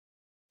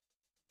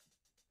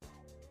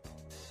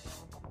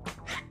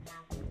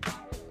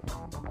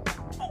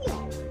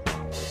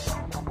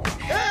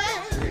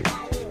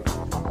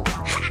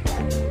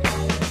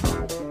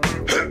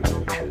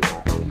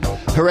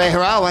Hooray,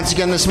 hurrah. Once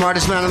again, the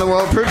smartest man in the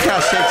world.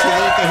 Broadcast takes the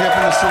lead here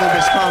from the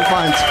salubrious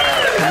confines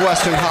of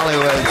Western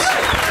Hollywood's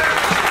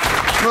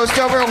most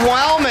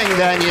overwhelming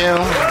venue,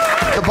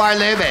 the Bar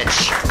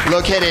Lubitsch,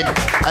 located,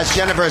 as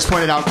Jennifer has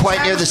pointed out,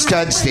 quite near the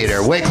Studs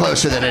Theater, way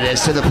closer than it is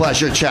to the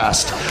Pleasure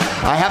Chest.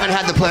 I haven't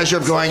had the pleasure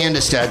of going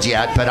into Studs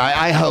yet, but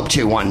I hope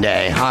to one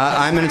day.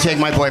 I'm going to take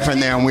my boyfriend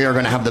there, and we are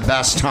going to have the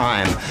best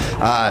time.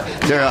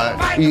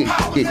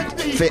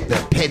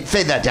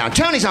 Fade that down.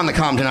 Tony's on the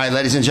comm tonight,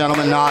 ladies and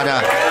gentlemen. Not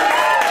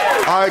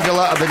our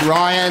beloved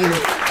Ryan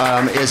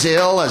is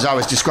ill, as I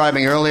was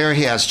describing earlier.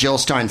 He has Jill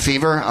Stein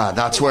fever.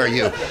 That's where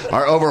you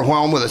are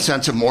overwhelmed with a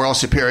sense of moral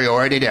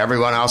superiority to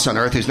everyone else on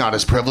Earth who's not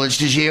as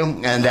privileged as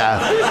you. And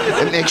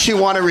it makes you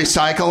want to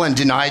recycle and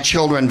deny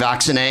children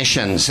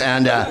vaccinations.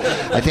 And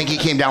I think he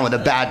came down with a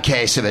bad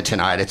case of it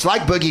tonight. It's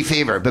like boogie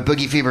fever, but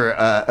boogie fever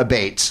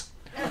abates.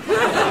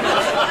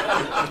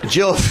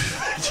 Jill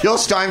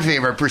Stein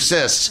fever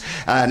persists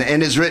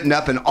and is written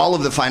up in all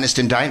of the finest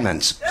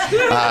indictments.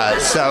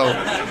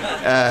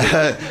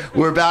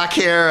 We're back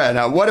here,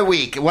 and what a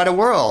week, what a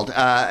world.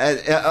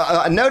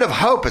 A note of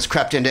hope has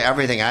crept into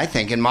everything, I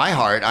think, in my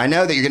heart. I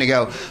know that you're going to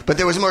go, but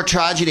there was more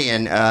tragedy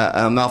and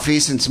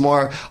malfeasance,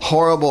 more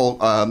horrible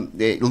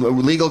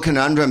legal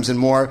conundrums, and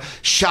more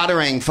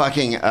shattering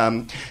fucking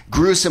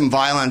gruesome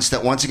violence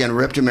that once again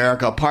ripped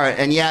America apart.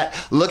 And yet,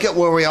 look at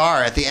where we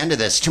are at the end of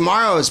this.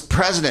 Tomorrow is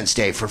President's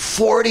Day for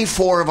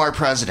 44 of our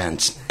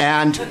presidents.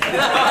 And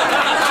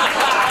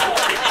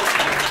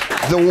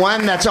the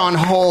one that's on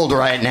hold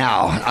right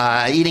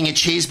now, eating a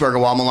cheeseburger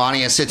while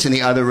Melania sits in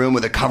the other room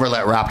with a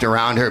coverlet wrapped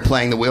around her,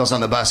 playing The Wheels on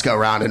the Bus Go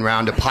Round and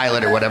Round to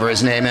Pilot or whatever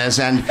his name is.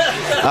 And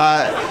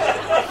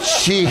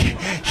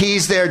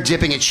he's there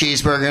dipping a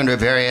cheeseburger into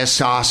various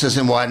sauces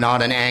and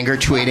whatnot, and anger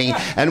tweeting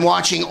and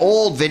watching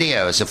old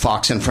videos of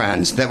Fox and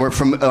Friends that were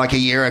from like a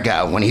year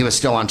ago when he was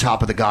still on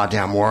top of the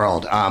goddamn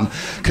world.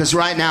 Because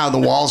right now the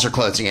walls are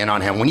closing in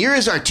on him. When you're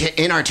as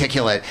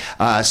inarticulate,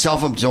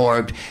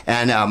 self-absorbed,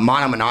 and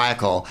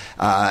monomaniacal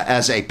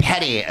as a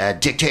petty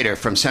dictator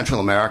from Central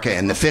America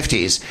in the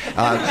 50s,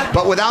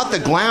 but without the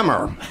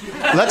glamour,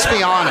 let's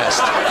be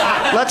honest.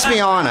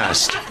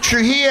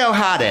 Trujillo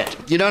had it.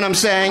 You know what I'm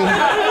saying?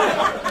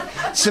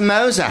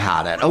 Somoza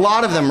had it. A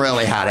lot of them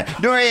really had it.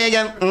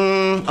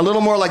 Noriega, a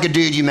little more like a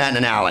dude you met in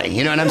an alley.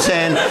 You know what I'm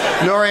saying?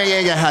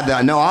 Noriega had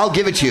that. No, I'll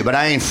give it to you, but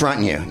I ain't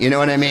fronting you. You know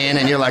what I mean?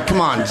 And you're like,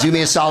 come on, do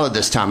me a solid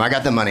this time. I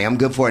got the money. I'm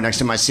good for it next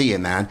time I see you,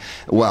 man.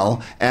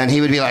 Well, and he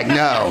would be like,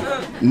 no,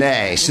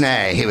 nay,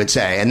 snay, he would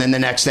say. And then the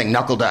next thing,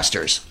 knuckle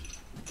dusters.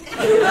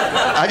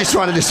 I just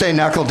wanted to say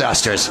knuckle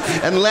dusters.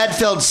 And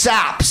lead-filled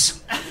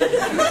saps.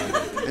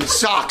 And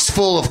socks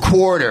full of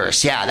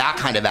quarters. Yeah, that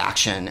kind of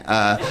action.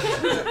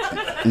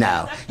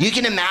 No. You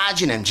can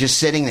imagine him just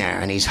sitting there,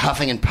 and he's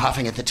huffing and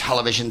puffing at the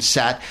television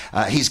set.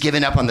 He's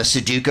given up on the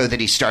Sudoku that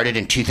he started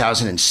in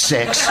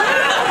 2006.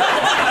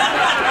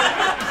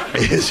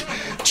 His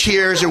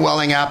tears are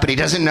welling up, but he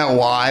doesn't know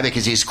why,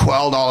 because he's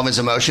quelled all of his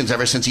emotions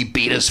ever since he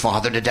beat his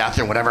father to death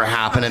or whatever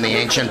happened in the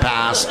ancient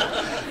past.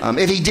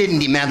 If he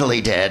didn't, he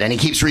mentally did, and he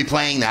keeps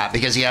replaying that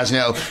because he has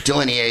no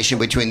delineation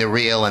between the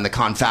real and the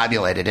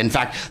confabulated. In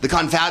fact, the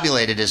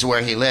confabulated is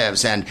where he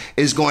lives and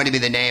is going to be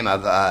the name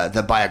of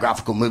the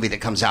biographical movie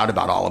that comes out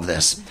about all of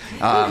this.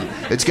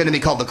 It's going to be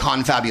called The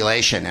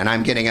Confabulation, and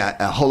I'm getting a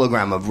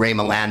hologram of Ray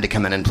Milland to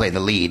come in and play the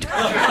lead.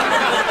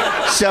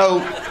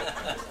 So...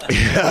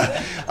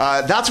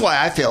 that's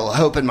why I feel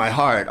hope in my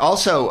heart.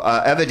 Also,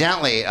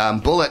 evidently,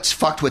 bullets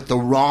fucked with the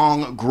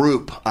wrong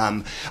group.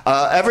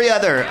 Every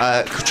other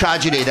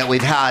tragedy that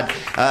we've had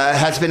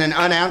has been an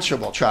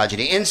unanswerable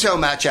tragedy, in so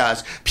much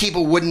as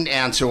people wouldn't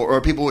answer or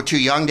people were too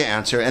young to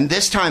answer. And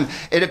this time,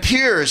 it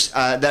appears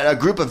that a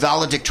group of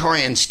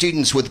valedictorian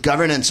students with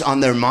governance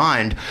on their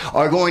mind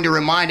are going to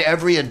remind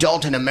every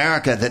adult in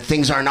America that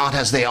things are not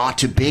as they ought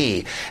to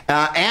be.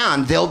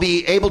 And they'll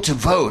be able to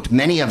vote,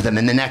 many of them,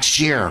 in the next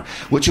year,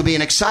 which will be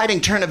an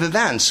exciting turn of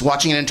events,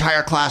 watching an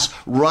entire class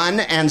run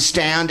and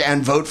stand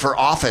and vote for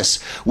office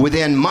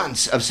within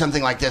months of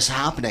something like this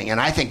happening. And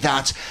I think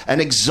that's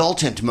an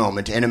exultant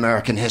moment in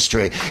American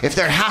history. If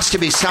there has to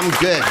be some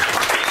good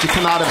to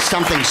come out of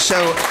something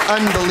so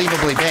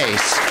unbelievably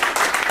base,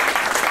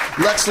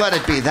 let's let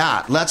it be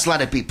that. Let's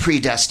let it be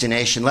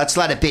predestination. Let's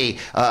let it be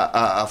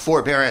a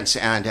forbearance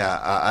and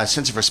a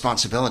sense of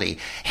responsibility.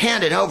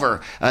 Hand it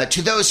over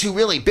to those who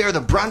really bear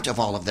the brunt of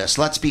all of this.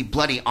 Let's be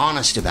bloody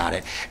honest about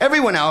it.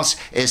 Everyone else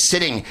is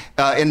sitting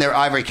in their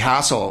ivory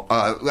castle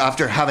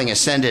after having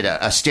ascended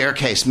a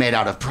staircase made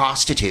out of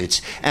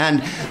prostitutes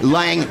and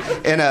lying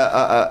in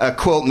a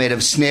quilt made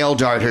of snail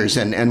darters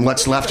and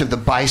what's left of the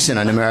bison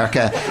in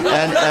America,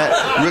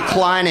 and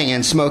reclining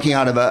and smoking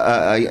out of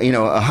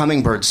a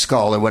hummingbird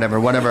skull or whatever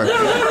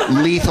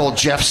lethal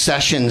Jeff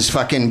Sessions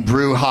fucking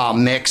brouhaha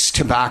mix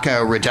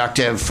tobacco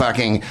reductive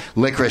fucking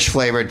licorice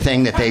flavored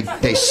thing that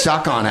they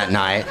suck on at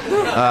night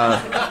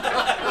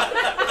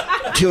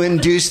to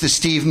induce the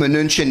Steve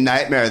Mnuchin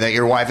nightmare that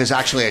your wife is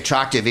actually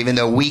attractive, even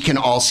though we can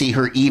all see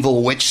her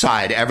evil witch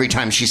side every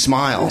time she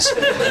smiles.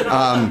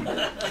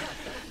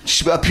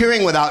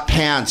 appearing without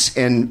pants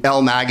in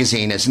Elle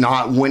magazine is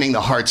not winning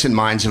the hearts and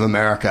minds of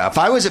America. If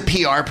I was a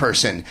PR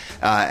person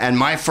and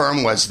my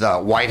firm was the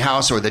White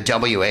House or the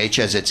WH,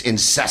 as it's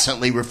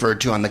incessantly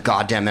referred to on the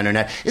goddamn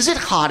internet, is it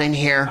hot in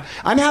here?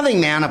 I'm having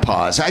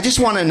menopause. I just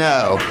want to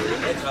know.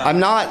 I'm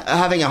not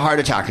having a heart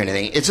attack or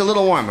anything. It's a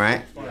little warm,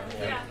 right?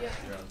 Yeah.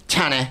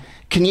 Tana,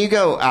 can you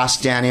go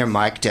ask Danny or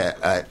Mike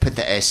to put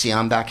the AC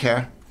on back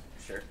here?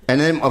 And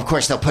then, of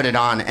course, they'll put it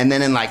on. And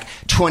then in like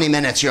 20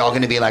 minutes, you're all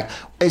going to be like,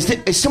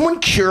 is someone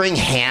curing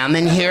ham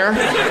in here?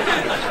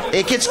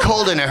 It gets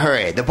cold in a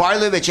hurry. The Bar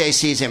Lubitsch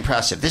AC is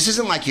impressive. This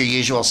isn't like your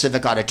usual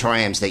civic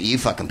auditoriums that you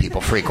fucking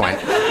people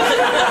frequent.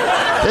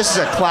 This is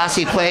a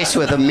classy place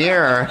with a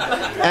mirror.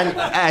 And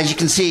as you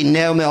can see,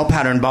 no male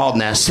pattern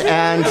baldness.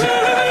 And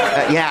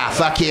yeah,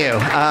 fuck you.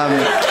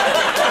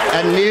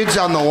 And nudes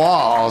on the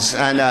walls,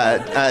 and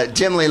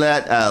dimly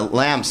lit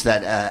lamps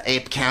that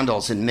ape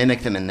candles and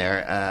mimic them in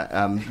their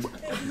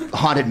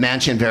haunted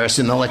mansion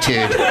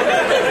verisimilitude.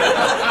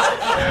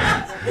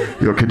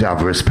 Your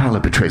cadaverous pallor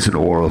betrays an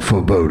aura of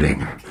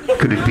foreboding.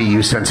 Could it be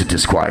you sense a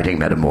disquieting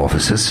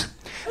metamorphosis?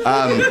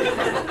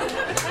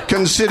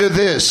 Consider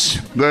this.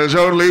 There's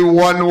only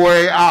one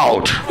way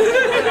out.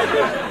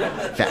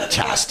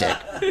 Fantastic.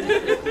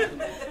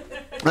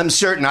 I'm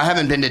certain I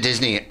haven't been to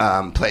Disney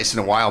place in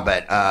a while,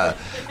 but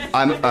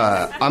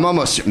I'm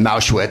almost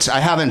Mauschwitz. I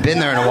haven't been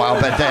there in a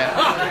while, but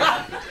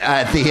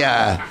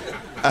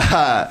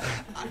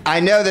I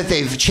know that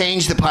they've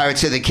changed the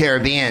Pirates of the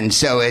Caribbean,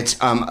 so it's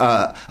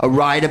a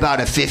ride about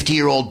a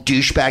 50-year-old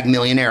douchebag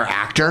millionaire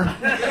actor,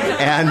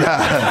 and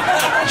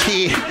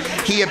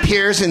he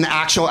appears in the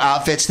actual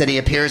outfits that he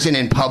appears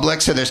in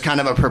public, so there's kind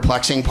of a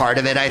perplexing part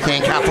of it, I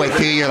think. Halfway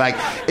through, you're like,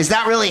 is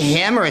that really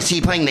him, or is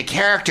he playing the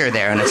character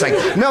there? And it's like,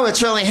 no,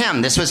 it's really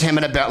him. This was him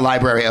at a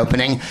library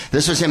opening.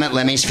 This was him at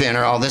Lemmy's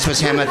funeral. This was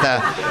him at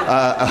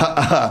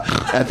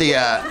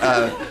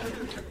the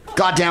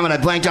God damn it, I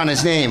blanked on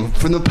his name.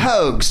 From the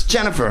Pogues,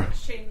 Jennifer.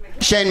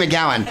 Shane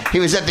McGowan. He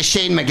was at the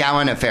Shane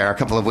McGowan affair a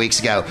couple of weeks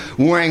ago,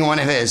 wearing one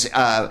of his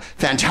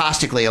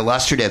fantastically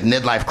illustrative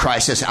midlife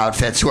crisis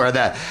outfits, where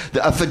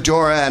a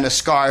fedora and a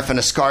scarf for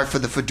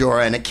the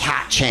fedora, and a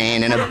cat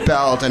chain and a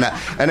belt and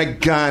a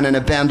gun and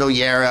a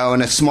bandoliero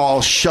and a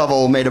small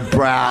shovel made of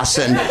brass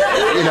and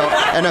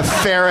and a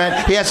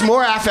ferret. He has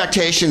more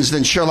affectations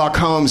than Sherlock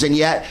Holmes, and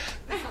yet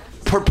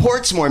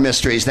purports more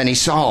mysteries than he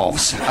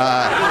solves.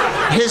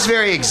 His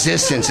very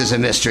existence is a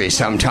mystery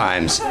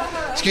sometimes.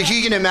 Because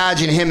you can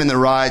imagine him in the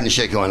ride and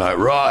shit going like,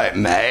 right,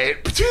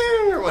 mate,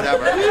 or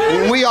whatever.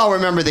 And we all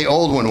remember the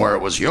old one where it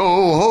was yo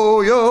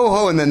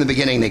ho, and then in the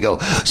beginning they go,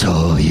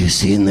 so you've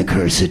seen the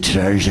cursed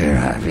treasure,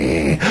 have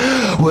you?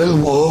 Well,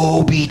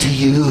 woe be to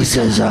you,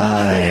 says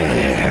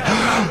I.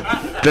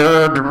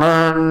 Dead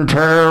men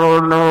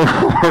tell no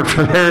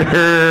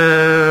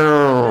tales.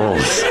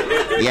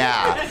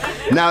 Yeah.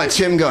 Now it's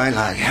him going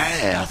like,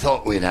 hey, I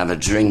thought we'd have a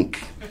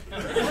drink.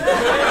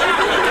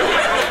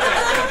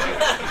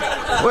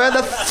 Where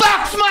the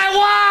fuck's my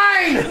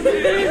wine?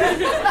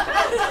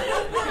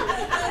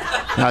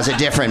 That was a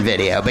different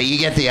video, but you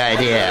get the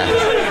idea.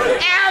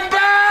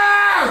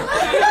 Amber!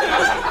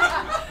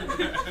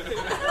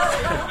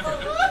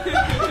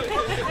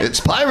 It's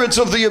Pirates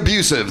of the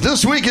Abusive,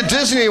 this week at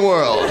Disney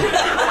World.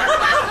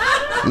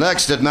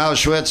 Next at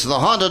Mauschwitz, the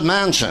Haunted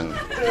Mansion.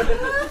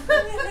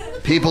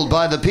 Peopled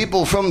by the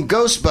people from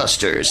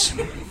Ghostbusters.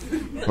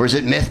 Or is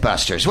it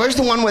Mythbusters? Where's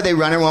the one where they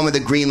run around with a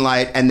green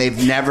light and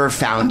they've never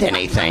found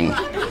anything?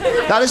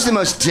 That is the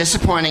most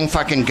disappointing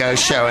fucking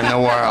ghost show in the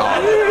world.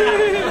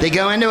 They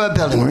go into a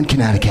building. We're in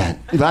Connecticut.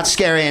 That's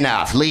scary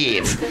enough.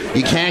 Leave.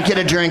 You can't get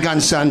a drink on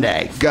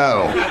Sunday.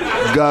 Go.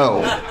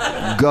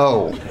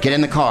 Get in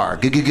the car.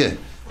 Go.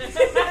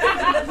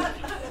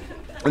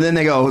 And then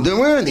they go,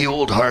 we're in the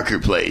old Harker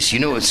place.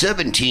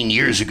 17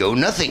 years ago,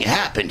 nothing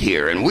happened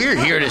here, and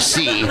we're here to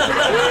see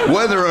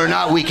whether or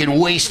not we can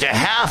waste a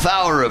half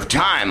hour of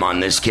time on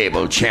this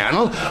cable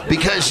channel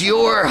because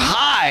you're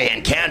high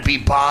and can't be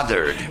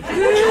bothered.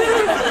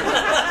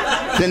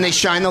 Then they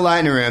shine the light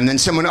in the room, then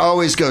someone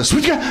always goes,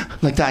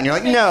 like that, and you're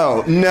like,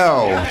 no,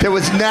 there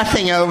was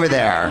nothing over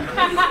there.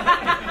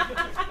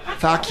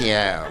 Fuck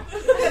you.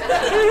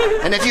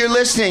 And if you're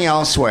listening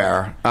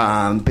elsewhere,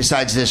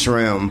 besides this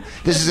room,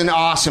 this is an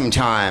awesome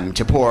time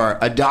to pour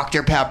a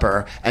Dr.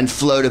 Pepper and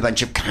float a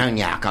bunch of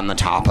cognac on the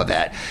top of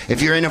it.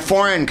 If you're in a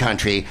foreign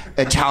country,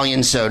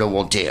 Italian soda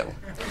will do.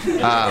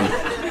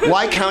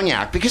 Why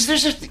cognac? Because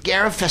there's an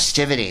air of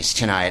festivities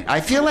tonight. I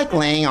feel like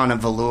laying on a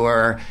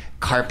velour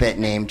carpet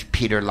named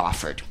Peter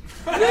Lawford.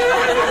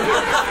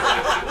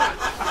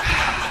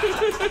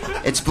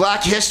 It's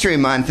Black History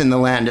Month in the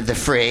land of the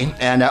free.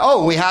 And,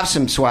 we have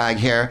some swag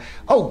here.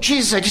 Oh,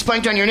 Jesus, I just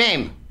blanked on your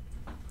name.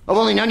 I've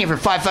only known you for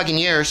 5 fucking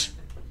years.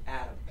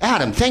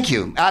 Adam, thank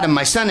you. Adam,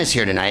 my son is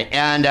here tonight.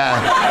 And,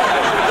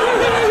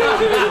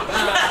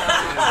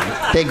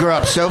 they grow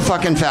up so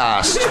fucking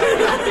fast.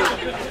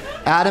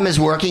 Adam is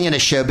working in a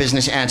show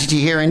business entity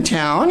here in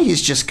town.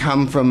 He's just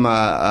come from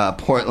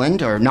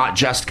Portland, or not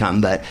just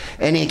come, but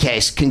in any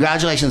case,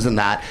 congratulations on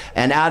that.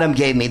 And Adam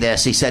gave me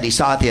this. He said he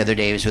saw it the other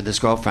day. He was with his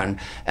girlfriend.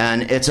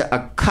 And it's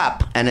a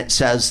cup, and it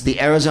says,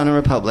 the Arizona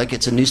Republic.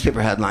 It's a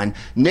newspaper headline.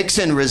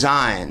 Nixon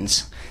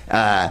resigns.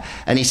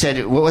 And he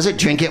said, what was it?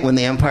 Drink it when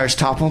the empire's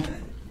toppled?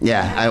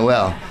 Yeah, I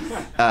will.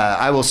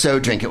 I will so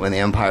drink it when the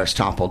empire's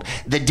toppled.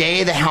 The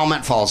day the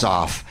helmet falls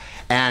off,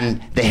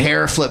 and the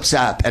hair flips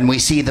up, and we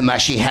see the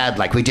mushy head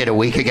like we did a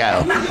week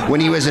ago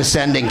when he was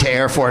ascending to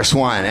Air Force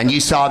One, and you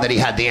saw that he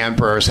had the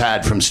Emperor's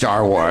head from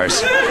Star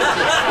Wars.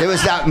 It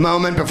was that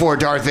moment before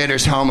Darth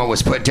Vader's helmet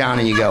was put down,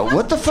 and you go,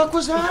 what the fuck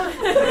was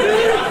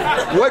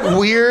that? What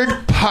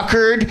weird,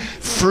 puckered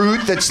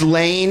fruit that's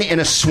lain in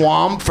a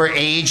swamp for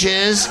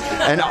ages,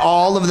 and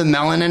all of the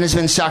melanin has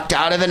been sucked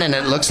out of it, and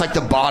it looks like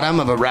the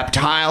bottom of a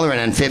reptile or an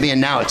amphibian.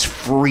 Now it's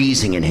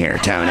freezing in here,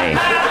 Tony.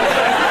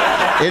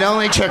 It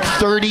only took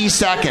 30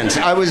 seconds.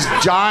 I was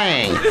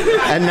dying.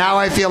 And now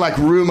I feel like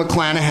Rue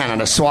McClanahan at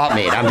a swap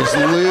meet. I'm just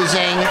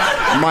losing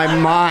my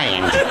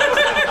mind.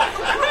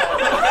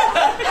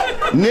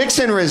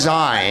 Nixon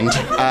resigned,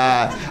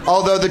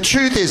 although the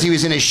truth is he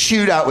was in a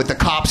shootout with the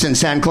cops in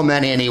San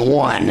Clemente and he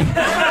won.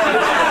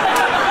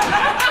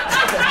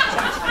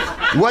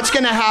 What's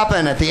going to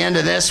happen at the end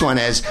of this one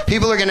is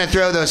people are going to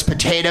throw those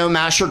potato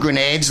masher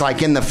grenades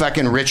like in the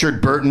fucking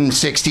Richard Burton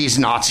 60s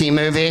Nazi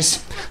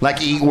movies, like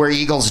where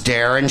eagles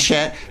dare and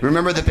shit.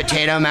 Remember the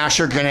potato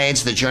masher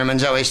grenades the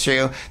Germans always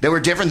threw? They were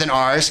different than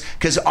ours,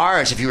 because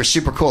ours, if you were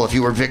super cool, if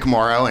you were Vic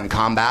Morrow in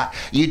combat,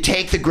 you'd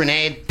take the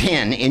grenade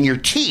pin in your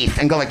teeth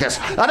and go like this.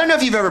 I don't know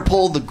if you've ever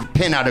pulled the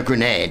pin out of a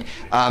grenade.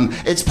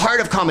 It's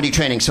part of comedy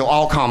training, so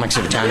all comics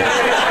have done it.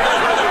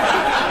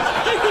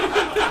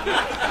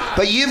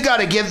 But you've got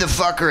to give the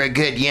fucker a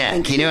good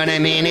yank, you know what I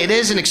mean? It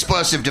is an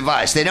explosive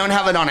device. They don't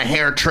have it on a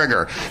hair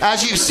trigger.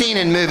 As you've seen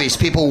in movies,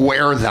 people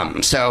wear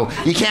them. So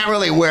you can't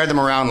really wear them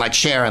around like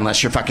Cher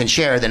unless you're fucking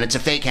Cher, then it's a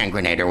fake hand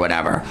grenade or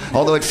whatever.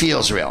 Although it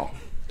feels real.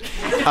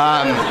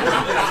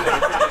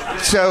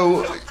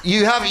 So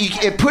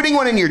putting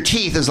one in your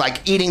teeth is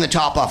like eating the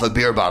top off a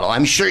beer bottle.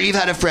 I'm sure you've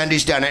had a friend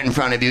who's done it in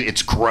front of you.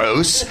 It's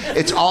gross.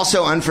 It's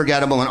also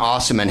unforgettable and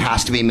awesome and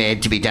has to be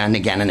made to be done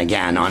again and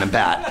again on a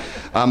bet.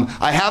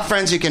 I have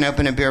friends who can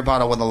open a beer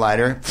bottle with a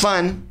lighter.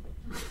 Fun.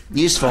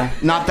 Useful.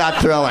 Not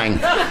that thrilling.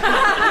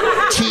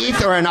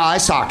 Teeth or an eye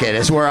socket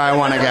is where I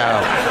want to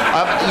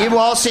go. You've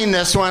all seen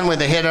this one where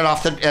they hit it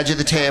off the edge of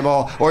the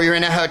table, or you're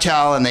in a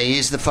hotel and they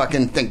use the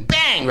fucking thing,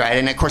 bang, right?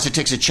 And of course it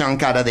takes a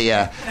chunk out of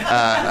the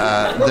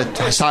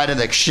side of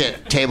the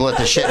shit table at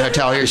the shit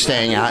hotel you're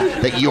staying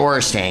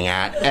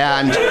at,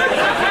 and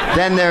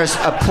then there's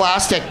a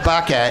plastic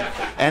bucket,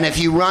 and if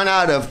you run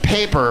out of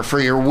paper for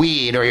your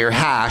weed or your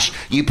hash,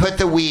 you put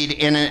the weed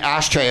in an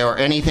ashtray or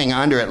anything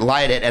under it,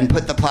 light it, and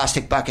put the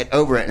plastic bucket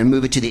over it and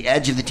move it to the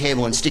edge of the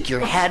table and stick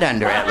your head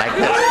under it like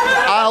this.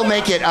 I'll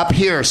make it up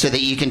here so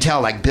that you can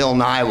tell, like Bill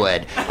Nye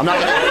would. I'm not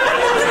gonna...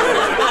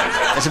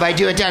 Because if I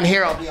do it down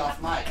here, I'll be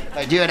off mic. If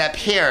I do it up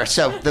here,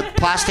 so the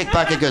plastic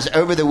bucket goes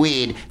over the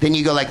weed, then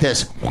you go like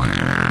this,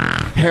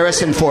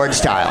 Harrison Ford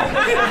style.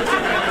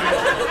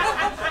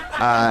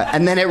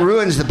 And then it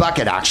ruins the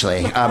bucket,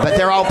 actually. But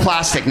they're all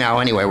plastic now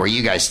anyway, where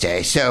you guys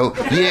stay. So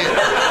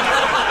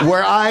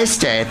where I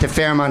stay at the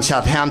Fairmont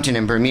Southampton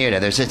in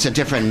Bermuda, it's a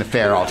different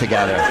affair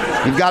altogether.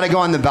 You've got to go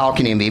on the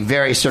balcony and be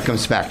very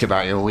circumspect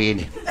about your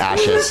weed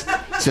ashes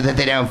so that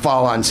they don't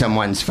fall on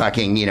someone's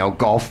fucking,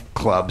 golf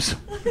clubs.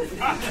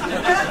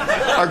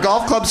 Are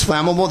golf clubs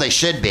flammable? They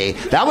should be.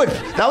 That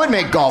would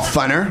make golf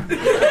funner.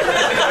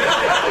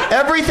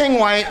 Everything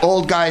white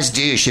old guys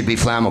do should be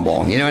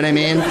flammable. You know what I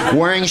mean?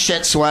 Wearing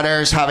shit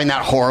sweaters, having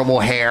that horrible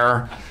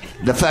hair,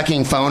 the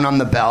fucking phone on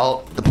the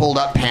belt, the pulled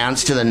up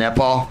pants to the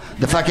nipple,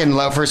 the fucking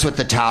loafers with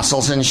the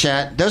tassels and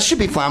shit. Those should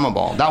be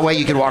flammable. That way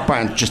you could walk by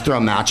and just throw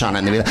a match on it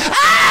and they'd be like,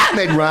 ah! And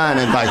they'd run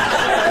and like,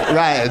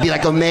 right, it'd be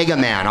like Omega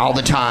Man all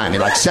the time.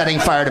 You're like setting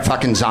fire to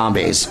fucking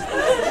zombies.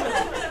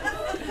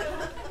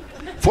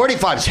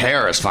 45's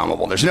hair is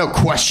flammable. There's no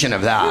question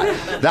of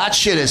that. That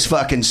shit is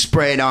fucking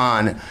sprayed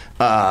on.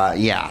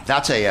 Yeah,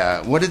 that's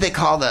a what do they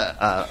call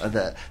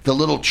the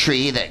little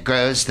tree that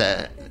grows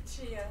the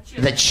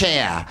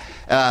chia.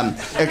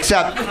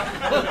 Except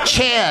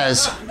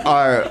chias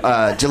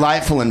are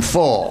delightful and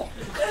full.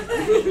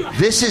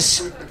 This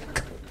is.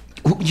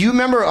 You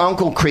remember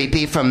Uncle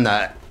Creepy from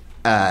the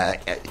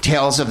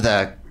Tales of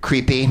the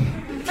Creepy?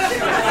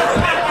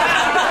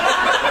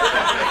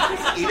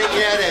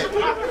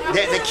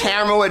 The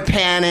camera would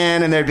pan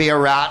in and there'd be a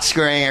rat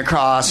scurrying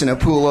across and a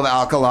pool of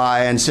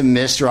alkali and some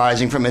mist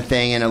rising from a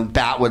thing and a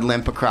bat would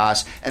limp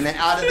across. And then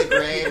out of the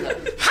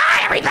grave,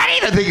 hi everybody!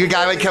 The bigger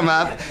guy would come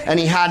up and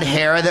he had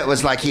hair that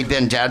was like he'd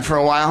been dead for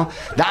a while.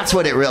 That's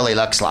what it really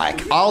looks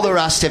like. All the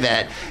rest of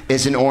it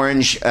is an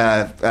orange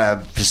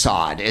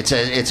facade. It's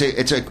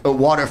a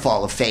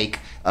waterfall of fake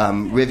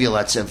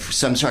rivulets of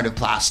some sort of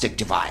plastic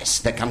device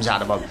that comes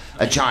out of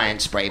a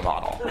giant spray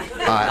bottle.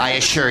 I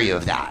assure you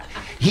of that.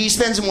 He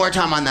spends more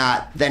time on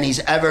that than he's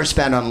ever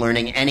spent on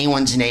learning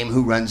anyone's name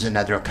who runs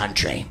another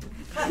country.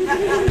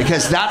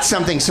 Because that's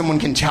something someone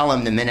can tell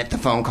him the minute the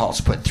phone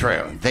call's put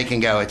through. They can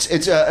go,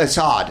 it's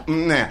odd.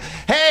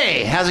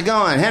 Hey, how's it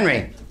going,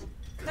 Henry?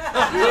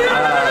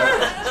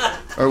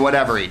 Or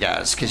whatever he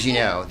does, because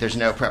there's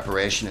no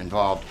preparation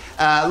involved.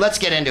 Let's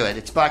get into it.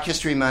 It's Black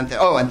History Month.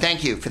 Oh, and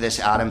thank you for this,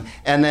 Adam.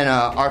 And then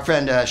our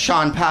friend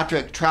Sean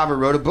Patrick Traver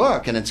wrote a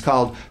book, and it's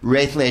called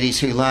Wraith Ladies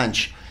Who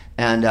Lunch.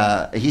 And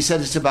he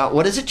said it's about,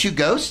 what is it, 2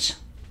 ghosts?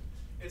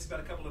 It's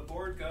about a couple of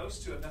bored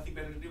ghosts who have nothing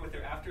better to do with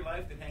their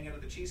afterlife than hang out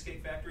at the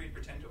Cheesecake Factory and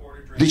pretend to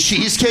order drinks. The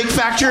Cheesecake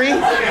Factory?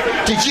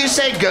 Did you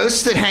say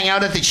ghosts that hang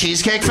out at the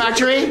Cheesecake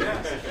Factory?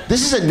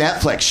 This is a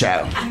Netflix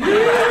show.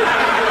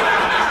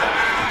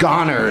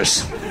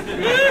 Goners.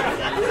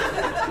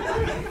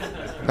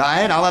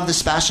 Right? I'll have the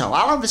special.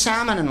 I'll have the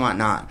salmon and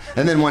whatnot.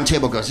 And then one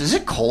table goes, is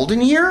it cold in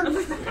here?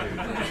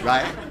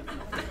 Right?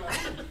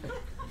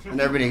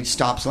 And everybody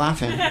stops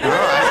laughing. All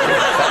right.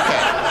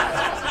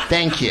 Okay.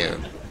 Thank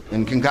you.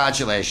 And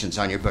congratulations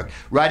on your book.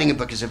 Writing a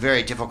book is a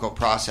very difficult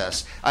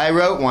process. I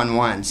wrote one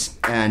once,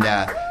 and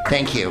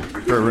thank you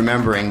for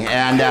remembering.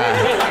 And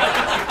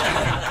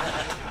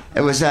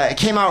it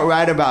came out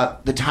right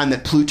about the time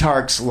that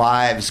Plutarch's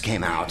Lives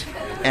came out.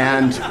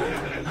 And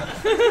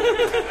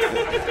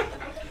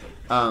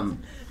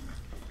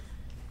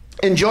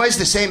enjoys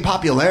the same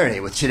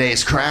popularity with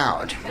today's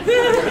crowd.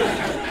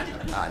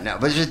 No,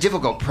 but it's a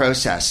difficult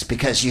process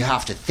because you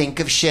have to think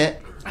of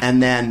shit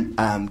and then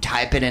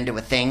type it into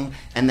a thing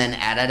and then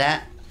edit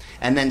it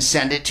and then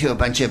send it to a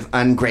bunch of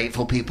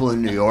ungrateful people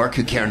in New York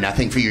who care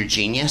nothing for your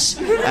genius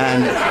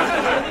and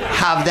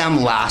have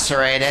them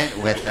lacerate it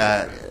with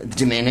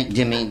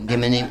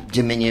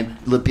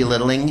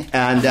belittling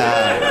and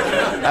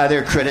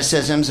other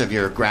criticisms of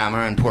your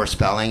grammar and poor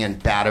spelling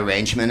and bad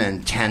arrangement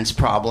and tense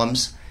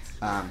problems.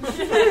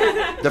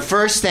 The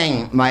first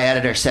thing my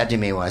editor said to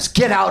me was,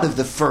 get out of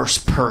the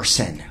first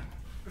person.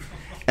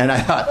 And I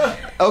thought,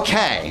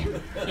 okay,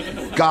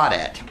 got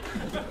it.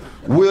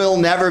 We'll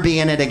never be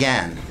in it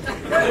again.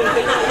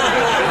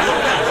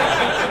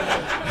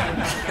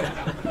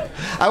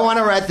 I want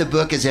to write the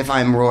book as if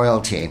I'm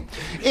royalty.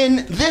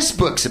 In this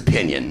book's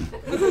opinion,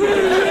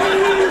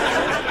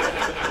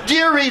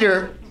 dear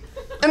reader,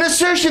 an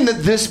assertion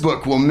that this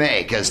book will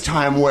make as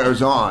time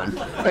wears on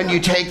and you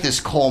take this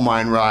coal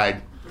mine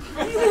ride.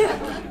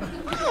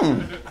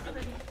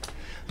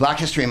 Black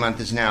History Month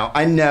is now.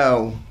 I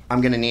know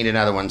I'm going to need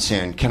another one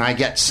soon. Can I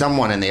get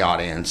someone in the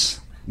audience?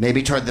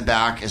 Maybe toward the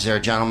back. Is there a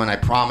gentleman? I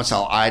promise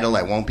I'll idle.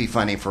 I won't be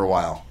funny for a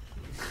while.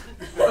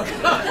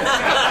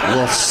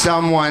 Will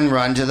someone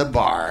run to the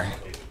bar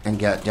and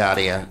get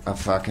Daddy a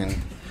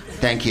fucking...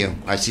 Thank you.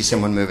 I see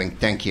someone moving.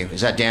 Thank you.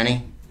 Is that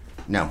Danny?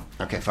 No.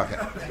 Okay, fuck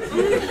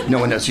it. No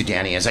one knows who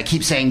Danny is. I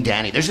keep saying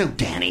Danny. There's no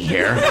Danny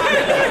here.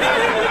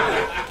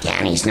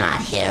 Danny's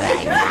not here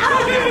right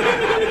now.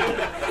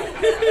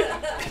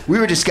 We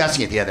were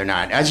discussing it the other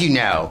night. As you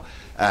know,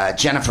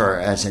 Jennifer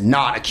is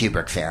not a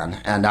Kubrick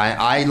fan, and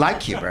I like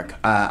Kubrick.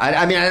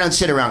 I mean, I don't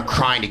sit around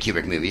crying to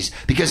Kubrick movies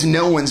because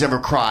no one's ever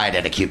cried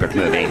at a Kubrick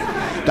movie.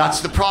 That's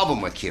the problem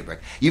with Kubrick.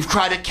 You've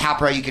cried at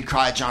Capra, you could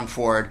cry at John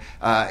Ford.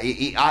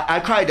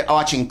 I cried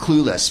watching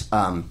Clueless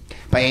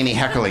by Amy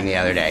Heckerling the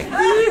other day.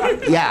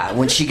 Yeah,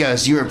 when she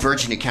goes, "You're a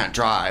virgin, you can't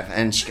drive,"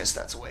 and she goes,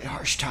 "That's a way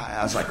harsh tie."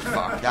 I was like,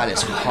 fuck, that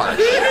is harsh.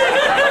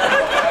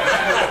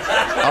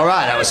 All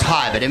right, I was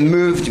high, but it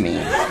moved me.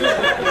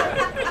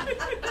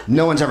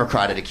 No one's ever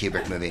cried at a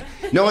Kubrick movie.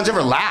 No one's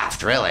ever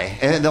laughed, really.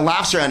 The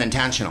laughs are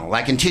unintentional.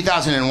 Like in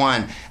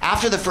 2001,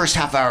 after the first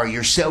half hour,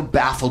 you're so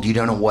baffled you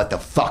don't know what the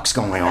fuck's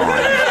going on.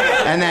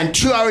 And then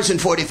 2 hours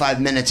and 45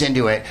 minutes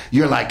into it,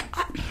 you're like,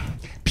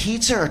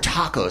 pizza or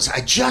tacos?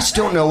 I just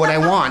don't know what I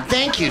want.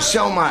 Thank you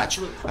so much.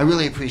 I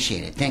really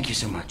appreciate it. Thank you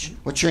so much.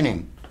 What's your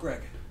name?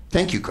 Greg.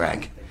 Thank you,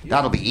 Greg.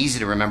 That'll be easy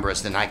to remember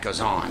as the night goes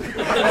on.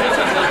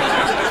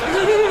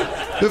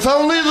 If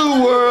only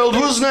the world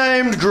was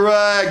named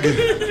Greg.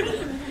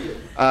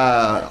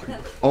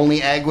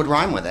 Only egg would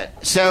rhyme with it.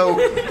 So,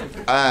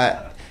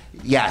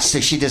 so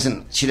she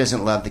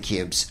doesn't love the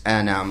cubes,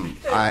 and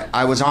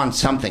I was on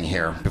something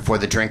here before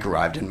the drink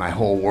arrived, and my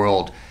whole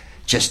world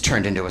just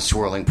turned into a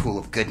swirling pool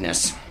of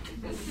goodness.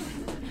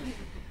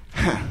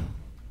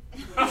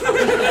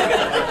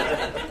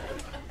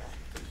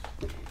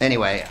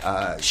 Anyway,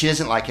 she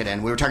doesn't like it,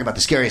 and we were talking about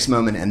the scariest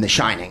moment in The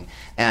Shining,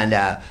 and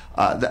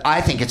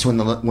I think it's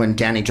when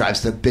Danny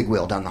drives the big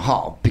wheel down the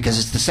hall, because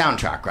it's the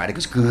soundtrack, right? It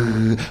goes,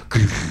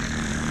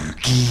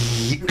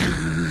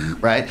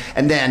 right?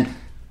 And then,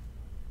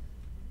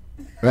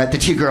 right, the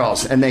two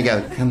girls, and they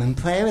go, come and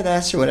play with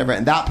us, or whatever,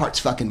 and that part's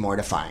fucking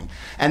mortifying.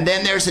 And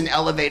then there's an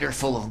elevator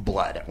full of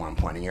blood at one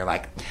point, and you're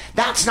like,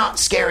 that's not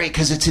scary,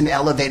 because it's an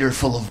elevator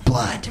full of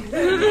blood.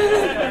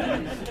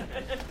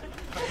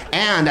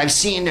 And I've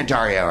seen a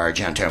Dario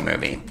Argento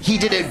movie. He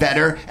did it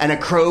better, and a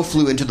crow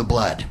flew into the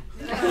blood.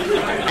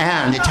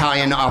 And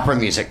Italian opera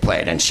music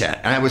played and shit.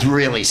 And I was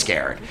really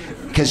scared,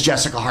 because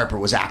Jessica Harper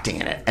was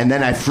acting in it. And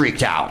then I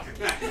freaked out.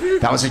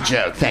 That was a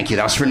joke. Thank you.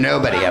 That was for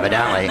nobody,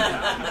 evidently.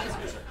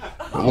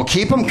 Well,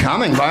 keep them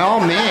coming, by all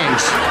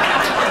means.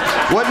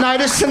 What night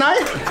is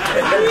tonight?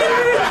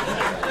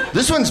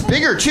 This one's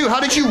bigger, too. How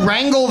did you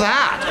wrangle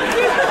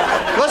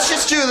that? Let's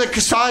just do the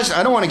size.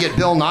 I don't want to get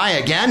Bill Nye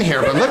again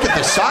here, but look at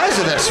the size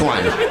of this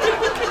one.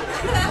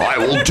 I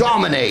will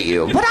dominate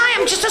you. But I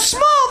am just a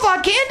small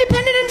vodka,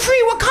 independent and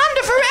free,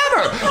 Wakanda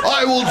forever.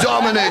 I will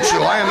dominate you.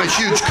 I am a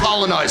huge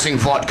colonizing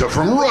vodka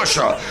from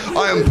Russia.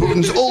 I am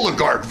Putin's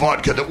oligarch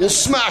vodka that will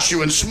smash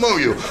you and smoke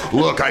you.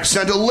 Look, I've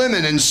sent a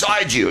lemon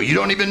inside you. You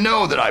don't even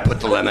know that I put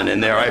the lemon in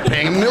there. I'm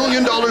paying $1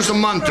 million a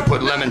month to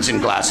put lemons in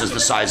glasses the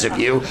size of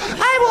you.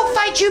 I will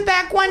fight you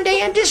back one day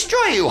and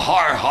destroy you.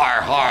 Har,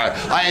 har, har.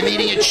 I am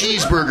eating a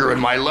cheeseburger in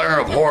my lair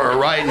of horror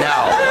right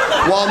now,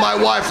 while my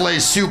wife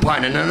lays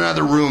supine in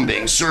another room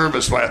being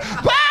serviced by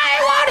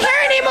I won't hear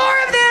any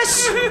more of this.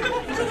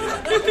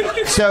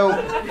 So,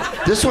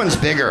 this one's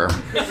bigger.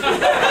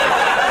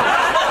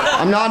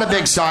 I'm not a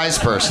big size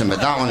person, but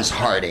that one's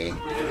hearty.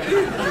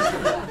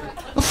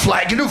 A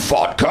flagon of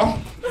vodka?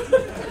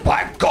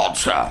 By God,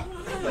 sir.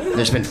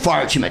 There's been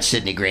far too much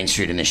Sydney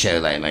Greenstreet in the show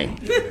lately.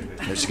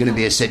 There's going to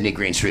be a Sydney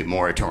Greenstreet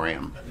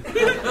moratorium.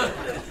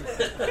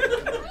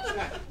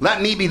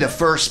 Let me be the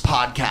first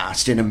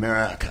podcast in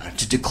America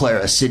to declare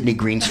a Sydney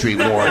Greenstreet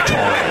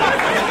moratorium.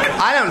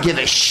 I don't give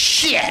a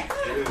shit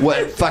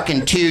what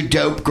fucking two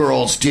dope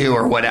girls do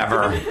or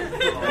whatever.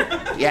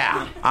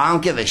 Yeah, I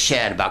don't give a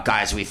shit about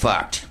guys we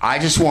fucked. I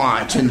just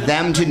want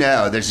them to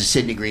know there's a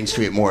Sydney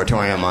Greenstreet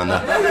moratorium on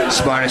the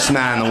smartest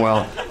man in the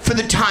world for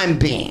the time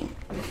being.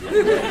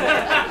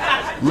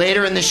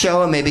 Later in the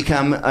show, it may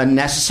become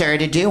necessary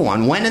to do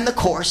one. When in the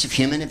course of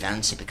human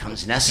events it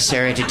becomes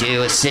necessary to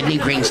do a Sydney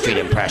Greenstreet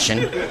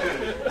impression,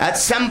 at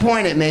some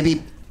point it may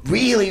be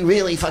really,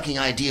 really fucking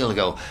ideal to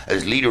go,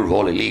 as leader of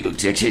all illegal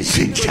ditches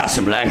in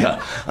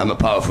Casablanca, I'm a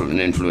powerful and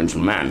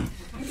influential man.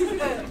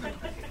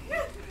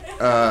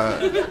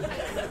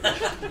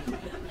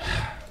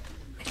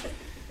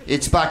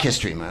 It's Black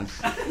History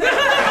Month.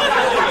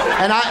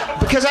 And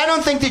because I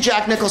don't think the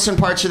Jack Nicholson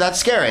parts are that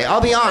scary.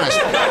 I'll be honest.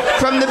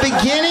 From the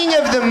beginning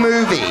of the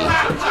movie,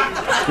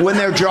 when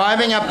they're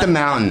driving up the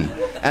mountain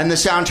and the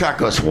soundtrack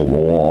goes, whoa,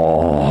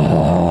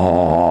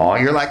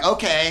 you're like,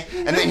 okay.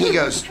 And then he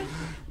goes,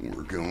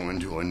 we're going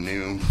to a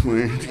new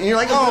place. And you're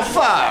like, oh,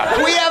 fuck.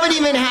 We haven't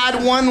even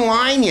had one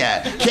line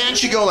yet.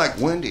 Can't you go like,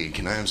 Wendy,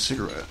 can I have a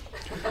cigarette?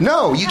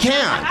 No, you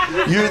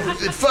can't. You're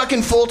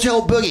fucking Full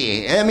Tilt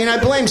Boogie. I mean, I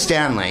blame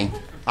Stanley.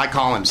 I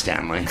call him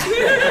Stanley.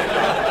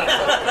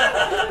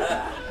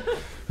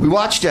 We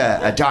watched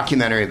a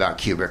documentary about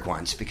Kubrick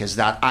once because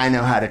that I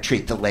know how to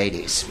treat the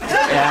ladies.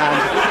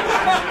 And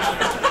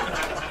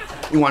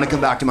you want to come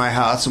back to my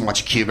house and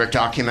watch a Kubrick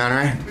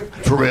documentary?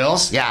 For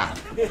reals? Yeah.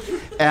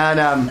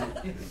 And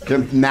they're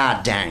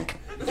mad dank.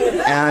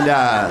 And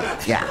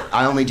yeah,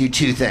 I only do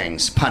two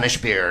things: punish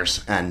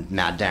beers and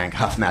mad dank,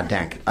 huff mad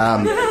dank.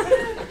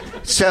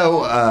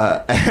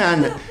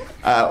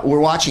 We're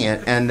watching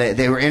it, and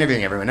they were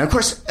interviewing everyone. And of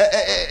course,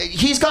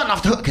 he's gotten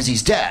off the hook because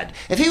he's dead.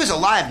 If he was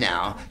alive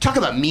now, talk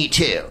about Me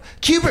Too.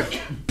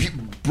 Kubrick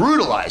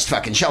brutalized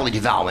fucking Shelley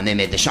Duvall when they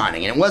made The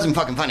Shining, and it wasn't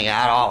fucking funny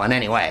at all in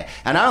any way.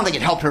 And I don't think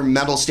it helped her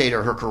mental state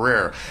or her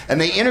career.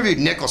 And they interviewed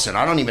Nicholson.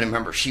 I don't even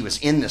remember if she was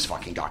in this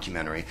fucking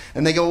documentary.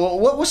 And they go, well,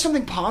 what was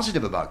something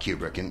positive about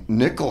Kubrick? And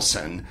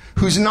Nicholson,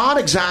 who's not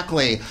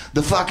exactly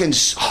the fucking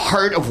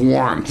heart of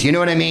warmth, you know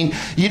what I mean?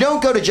 You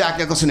don't go to Jack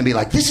Nicholson and be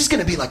like, this is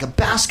going to be like a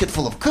basket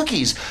full of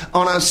cookies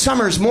on a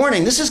summer's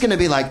morning. This is going to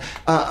be like,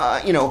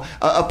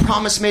 a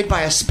promise made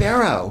by a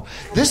sparrow.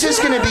 This is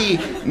going to be,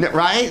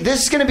 right?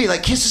 This is going to be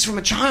like kisses from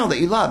a child that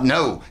you love.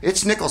 No,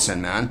 it's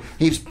Nicholson, man.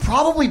 He's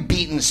probably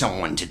beaten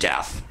someone to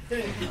death.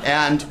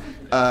 And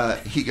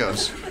he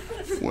goes,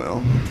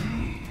 well,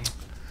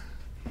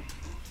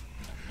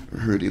 I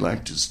heard he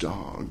liked his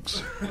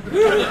dogs.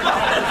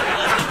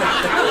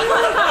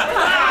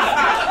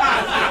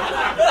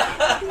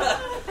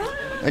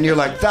 And you're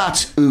like,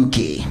 that's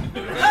ooky.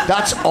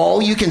 That's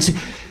all you can see.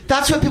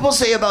 That's what people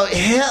say about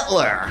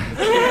Hitler.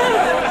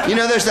 You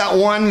know, there's that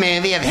one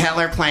movie of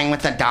Hitler playing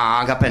with the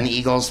dog up in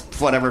Eagles,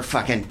 whatever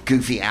fucking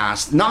goofy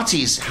ass.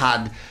 Nazis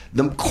had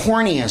the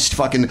corniest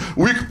fucking,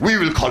 we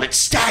will call it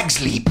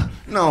stag's leap.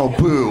 No,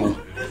 boo.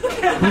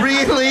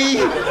 Really?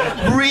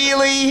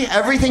 Really?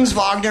 Everything's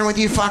Wagner with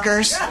you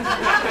fuckers?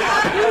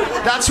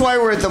 That's why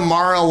we're at the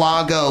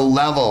Mar-a-Lago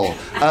level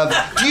of...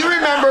 Do you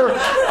remember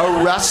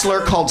a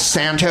wrestler called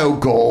Santo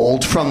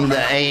Gold from the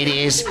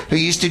 80s who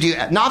used to do...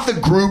 Not the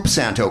group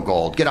Santo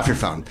Gold. Get off your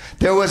phone.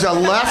 There was a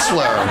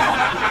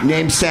wrestler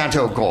named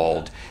Santo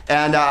Gold.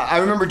 And I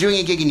remember doing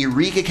a gig in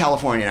Eureka,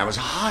 California, and I was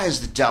high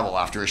as the devil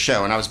after a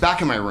show, and I was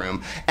back in my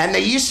room, and they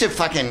used to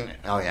fucking...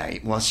 Oh, yeah,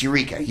 well, it's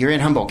Eureka. You're in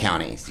Humboldt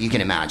County. You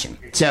can imagine.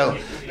 So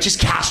just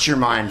cast your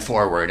mind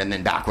forward and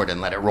then backward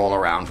and let it roll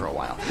around for a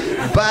while.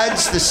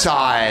 Bud's the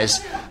size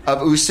of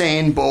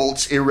Usain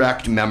Bolt's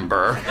erect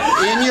member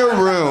in your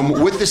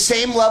room with the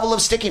same level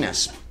of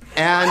stickiness.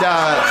 And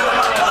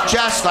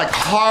just like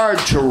hard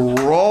to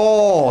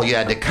roll. You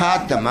had to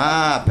cut them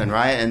up and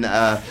right. And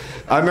I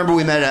remember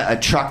we met a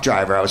truck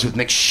driver. I was with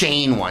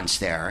McShane once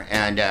there,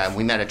 and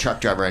we met a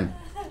truck driver and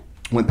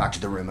went back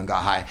to the room and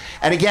got high.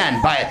 And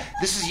again,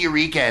 this is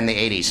Eureka in the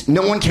 80s.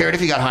 No one cared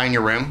if you got high in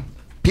your room.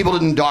 People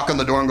didn't knock on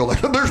the door and go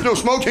like, there's no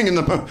smoking in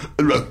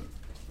the...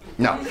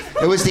 No,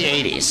 it was the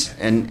 80s,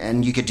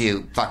 and you could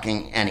do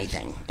fucking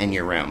anything in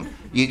your room.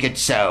 You could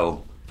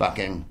sew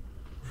fucking...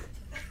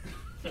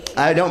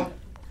 I don't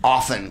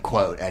often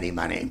quote Eddie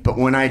Money, but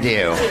when I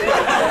do,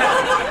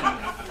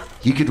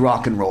 you could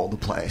rock and roll the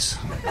place.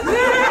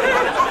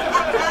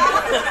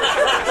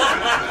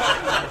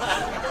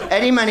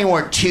 Eddie Money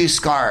wore 2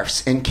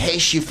 scarves in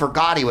case you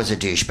forgot he was a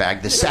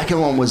douchebag. The second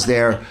one was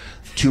there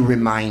to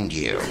remind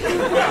you.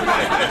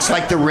 It's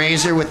like the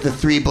razor with the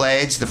 3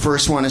 blades. The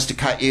first one is to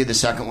cut you, the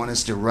second one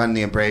is to run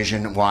the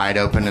abrasion wide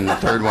open, and the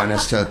third one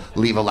is to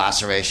leave a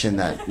laceration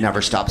that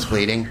never stops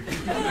bleeding.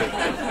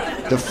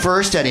 The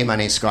first Eddie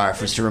Money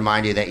scarf was to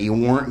remind you that you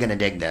weren't going to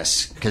dig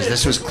this, because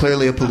this was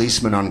clearly a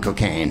policeman on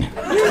cocaine.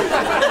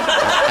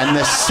 And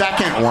the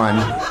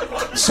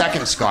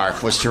second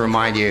scarf was to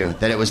remind you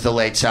that it was the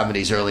late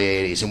 70s, early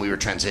 80s, and we were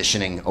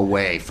transitioning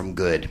away from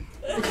good.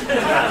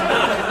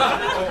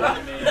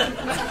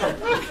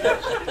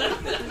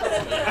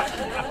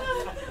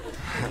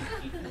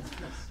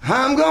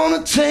 I'm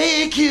gonna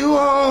take you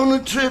on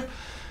a trip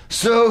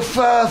so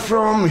far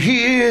from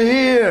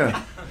here.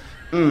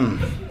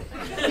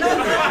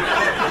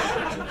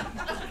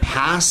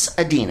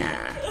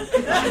 Pasadena.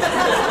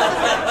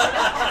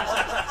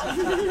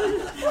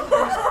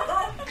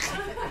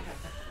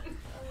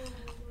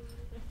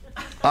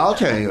 I'll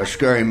tell you a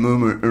scary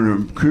moment in a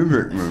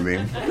Kubrick movie,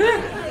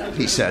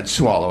 he said,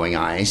 swallowing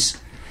ice.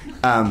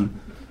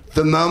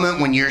 The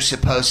moment when you're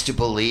supposed to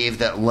believe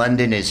that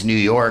London is New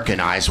York in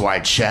Eyes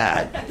Wide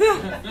Shut.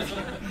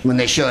 When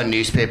they show a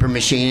newspaper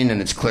machine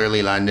and it's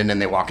clearly London, and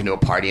they walk into a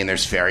party and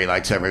there's fairy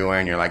lights everywhere,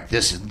 and you're like,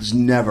 this has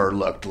never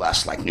looked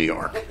less like New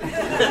York.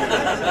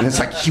 And it's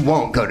like, he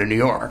won't go to New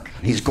York.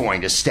 He's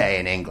going to stay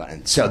in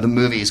England. So the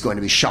movie is going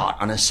to be shot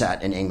on a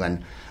set in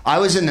England. I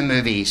was in the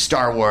movie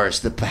Star Wars,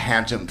 The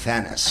Phantom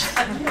Menace.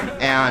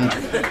 And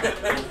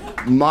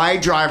my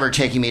driver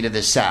taking me to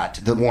the set,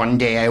 the one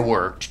day I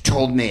worked,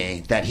 told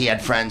me that he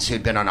had friends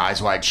who'd been on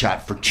Eyes Wide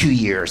Shut for 2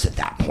 years at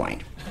that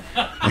point.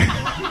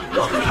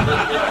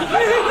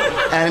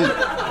 And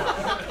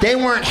they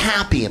weren't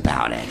happy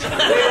about it.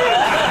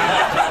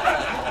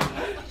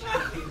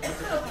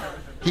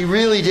 He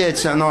really did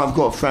say, no, I've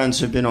got friends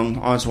who've been on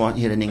Eyes Wide.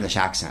 He had an English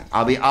accent.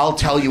 I'll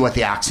tell you what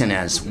the accent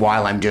is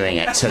while I'm doing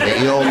it, so that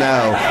you'll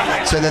know,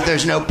 so that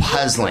there's no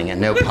puzzling and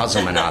no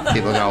puzzlement up.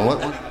 People go,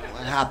 what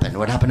happened?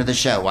 What happened to the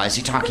show? Why is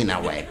he talking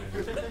that way?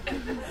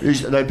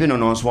 They've been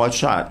on Eyes Wide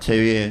Shut 2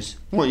 years.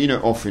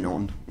 Well, off and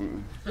on.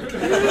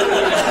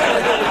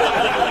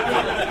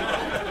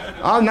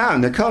 Oh no,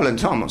 Nicole and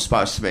Tom are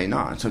supposed to be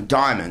nice. A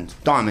diamond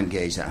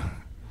geezer.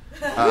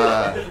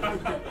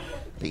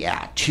 But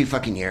yeah, 2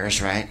 fucking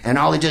years, right? And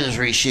all he did is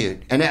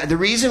reshoot. And the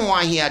reason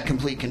why he had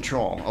complete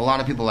control, a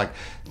lot of people are like,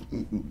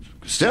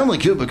 Stanley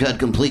Kubrick had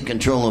complete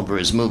control over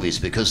his movies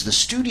because the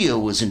studio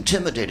was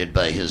intimidated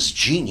by his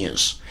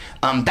genius.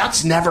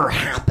 That's never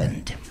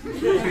happened.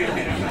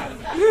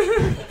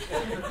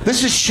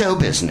 This is show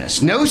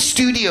business. No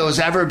studio has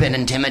ever been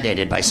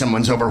intimidated by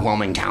someone's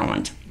overwhelming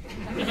talent.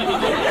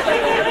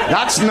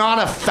 That's not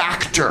a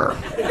factor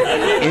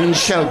in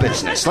show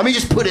business. Let me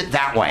just put it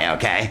that way,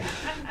 okay?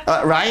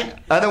 Right?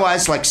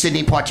 Otherwise, like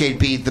Sidney Poitier'd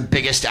be the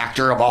biggest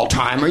actor of all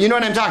time, or you know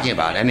what I'm talking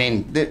about. I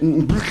mean,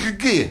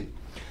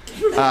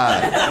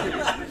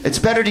 it's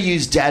better to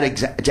use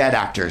dead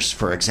actors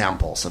for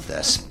examples of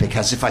this,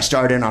 because if I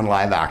start in on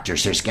live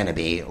actors, there's going to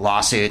be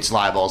lawsuits,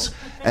 libels,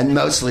 and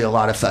mostly a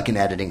lot of fucking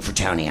editing for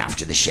Tony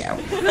after the show.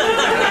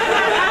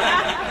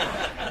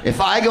 If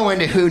I go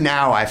into Who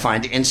Now, I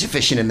find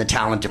insufficient in the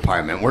talent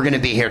department. We're going to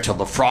be here till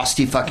the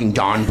frosty fucking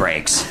dawn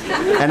breaks.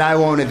 And I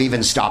won't have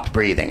even stopped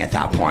breathing at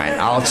that point.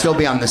 I'll still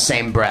be on the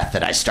same breath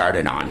that I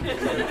started on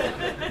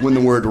when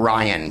the word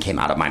Ryan came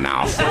out of my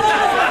mouth.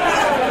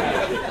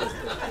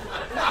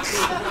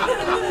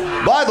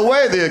 By the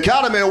way, the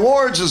Academy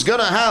Awards is going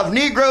to have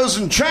Negroes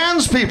and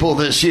trans people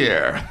this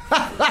year.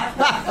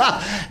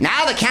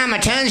 Now the camera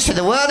turns to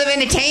the world of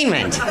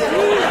entertainment.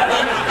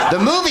 The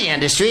movie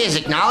industry has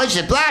acknowledged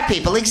that black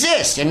people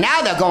exist, and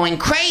now they're going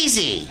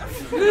crazy.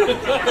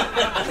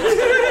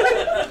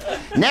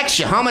 Next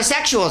year,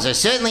 homosexuals are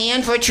certainly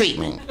in for a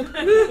treatment.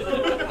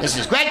 This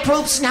is Greg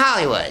Proops in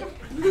Hollywood.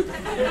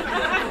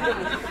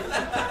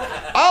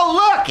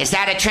 Oh, look, is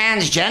that a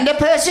transgender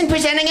person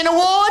presenting an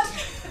award?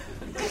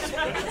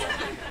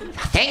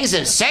 Things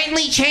have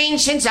certainly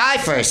changed since I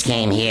first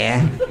came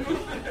here.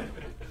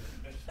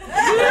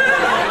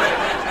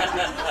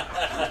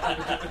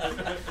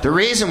 The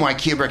reason why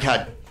Kubrick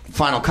had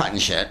Final Cut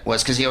and shit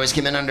was because he always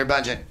came in under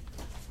budget.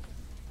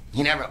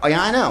 He never... Oh,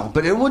 yeah, I know.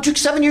 But it took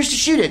 7 years to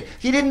shoot it.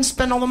 He didn't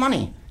spend all the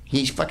money.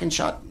 He fucking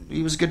shot...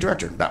 He was a good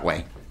director that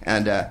way.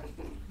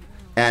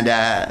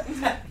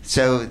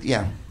 So,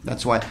 yeah,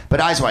 that's why.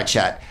 But Eyes Wide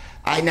Shut.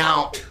 I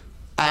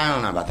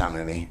don't know about that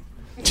movie.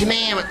 To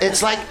me,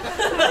 it's like...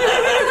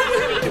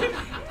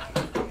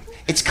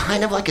 it's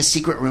kind of like a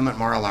secret room at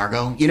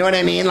Mar-a-Lago. You know what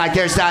I mean? Like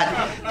there's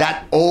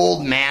that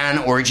old man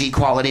orgy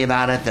quality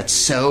about it that's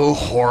so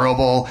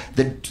horrible.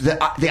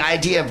 The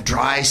idea of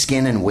dry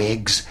skin and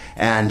wigs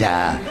and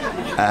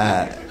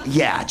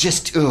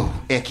just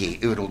icky,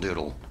 oodle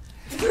doodle.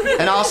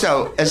 And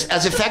also,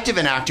 as effective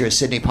an actor as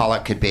Sidney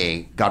Pollack could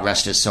be, God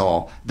rest his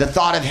soul, the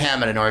thought of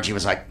him at an orgy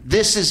was like,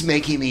 this is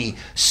making me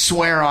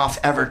swear off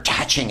ever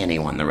touching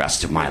anyone the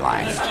rest of my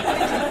life.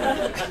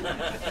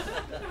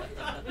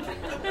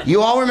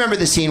 You all remember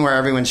the scene where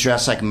everyone's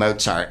dressed like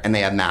Mozart and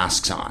they have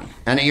masks on.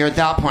 And you're at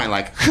that point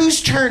like,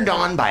 who's turned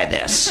on by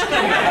this?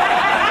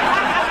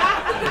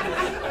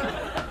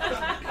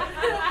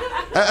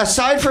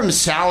 Aside from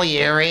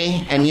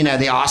Salieri and,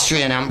 the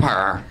Austrian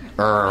Empire,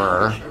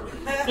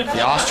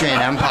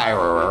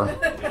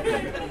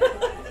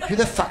 who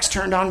the fuck's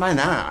turned on by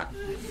that?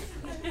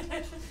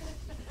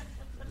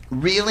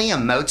 Really? A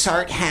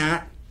Mozart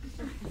hat?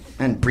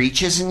 And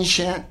breeches and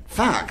shit?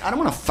 Fuck, I don't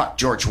want to fuck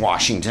George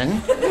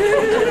Washington.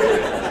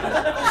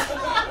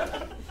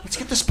 Let's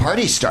get this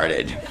party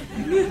started.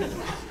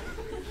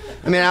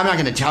 I mean, I'm not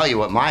going to tell you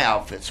what my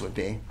outfits would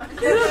be.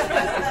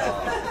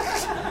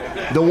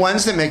 The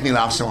ones that make me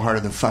laugh so hard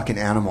are the fucking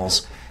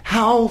animals.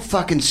 How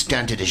fucking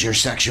stunted is your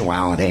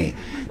sexuality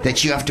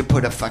that you have to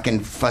put a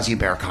fucking fuzzy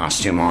bear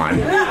costume on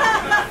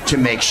to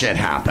make shit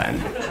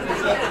happen?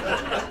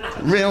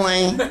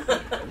 Really?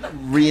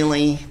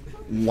 Really?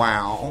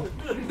 Wow.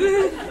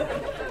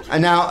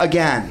 And now,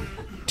 again,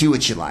 do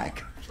what you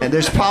like. And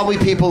there's probably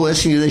people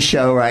listening to this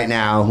show right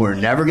now who are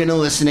never going to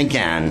listen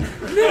again.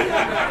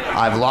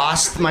 I've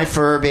lost my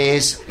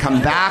Furbies.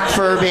 Come back,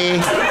 Furby.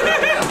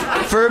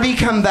 Furby,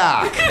 come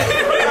back.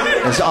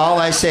 That's all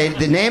I say.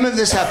 The name of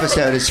this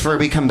episode is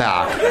Furby, come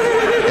back.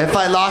 If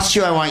I lost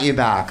you, I want you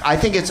back. I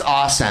think it's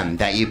awesome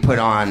that you put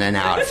on an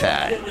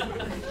outfit.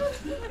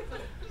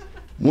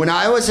 When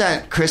I was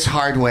at Chris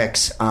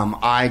Hardwick's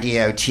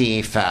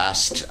IDOT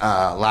Fest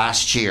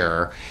last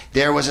year,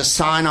 there was a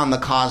sign on the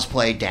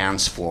cosplay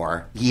dance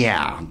floor.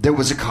 Yeah, there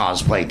was a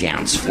cosplay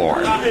dance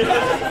floor.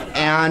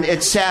 And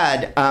it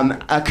said,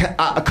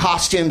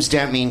 costumes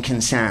don't mean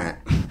consent.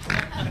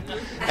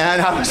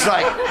 And I was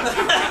like,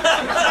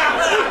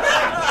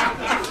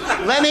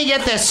 let me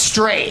get this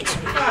straight.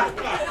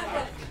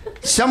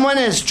 Someone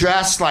is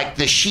dressed like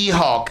the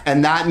She-Hulk,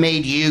 and that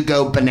made you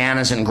go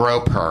bananas and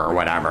grope her or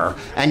whatever.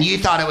 And you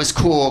thought it was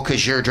cool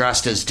because you're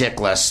dressed as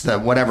Dickless, the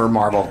whatever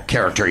Marvel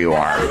character you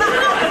are.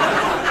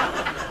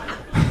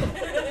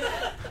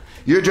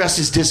 You're dressed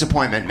as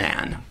Disappointment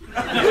Man.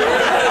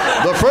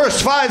 The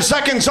first 5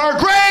 seconds are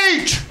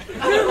great!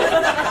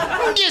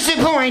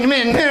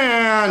 Disappointment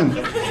Man!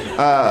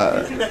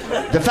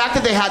 The fact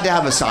that they had to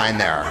have a sign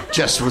there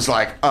just was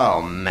like,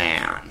 oh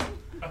man.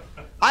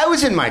 I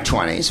was in my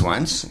 20s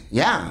once.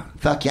 Yeah,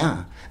 fuck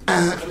yeah.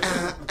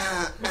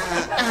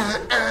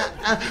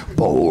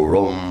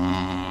 Boom,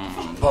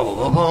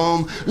 boom,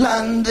 boom,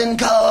 London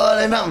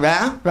calling,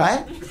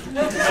 right?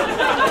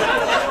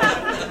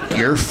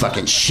 Your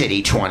fucking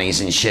shitty 20s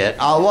and shit.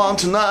 I want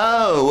to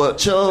know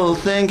what you're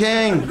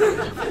thinking.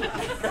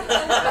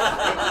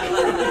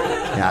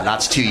 Yeah,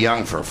 that's too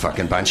young for a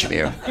fucking bunch of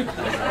you.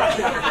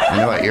 I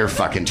know what your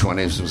fucking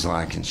 20s was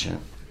like and shit.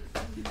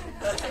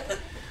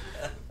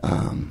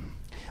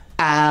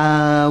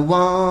 I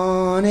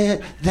want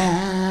it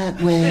that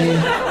way.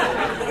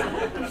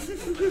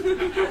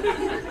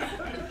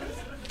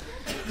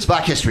 It's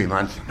Black History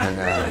Month, and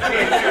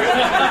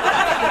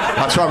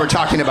that's why we're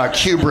talking about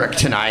Kubrick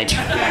tonight.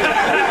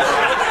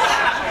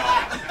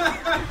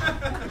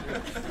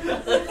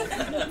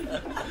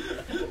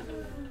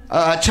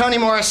 Toni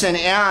Morrison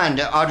and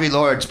Audre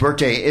Lorde's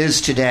birthday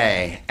is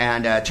today.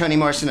 And Toni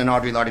Morrison and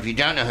Audre Lorde, if you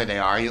don't know who they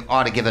are, you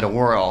ought to give it a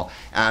whirl.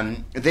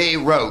 They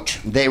write.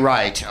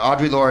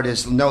 Audre Lorde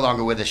is no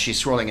longer with us. She's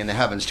swirling in the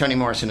heavens. Toni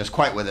Morrison is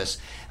quite with us.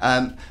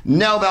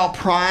 Nobel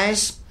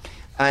Prize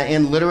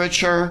in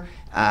Literature.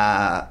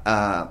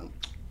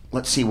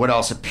 Let's see, what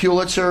else? A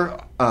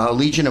Pulitzer, a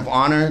Legion of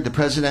Honor, the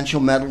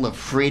Presidential Medal of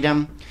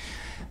Freedom.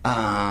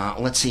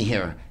 Let's see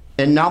here.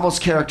 In novels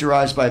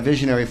characterized by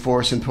visionary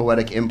force and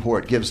poetic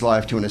import, gives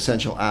life to an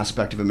essential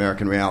aspect of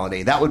American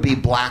reality. That would be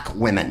Black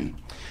Women.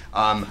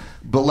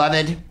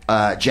 Beloved,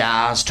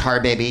 Jazz, Tar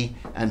Baby,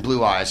 and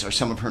Blue Eyes are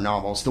some of her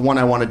novels. The one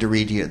I wanted to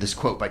read to you, this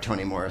quote by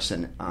Toni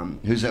Morrison,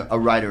 who's a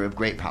writer of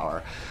great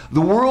power.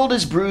 The world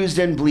is bruised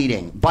and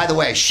bleeding. By the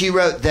way, she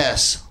wrote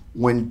this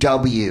when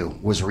W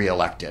was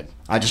reelected.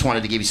 I just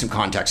wanted to give you some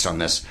context on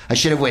this. I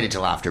should have waited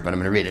till after, but I'm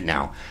going to read it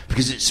now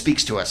because it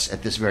speaks to us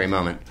at this very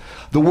moment.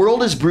 The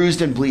world is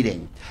bruised and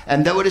bleeding,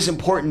 and though it is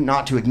important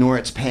not to ignore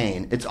its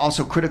pain, it's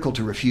also critical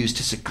to refuse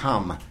to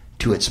succumb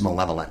to its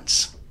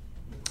malevolence.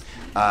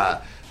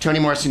 Toni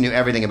Morrison knew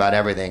everything about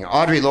everything.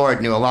 Audre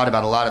Lorde knew a lot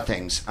about a lot of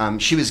things.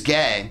 She was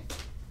gay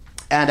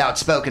and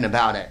outspoken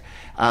about it.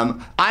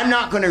 I'm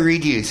not going to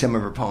read you some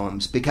of her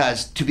poems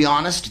because, to be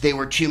honest, they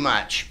were too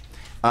much.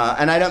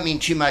 And I don't mean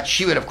too much.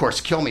 She would, of course,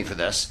 kill me for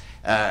this.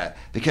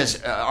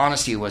 because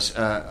honesty was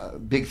a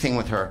big thing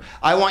with her.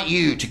 I want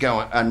you to go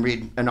and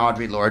read an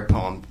Audre Lorde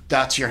poem.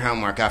 That's your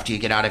homework after you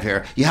get out of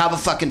here. You have a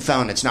fucking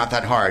phone. It's not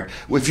that hard.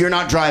 If you're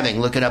not driving,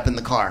 look it up in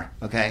the car,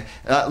 okay?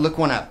 Look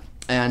one up.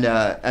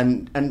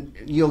 And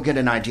you'll get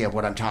an idea of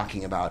what I'm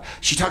talking about.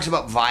 She talks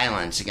about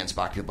violence against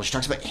black people. She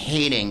talks about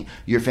hating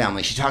your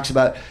family. She talks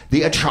about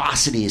the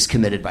atrocities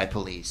committed by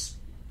police.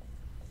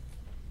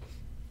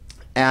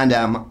 And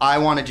I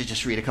wanted to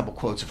just read a couple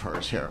quotes of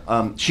hers here.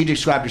 She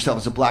described herself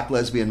as a black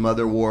lesbian,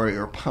 mother,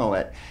 warrior,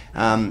 poet.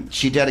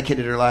 She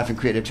dedicated her life and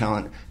creative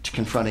talent to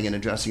confronting and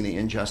addressing the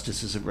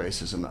injustices of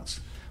racism. That's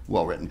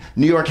well written.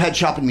 New York Head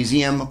Shop and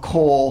Museum,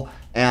 Cole,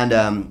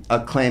 and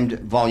acclaimed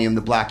volume,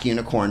 The Black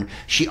Unicorn.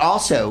 She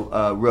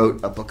also wrote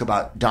a book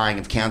about dying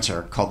of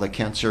cancer called The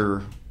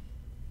Cancer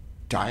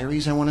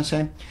Diaries, I want to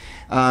say.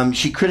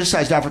 She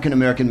criticized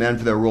African-American men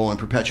for their role in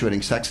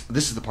perpetuating sex.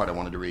 This is the part I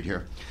wanted to read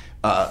here.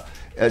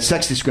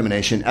 Sex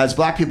discrimination. As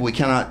black people, we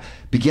cannot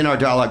begin our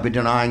dialogue by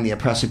denying the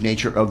oppressive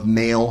nature of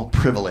male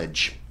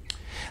privilege.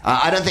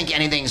 I don't think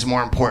anything's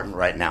more important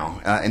right now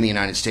in the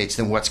United States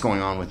than what's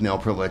going on with male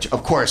privilege.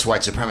 Of course,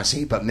 white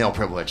supremacy, but male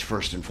privilege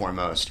first and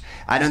foremost.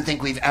 I don't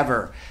think we've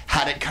ever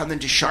had it come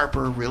into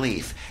sharper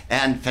relief.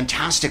 And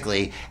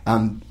fantastically,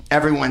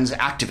 everyone's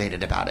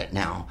activated about it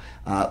now.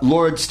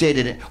 Lorde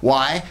stated it.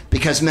 Why?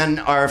 Because men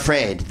are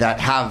afraid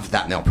that have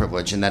that male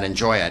privilege and that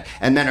enjoy it.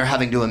 And men are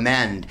having to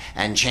amend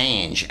and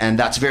change. And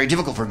that's very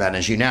difficult for men,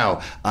 as you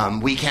know.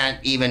 We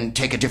can't even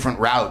take a different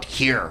route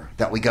here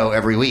that we go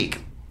every week.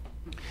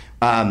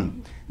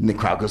 And the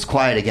crowd goes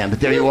quiet again, but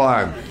there you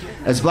are.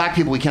 As black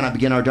people, we cannot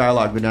begin our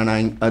dialogue by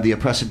denying the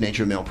oppressive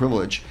nature of male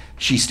privilege,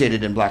 she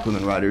stated in Black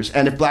Women Writers.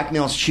 And if black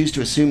males choose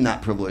to assume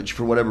that privilege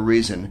for whatever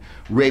reason,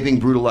 raping,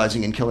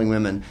 brutalizing, and killing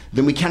women,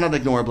 then we cannot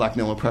ignore black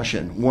male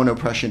oppression. One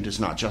oppression does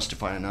not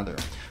justify another.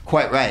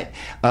 Quite right.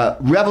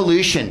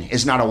 Revolution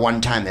is not a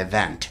one-time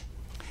event.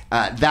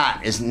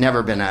 That has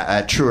never been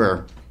a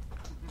truer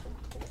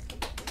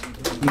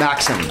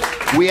maxim.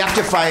 We have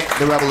to fight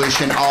the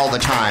revolution all the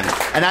time.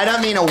 And I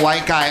don't mean a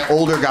white guy,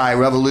 older guy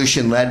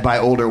revolution led by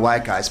older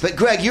white guys. But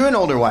Greg, you're an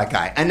older white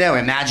guy. I know,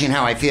 imagine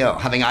how I feel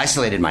having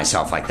isolated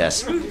myself like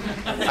this.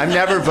 I'm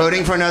never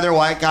voting for another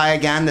white guy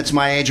again that's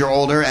my age or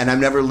older, and I'm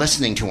never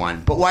listening to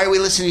one. But why are we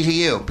listening to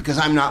you? Because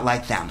I'm not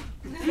like them.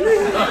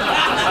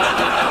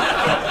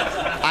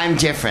 I'm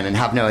different and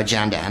have no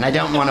agenda, and I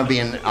don't want to be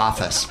in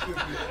office.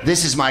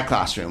 This is my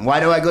classroom. Why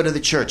do I go to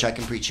the church? I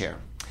can preach here.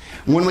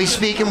 When we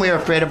speak and we are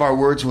afraid of our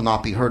words will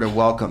not be heard or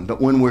welcome, but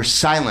when we're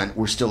silent,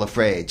 we're still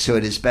afraid, so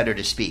it is better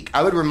to speak.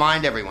 I would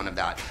remind everyone of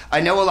that.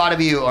 I know a lot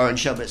of you are in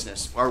show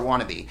business, or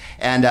want to be,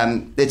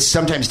 and it's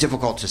sometimes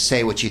difficult to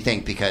say what you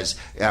think because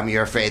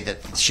you're afraid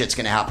that shit's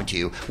going to happen to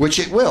you, which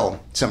it will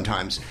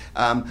sometimes.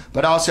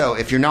 But also,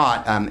 if you're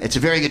not, it's a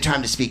very good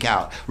time to speak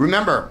out.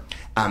 Remember,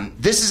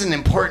 this is an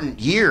important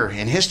year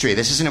in history.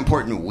 This is an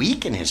important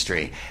week in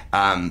history.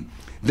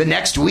 The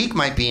next week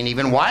might be an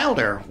even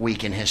wilder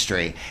week in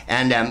history.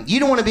 And you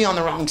don't want to be on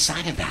the wrong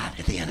side of that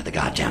at the end of the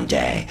goddamn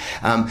day.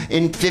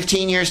 In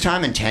 15 years'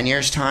 time, in 10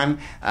 years' time,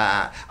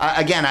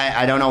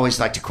 I don't always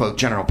like to quote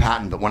General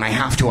Patton, but when I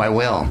have to, I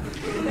will.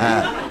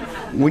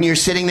 When you're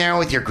sitting there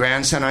with your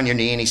grandson on your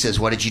knee and he says,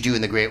 "What did you do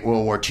in the Great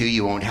World War II?"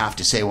 you won't have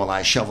to say, "Well,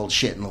 I shoveled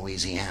shit in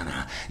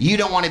Louisiana." You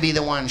don't want to be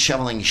the one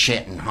shoveling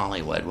shit in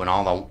Hollywood when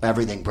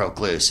everything broke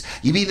loose.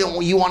 You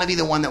want to be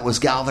the one that was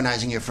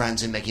galvanizing your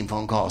friends and making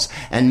phone calls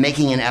and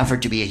making an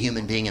effort to be a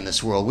human being in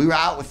this world. We were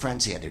out with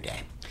friends the other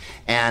day.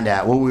 And,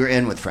 we were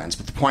in with friends,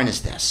 but the point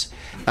is this.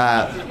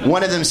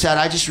 One of them said,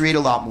 "I just read a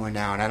lot more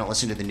now and I don't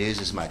listen to the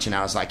news as much." And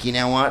I was like, you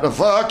know what?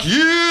 Fuck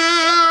you!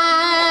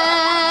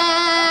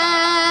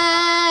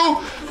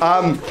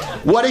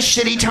 What a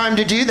shitty time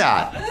to do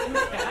that.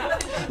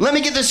 Let me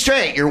get this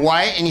straight. You're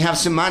white and you have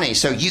some money,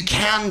 so you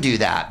can do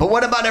that. But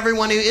what about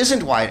everyone who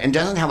isn't white and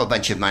doesn't have a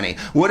bunch of money?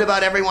 What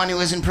about everyone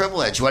who isn't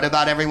privileged? What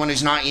about everyone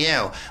who's not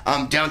you?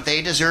 Don't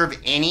they deserve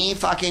any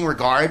fucking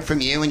regard from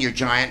you and your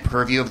giant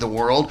purview of the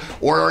world?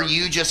 Or are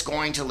you just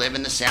going to live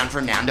in the San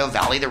Fernando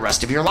Valley the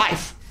rest of your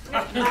life?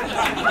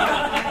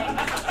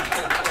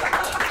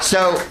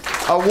 So,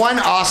 one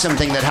awesome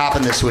thing that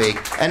happened this week,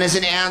 and as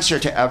an answer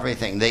to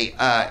everything, the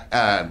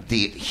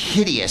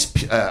hideous,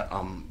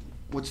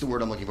 what's the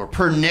word I'm looking for?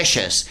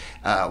 Pernicious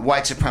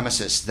white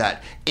supremacists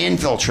that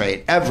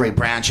infiltrate every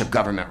branch of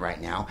government right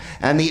now,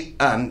 and the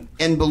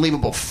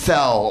unbelievable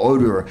foul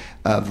odor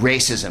of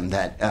racism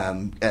that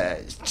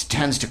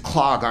tends to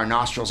clog our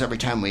nostrils every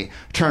time we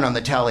turn on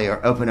the telly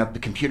or open up the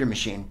computer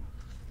machine.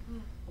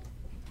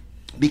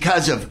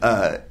 Because of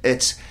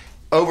its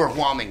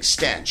overwhelming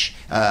stench.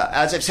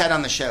 As I've said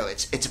on the show,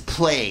 it's a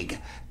plague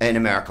in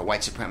America,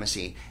 white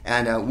supremacy.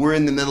 And we're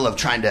in the middle of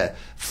trying to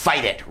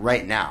fight it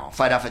right now,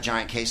 fight off a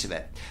giant case of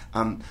it.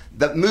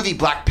 The movie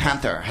Black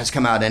Panther has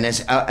come out and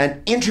is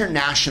an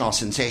international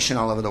sensation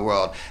all over the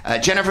world.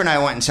 Jennifer and I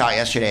went and saw it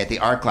yesterday at the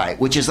ArcLight,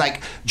 which is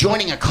like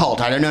joining a cult.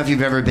 I don't know if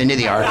you've ever been to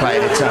the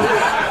ArcLight. It's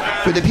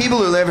for the people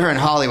who live here in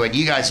Hollywood,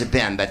 you guys have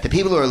been, but the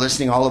people who are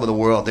listening all over the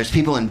world, there's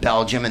people in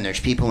Belgium and there's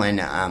people in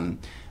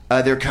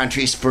other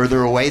countries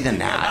further away than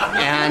that.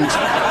 And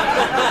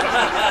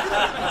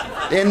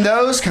in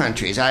those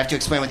countries, I have to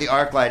explain what the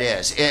ArcLight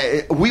is.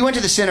 We went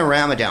to the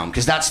Cinerama Dome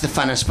because that's the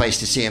funnest place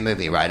to see a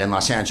movie, right, in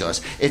Los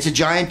Angeles. It's a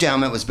giant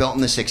dome. It was built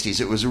in the 60s.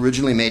 It was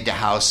originally made to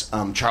house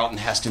Charlton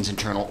Heston's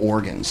internal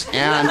organs.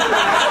 And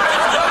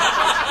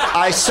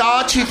I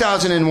saw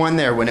 2001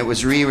 there when it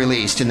was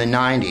re-released in the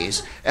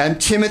 90s,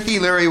 and Timothy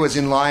Leary was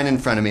in line in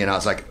front of me, and I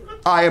was like,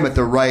 I am at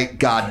the right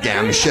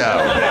goddamn show.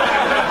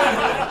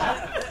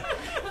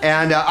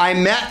 And I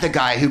met the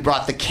guy who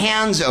brought the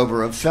cans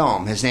over of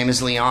film. His name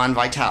is Leon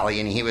Vitale,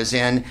 and he was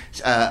in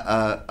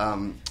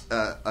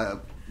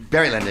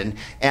Barry Lyndon.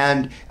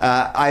 And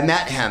I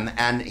met him,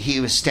 and he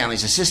was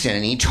Stanley's assistant,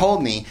 and he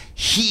told me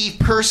he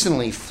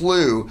personally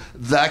flew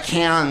the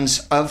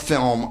cans of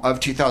film of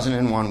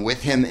 2001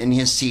 with him in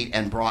his seat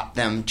and brought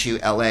them to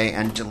L.A.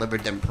 and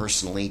delivered them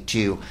personally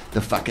to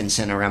the fucking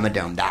Cinerama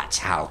Dome. That's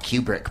how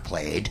Kubrick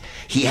played.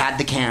 He had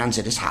the cans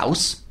at his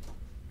house,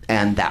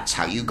 and that's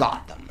how you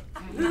got them.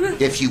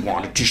 If you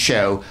wanted to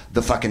show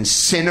the fucking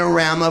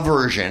Cinerama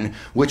version,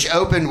 which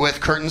opened with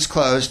curtains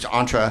closed,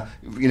 overture,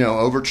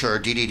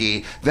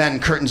 DDD, then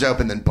curtains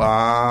open, then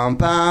bum,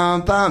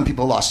 bum, bum,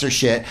 people lost their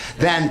shit.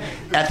 Then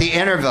at the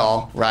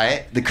interval,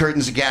 right, the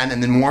curtains again,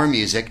 and then more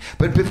music.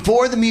 But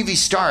before the movie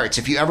starts,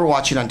 if you ever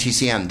watch it on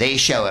TCM, they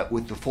show it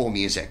with the full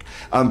music.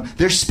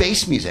 There's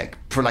space music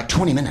for like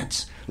 20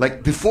 minutes.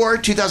 Like before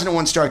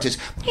 2001 starts, it's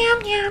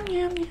yum, yum,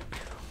 yum, yum.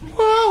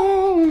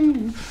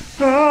 Whoa,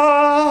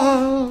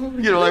 oh,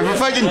 like we're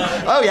fucking.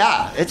 Oh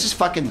yeah, it's just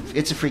fucking.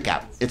 It's a freak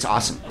out. It's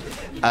awesome.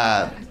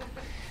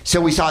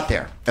 So we saw it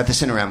there at the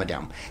Cinerama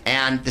Dome,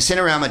 and the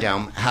Cinerama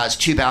Dome has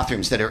 2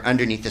 bathrooms that are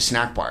underneath the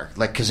snack bar,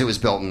 like because it was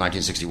built in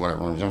 1960,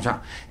 whatever.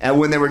 And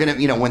when they were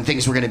gonna, when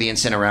things were gonna be in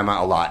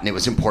Cinerama a lot, and it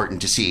was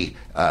important to see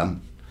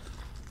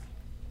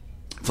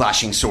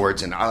flashing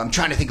swords, and I'm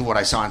trying to think of what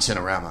I saw in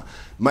Cinerama.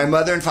 My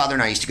mother and father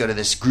and I used to go to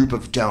this group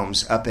of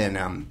domes up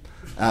in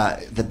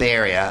the Bay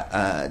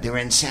Area. They were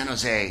in San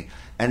Jose,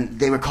 and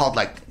they were called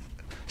like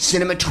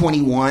Cinema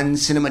 21,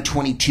 Cinema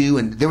 22,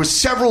 and there were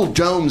several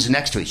domes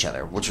next to each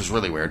other, which was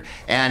really weird.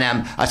 And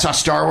I saw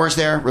Star Wars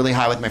there really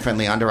high with my friend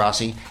Leon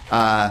DeRossi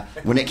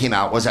when it came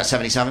out. Was that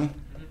 77?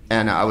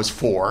 And I was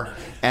 4.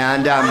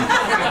 And then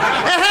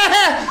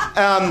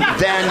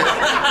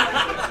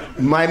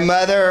my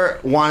mother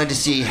wanted to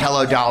see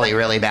Hello Dolly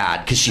really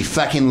bad because she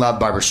fucking loved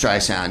Barbra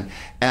Streisand.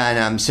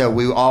 And so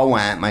we all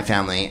went, my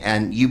family,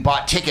 and you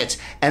bought tickets,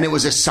 and it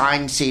was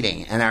assigned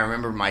seating. And I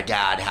remember my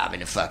dad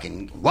having to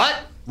fucking, what?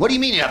 What do you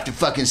mean you have to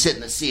fucking sit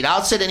in the seat?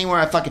 I'll sit anywhere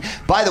I fucking...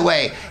 By the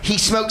way, he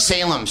smoked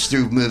Salems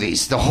through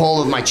movies the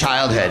whole of my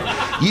childhood.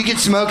 You could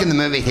smoke in the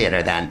movie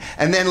theater then.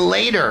 And then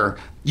later,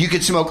 you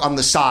could smoke on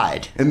the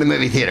side in the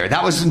movie theater.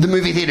 That was the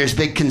movie theater's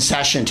big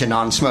concession to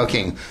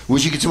non-smoking,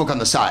 was you could smoke on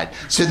the side.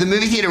 So the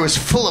movie theater was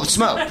full of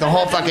smoke the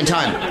whole fucking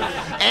time.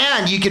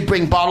 And you could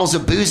bring bottles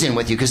of booze in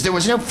with you, because there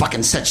was no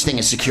fucking such thing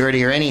as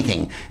security or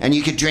anything. And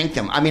you could drink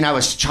them. I mean, I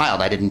was a child.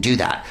 I didn't do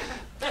that.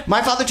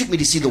 My father took me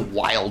to see The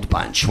Wild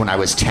Bunch when I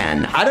was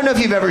 10. I don't know if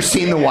you've ever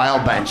seen The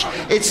Wild Bunch.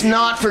 It's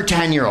not for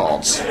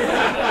 10-year-olds.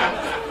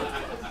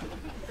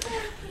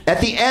 At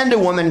the end, a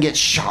woman gets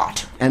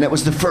shot, and it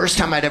was the first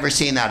time I'd ever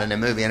seen that in a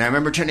movie. And I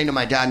remember turning to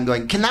my dad and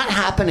going, "Can that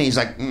happen?" And he's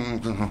like,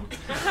 mm-hmm.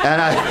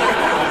 And I...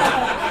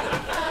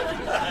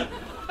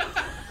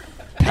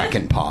 Peck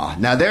and paw.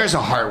 Now there's a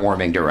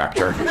heartwarming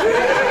director.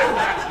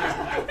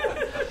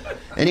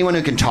 Anyone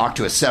who can talk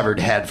to a severed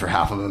head for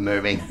half of a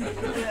movie.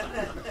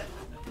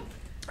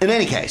 In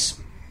any case,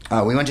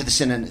 we went to the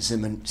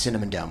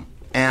Cinnamon Dome,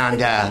 and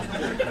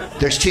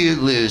there's 2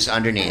 loos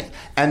underneath,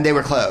 and they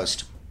were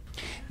closed.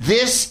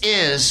 This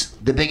is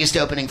the biggest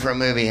opening for a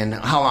movie in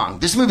how long?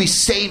 This movie's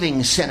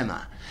saving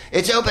cinema.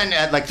 It's opened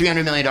at like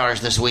 $300 million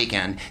this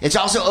weekend. It's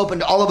also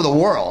opened all over the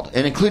world,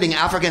 and including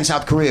Africa and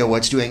South Korea, where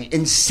it's doing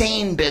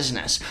insane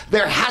business.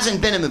 There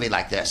hasn't been a movie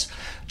like this.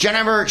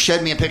 Jennifer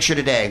showed me a picture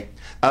today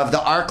of the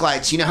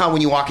ArcLights. You know how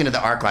when you walk into the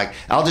ArcLight,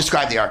 I'll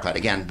describe the ArcLight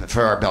again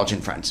for our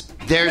Belgian friends.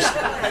 There's...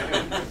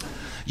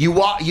 You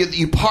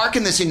park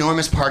in this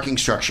enormous parking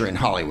structure in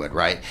Hollywood,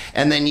 right?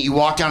 And then you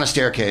walk down a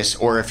staircase,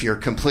 or if you're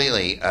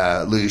completely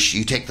louche,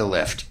 you take the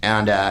lift,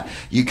 and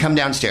you come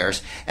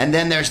downstairs. And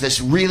then there's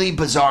this really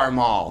bizarre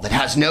mall that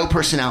has no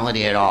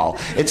personality at all.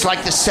 It's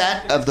like the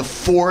set of the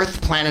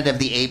 4th Planet of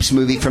the Apes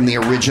movie from the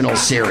original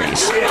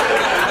series.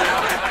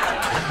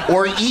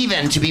 Or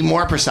even, to be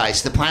more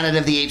precise, the Planet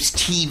of the Apes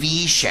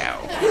TV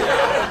show.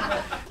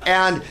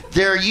 And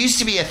there used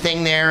to be a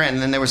thing there, and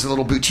then there was a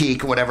little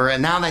boutique or whatever,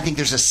 and now I think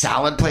there's a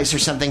salad place or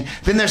something.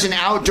 Then there's an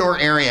outdoor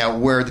area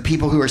where the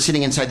people who are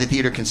sitting inside the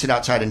theater can sit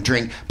outside and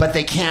drink, but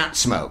they can't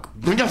smoke.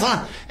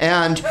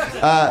 And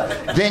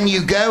then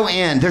you go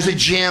in. There's a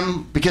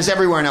gym, because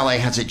everywhere in LA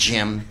has a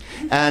gym.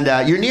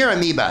 And you're near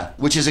Amoeba,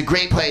 which is a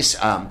great place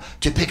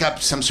to pick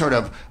up some sort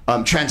of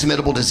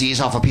transmittable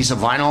disease off a piece of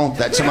vinyl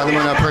that some other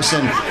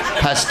person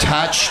has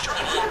touched.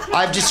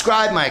 I've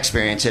described my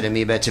experience at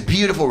Amoeba. It's a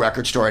beautiful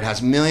record store. It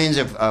has millions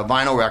of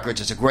vinyl records.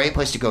 It's a great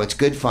place to go. It's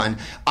good fun.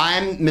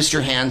 I'm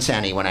Mr. Hand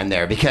Sandy when I'm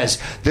there because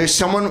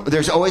there's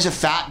always a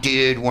fat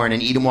dude wearing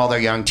an Eat 'em while they're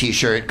young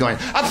t-shirt going,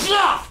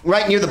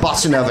 right near the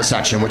Bossa Nova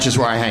section, which is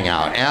where I hang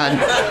out.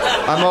 And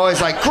I'm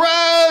always like,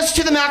 gross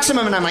to the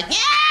maximum. And I'm like, yeah!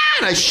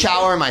 And I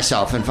shower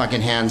myself in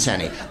fucking Hand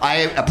Sandy.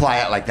 I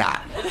apply it like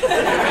that.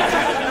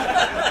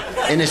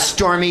 In a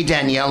Stormy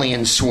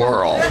Danielian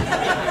swirl.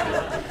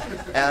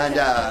 And,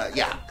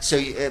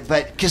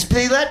 but because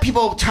they let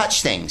people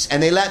touch things,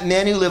 and they let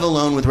men who live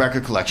alone with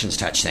record collections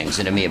touch things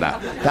at Amoeba.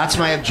 That's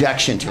my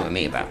objection to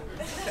Amoeba.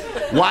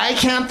 Why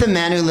can't the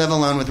men who live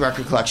alone with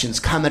record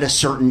collections come at a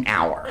certain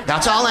hour?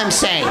 That's all I'm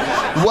saying.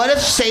 What if,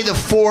 say, the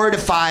 4 to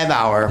 5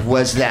 hour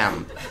was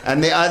them,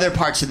 and the other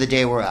parts of the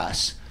day were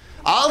us?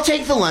 I'll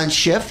take the lunch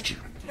shift.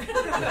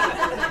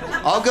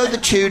 I'll go the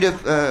 2 to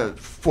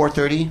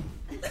 4:30.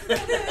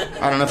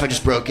 I don't know if I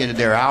just broke into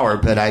their hour,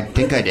 but I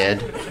think I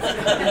did.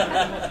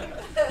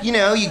 You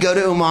know, you go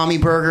to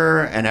Umami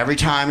Burger, and every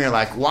time you're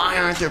like, why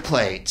aren't there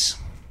plates?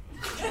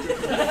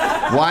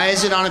 Why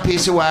is it on a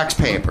piece of wax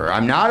paper?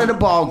 I'm not at a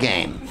ball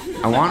game.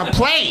 I want a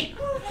plate.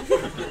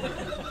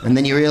 And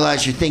then you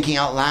realize you're thinking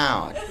out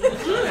loud.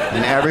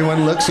 And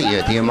everyone looks at you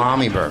at the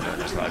Umami Burger.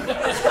 It's like...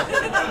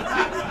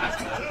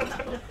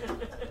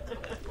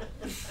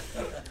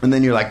 And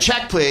then you're like,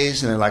 check,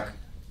 please. And they're like,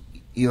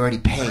 you already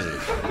paid.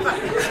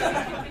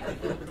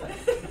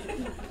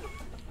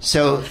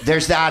 So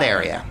there's that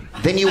area.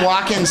 Then you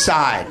walk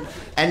inside,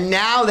 and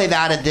now they've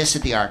added this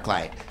at the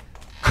ArcLight.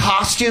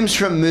 Costumes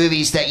from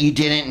movies that you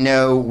didn't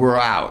know were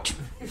out.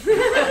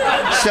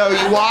 So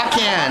you walk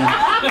in,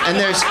 and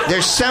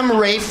there's some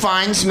Ralph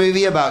Fiennes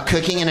movie about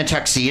cooking in a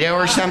tuxedo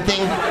or something.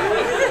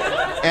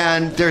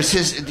 And there's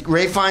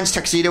Ralph Fiennes'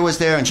 tuxedo was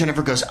there, and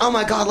Jennifer goes, oh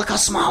my God, look how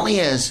small he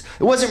is.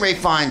 It wasn't Ralph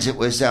Fiennes, it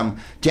was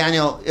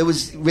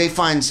Ralph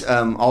Fiennes'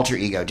 alter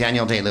ego,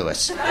 Daniel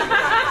Day-Lewis.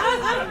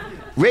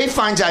 Ralph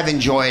Fiennes I've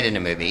enjoyed in a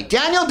movie.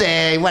 Daniel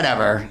Day,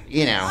 whatever,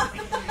 you know.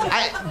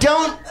 I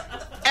don't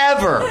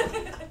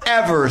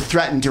ever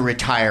threaten to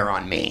retire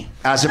on me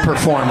as a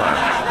performer.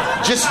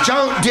 Just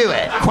don't do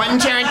it. Quentin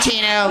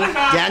Tarantino,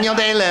 Daniel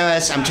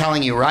Day-Lewis, I'm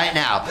telling you right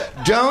now,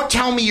 don't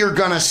tell me you're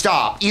gonna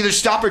stop. Either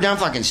stop or don't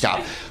fucking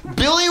stop.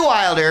 Billy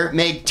Wilder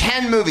made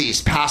 10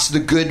 movies past the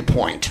good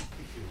point.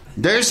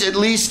 There's at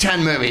least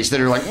 10 movies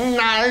that are like,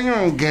 nah,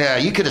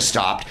 you could have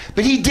stopped.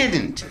 But he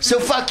didn't.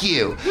 So fuck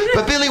you.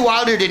 But Billy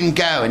Wilder didn't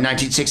go in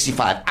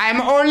 1965. I'm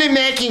only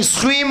making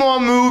 3 more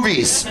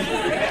movies.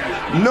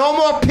 No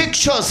more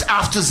pictures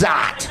after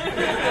that.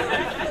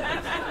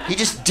 He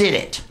just did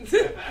it.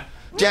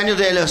 Daniel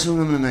Day-Lewis, I'm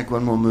going to make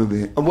 1 more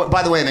movie.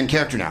 By the way, I'm in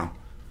character now.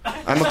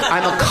 I'm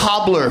a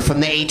cobbler from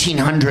the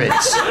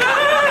 1800s.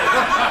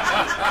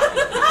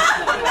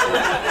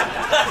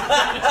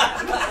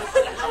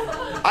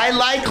 I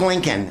like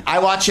Lincoln. I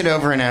watch it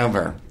over and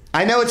over.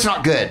 I know it's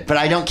not good, but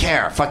I don't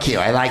care. Fuck you.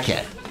 I like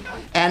it.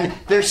 And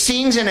there's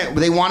scenes in it where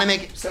they want to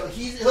make... So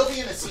he'll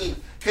be in a scene,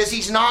 because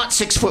he's not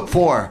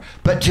 6'4",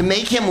 but to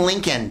make him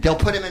Lincoln, they'll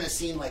put him in a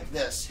scene like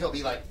this. He'll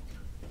be like...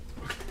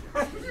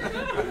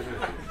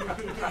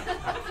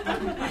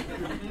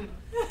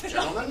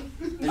 Gentlemen?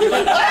 And you're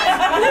like,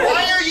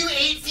 why are you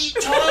 8 feet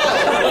tall?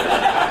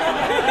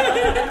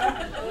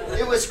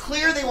 It was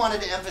clear they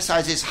wanted to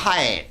emphasize his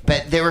height,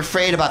 but they were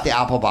afraid about the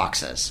apple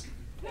boxes.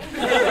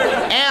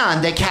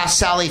 And they cast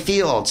Sally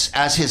Fields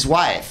as his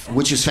wife,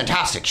 which is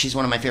fantastic. She's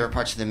one of my favorite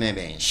parts of the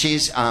movie.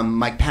 She's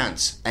Mike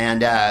Pence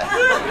and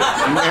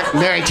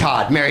Mary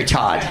Todd.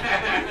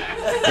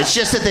 It's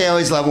just that they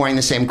always love wearing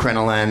the same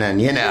crinoline, and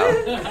you know.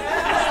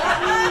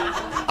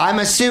 I'm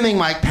assuming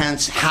Mike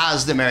Pence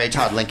has the Mary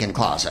Todd Lincoln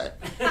closet.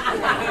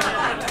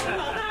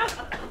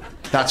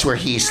 That's where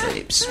he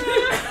sleeps.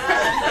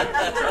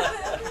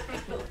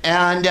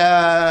 And,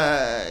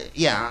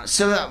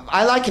 so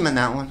I like him in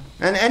that one.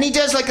 And he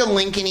does like a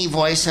Lincoln-y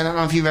voice. I don't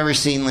know if you've ever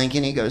seen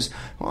Lincoln. He goes,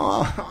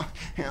 oh,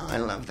 yeah, I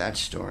love that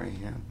story.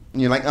 Yeah.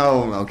 And you're like,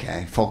 oh,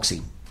 okay,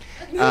 folksy.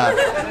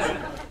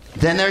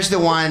 Then there's the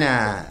one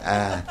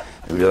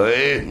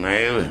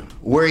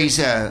where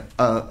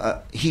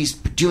he's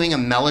doing a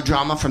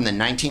melodrama from the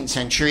 19th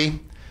century.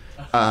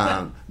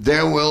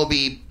 There will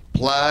be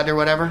blood or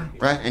whatever,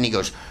 right? And he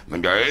goes,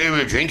 drink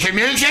some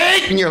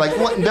milkshake! And you're like,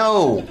 what?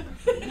 No.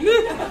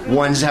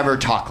 One's ever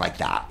talk like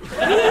that.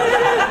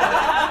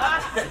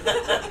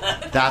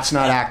 That's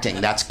not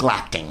acting, that's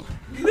glacting.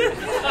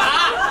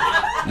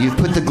 You've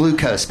put the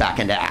glucose back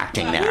into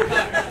acting there.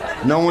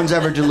 No one's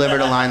ever delivered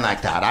a line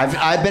like that.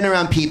 I've been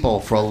around people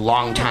for a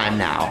long time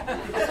now.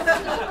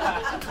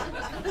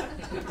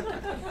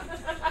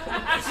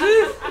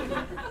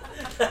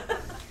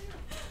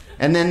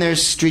 And then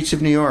there's Streets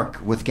of New York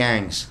with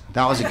gangs.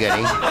 That was a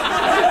goodie.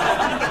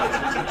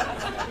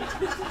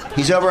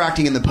 He's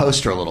overacting in the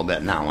poster a little bit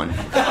in that one.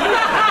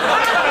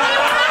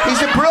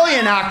 He's a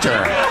brilliant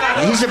actor.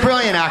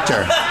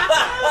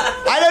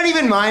 I don't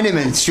even mind him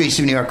in Streets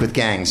of New York with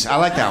gangs. I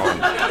like that one.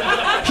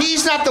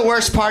 He's not the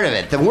worst part of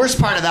it. The worst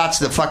part of that's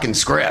the fucking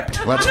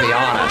script. Let's be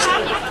honest.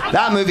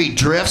 That movie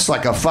drifts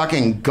like a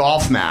fucking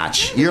golf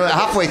match. You're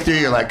halfway through,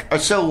 you're like,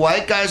 so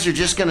white guys are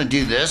just gonna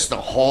do this the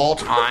whole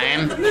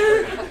time?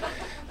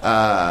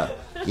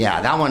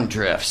 Yeah, that one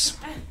drifts.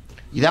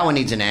 That one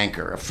needs an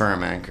anchor, a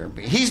firm anchor.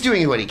 He's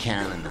doing what he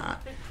can in that.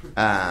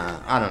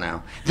 I don't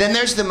know. Then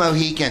there's the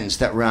Mohicans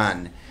that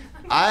run.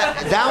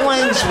 That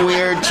one's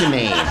weird to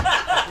me.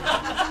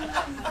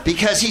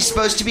 Because he's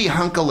supposed to be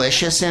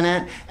hunkalicious in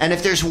it. And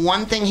if there's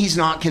one thing he's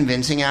not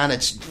convincing at,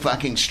 it's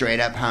fucking straight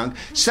up hunk.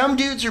 Some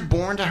dudes are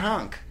born to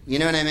hunk. You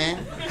know what I mean?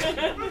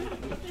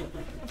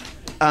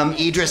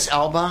 Idris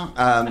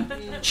Elba,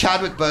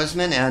 Chadwick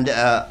Boseman, and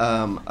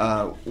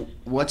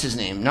what's his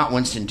name? Not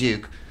Winston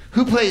Duke.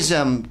 Who plays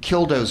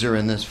Killdozer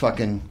in this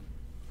fucking...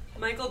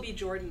 Michael B.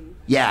 Jordan.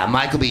 Yeah,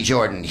 Michael B.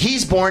 Jordan.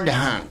 He's born to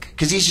hunk,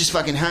 because he's just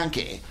fucking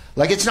hunky.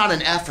 Like, it's not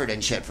an effort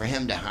and shit for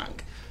him to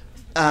hunk.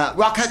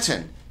 Rock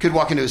Hudson could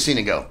walk into a scene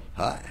and go,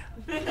 hi.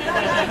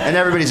 And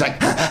everybody's like...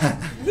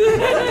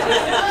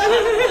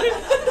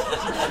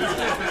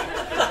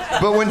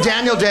 But when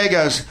Daniel Day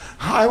goes,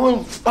 I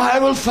will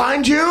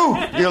find you,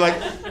 you're like,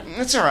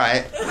 it's all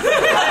right.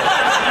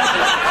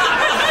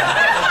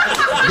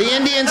 The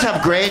Indians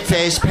have great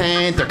face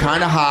paint. They're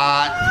kind of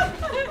hot.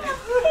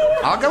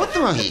 I'll go with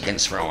the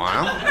Mohicans for a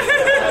while.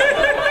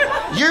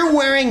 You're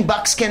wearing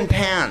buckskin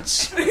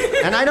pants,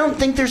 and I don't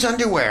think there's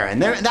underwear,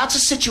 and that's a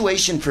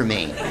situation for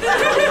me.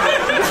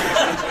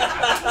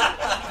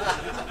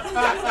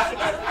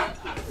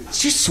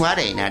 It's too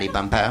sweaty, Natty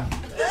Bumpo.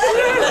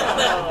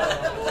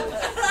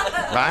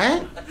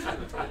 Right?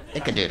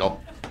 Ickadoodle.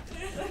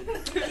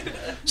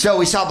 So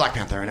we saw Black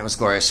Panther, and it was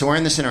glorious. So we're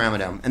in the Cinerama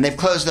Dome, and they've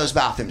closed those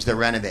bathrooms. They're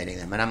renovating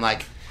them. And I'm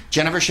like,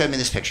 Jennifer showed me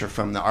this picture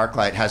from the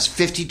ArcLight. Has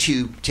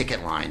 52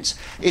 ticket lines.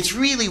 It's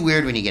really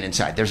weird when you get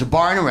inside. There's a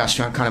bar and a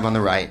restaurant kind of on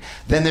the right.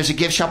 Then there's a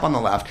gift shop on the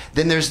left.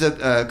 Then there's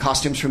the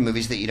costumes from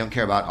movies that you don't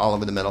care about all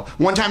over the middle.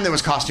 One time there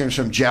was costumes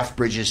from Jeff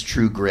Bridges'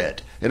 True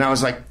Grit. And I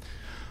was like,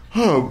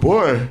 oh,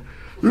 boy.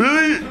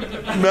 Really?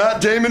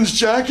 Matt Damon's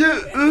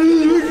jacket?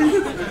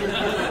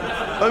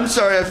 I'm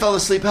sorry, I fell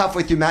asleep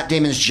halfway through Matt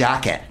Damon's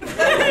jacket.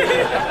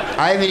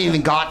 I haven't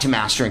even got to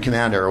Master and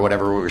Commander or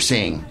whatever we were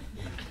seeing.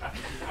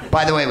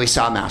 By the way, we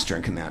saw Master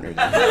and Commander.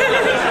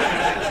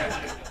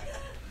 That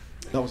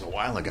was a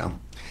while ago.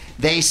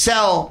 They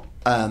sell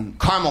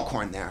caramel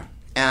corn there,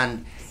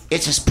 and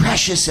it's as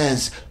precious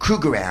as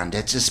Krugerrand.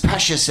 It's as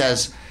precious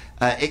as...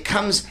 it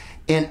comes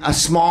in a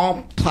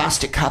small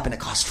plastic cup, and it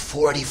costs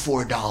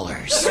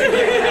 $44.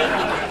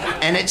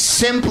 And it's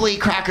simply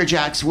Cracker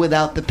Jacks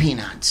without the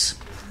peanuts.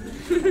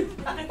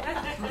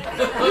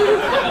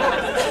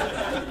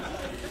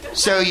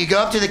 So you go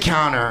up to the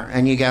counter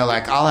and you go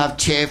like, I'll have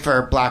 2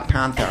 for Black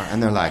Panther.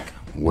 And they're like,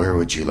 where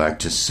would you like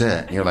to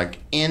sit? And you're like,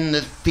 in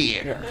the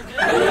theater.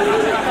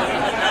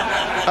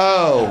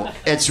 Oh,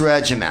 it's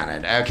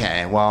regimented.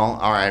 Okay, well,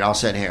 all right, I'll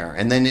sit here.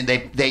 And then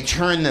they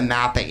turn the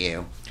map at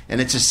you, and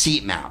it's a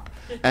seat map.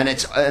 And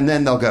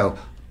then they'll go,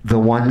 the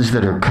ones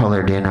that are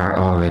colored in are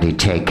already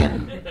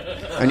taken.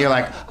 And you're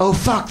like, oh,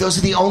 fuck, those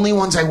are the only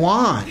ones I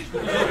want.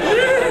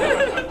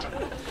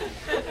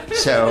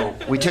 So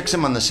we took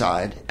some on the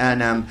side,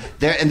 and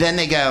then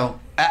they go,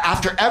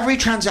 after every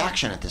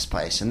transaction at this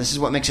place, and this is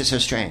what makes it so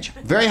strange,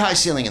 very high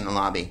ceiling in the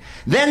lobby.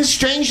 Then,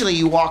 strangely,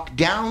 you walk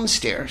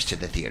downstairs to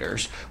the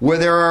theaters, where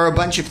there are a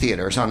bunch of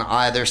theaters on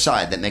either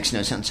side that makes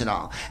no sense at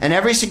all. And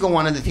every single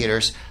one of the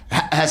theaters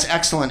has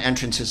excellent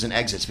entrances and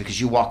exits, because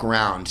you walk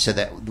around so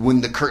that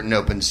when the curtain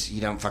opens,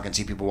 you don't fucking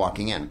see people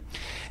walking in.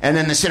 And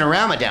then the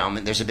Cinerama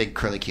Dome, there's a big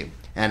curly cube.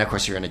 And, of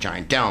course, you're in a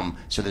giant dome,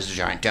 so there's a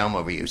giant dome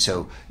over you.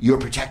 So you're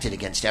protected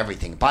against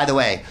everything. By the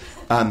way,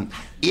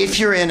 if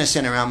you're in a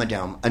Cinerama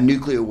Dome, a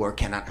nuclear war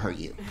cannot hurt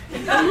you.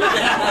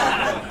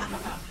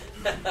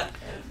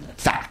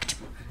 Fact.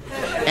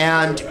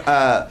 And you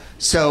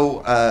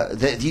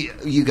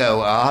go,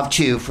 I'll have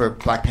 2 for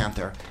Black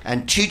Panther.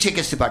 And 2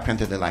 tickets to Black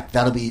Panther, they're like,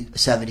 that'll be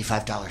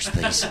 $75,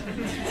 please.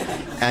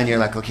 And you're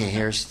like, okay,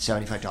 here's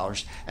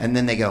 $75. And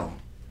then they go,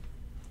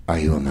 are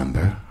you a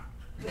member?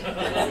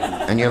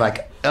 And you're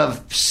like,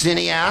 of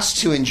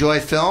cineasts who enjoy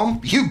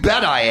film? You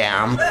bet I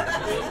am.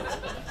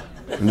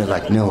 And they're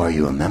like, no, are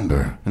you a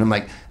member? And I'm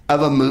like,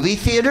 of a movie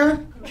theater?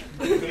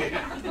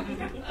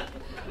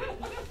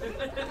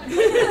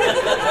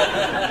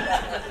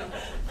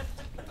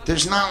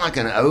 There's not like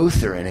an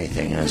oath or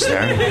anything, is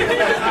there?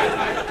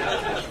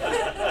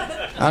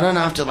 I don't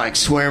have to like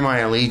swear my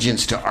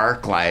allegiance to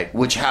ArcLight,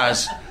 which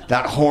has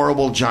that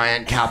horrible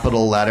giant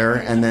capital letter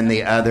and then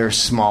the other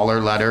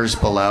smaller letters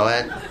below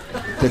it,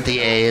 that the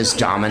A is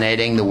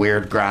dominating the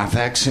weird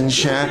graphics and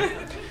shit.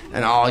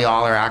 And all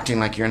y'all are acting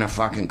like you're in a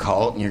fucking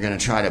cult, and you're gonna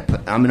try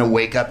to I'm gonna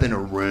wake up in a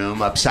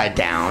room upside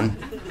down,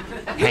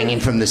 hanging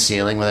from the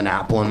ceiling with an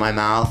apple in my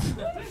mouth,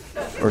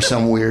 or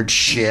some weird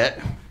shit.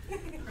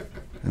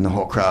 And the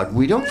whole crowd,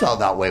 we don't feel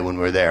that way when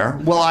we're there.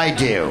 Well, I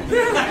do.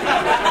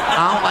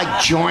 I don't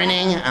like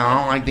joining, and I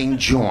don't like being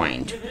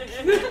joined.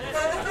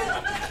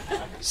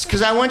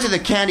 Because I went to the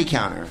candy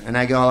counter, and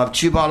I go, I'll have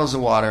 2 bottles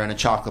of water and a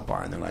chocolate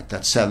bar. And they're like,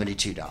 that's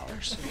 $72.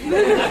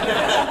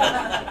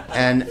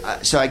 And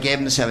so I gave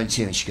them the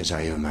 72, and she goes,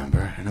 are you a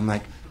member? And I'm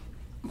like,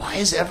 why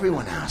is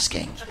everyone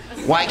asking?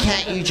 Why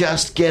can't you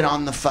just get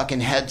on the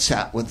fucking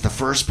headset with the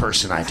first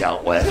person I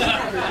dealt with?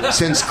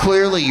 Since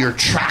clearly you're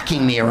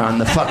tracking me around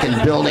the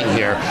fucking building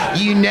here.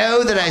 You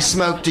know that I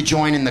smoked a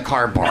joint in the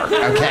car park,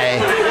 okay?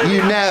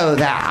 You know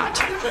that.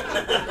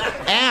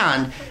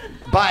 And,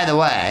 by the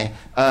way,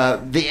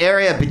 the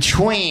area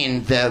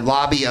between the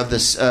lobby of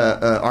this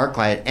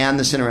ArcLight and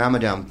the Cinerama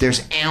Dome,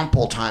 there's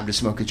ample time to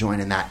smoke a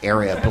joint in that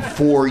area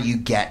before you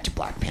get to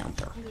Black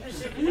Panther.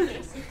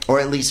 Or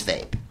at least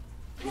vape.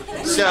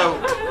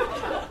 So,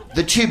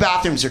 the 2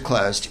 bathrooms are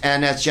closed,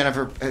 and as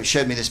Jennifer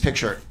showed me this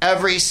picture,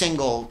 every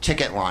single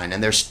ticket line,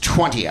 and there's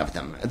 20 of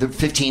them, the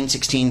 15,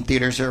 16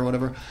 theaters or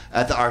whatever,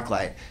 at the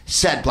ArcLight,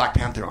 said Black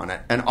Panther on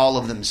it, and all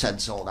of them said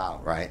sold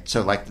out, right?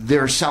 So, like,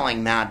 they're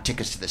selling mad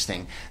tickets to this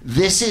thing.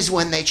 This is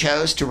when they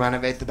chose to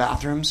renovate the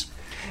bathrooms.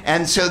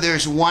 And so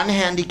there's one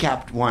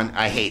handicapped one.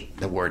 I hate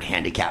the word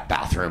handicapped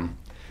bathroom.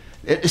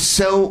 It's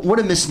so, what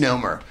a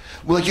misnomer.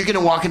 Well, like, you're going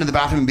to walk into the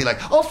bathroom and be like,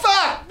 oh,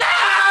 fuck!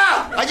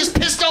 I just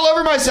pissed all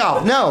over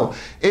myself. No,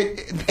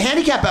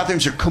 handicapped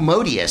bathrooms are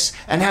commodious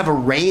and have a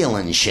rail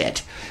and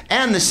shit.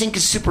 And the sink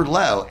is super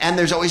low. And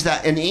there's always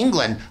that, in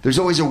England, there's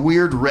always a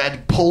weird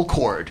red pull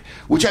cord,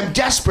 which I'm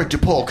desperate to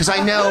pull because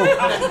I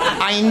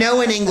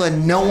know in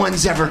England no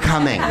one's ever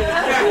coming.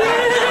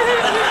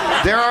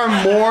 There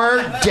are more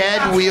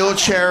dead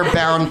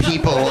wheelchair-bound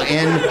people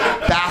in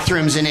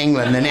bathrooms in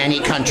England than any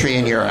country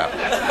in Europe.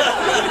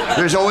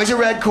 There's always a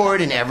red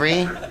cord in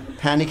every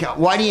handicap.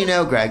 Why do you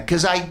know, Greg?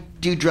 Because I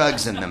do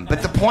drugs in them.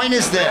 But the point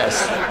is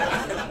this.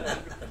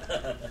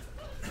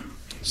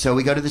 So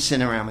we go to the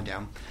Cinerama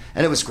Dome,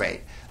 and it was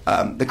great.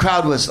 The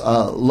crowd was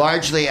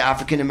largely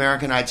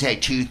African-American, I'd say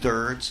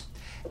 2/3.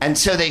 And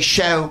so they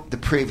show the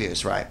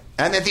previews, right?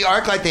 And at the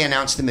ArcLight, they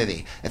announced the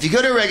movie. If you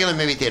go to a regular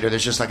movie theater,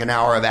 there's just like an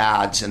hour of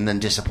ads and then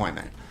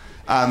disappointment.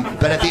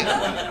 But at the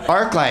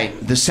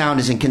ArcLight, the sound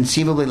is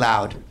inconceivably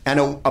loud,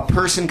 and a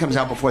person comes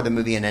out before the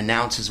movie and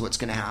announces what's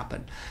going to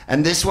happen.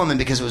 And this woman,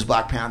 because it was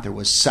Black Panther,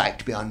 was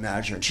psyched beyond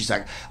measure, and she's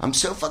like, I'm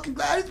so fucking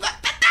glad it's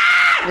Black Panther!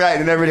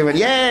 Right, and everybody went,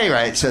 yay,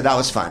 right? So that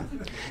was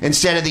fun.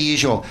 Instead of the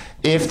usual,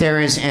 if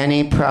there is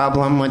any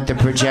problem with the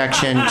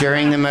projection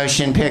during the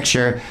motion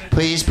picture,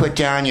 please put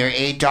down your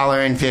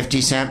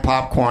 $8.50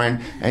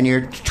 popcorn and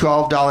your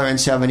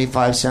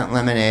 $12.75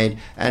 lemonade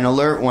and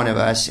alert one of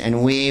us,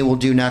 and we will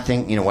do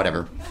nothing,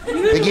 whatever.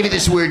 They give you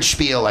this weird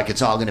spiel like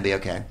it's all going to be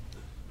okay.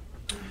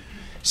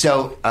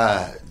 So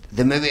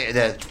the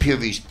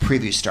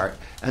previews start,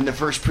 and the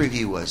first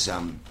preview was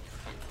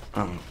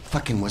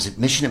was it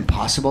Mission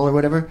Impossible or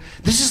whatever?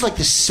 This is like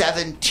the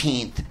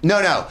 17th.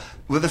 No.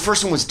 Well, the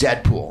first one was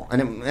Deadpool,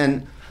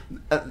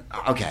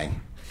 okay.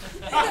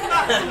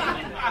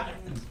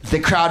 The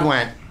crowd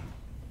went.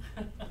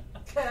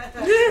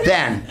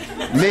 Then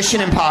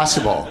Mission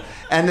Impossible,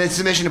 and it's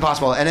the Mission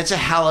Impossible, and it's a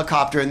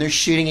helicopter, and they're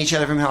shooting each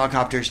other from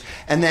helicopters,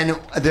 and then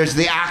there's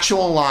the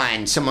actual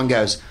line. Someone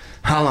goes,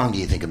 "How long do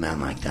you think a man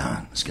like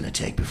that is going to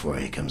take before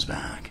he comes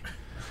back?"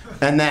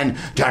 And then,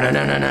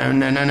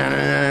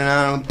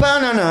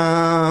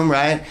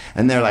 right?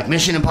 And they're like,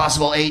 Mission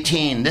Impossible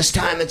 18. This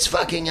time it's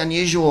fucking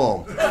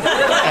unusual.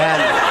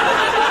 And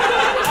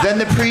then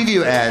the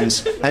preview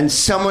ends, and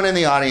someone in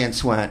the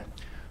audience went,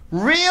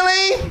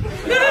 really?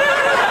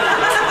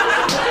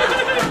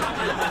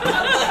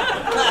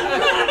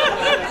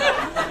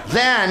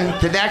 Then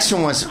the next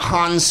one was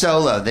Han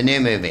Solo, the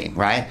new movie,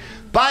 right?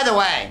 By the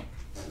way,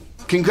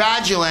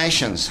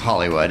 congratulations,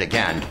 Hollywood,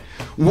 again.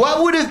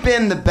 What would have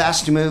been the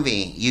best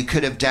movie you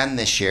could have done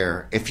this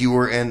year if you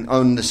were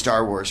owned the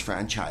Star Wars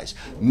franchise?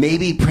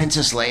 Maybe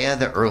Princess Leia,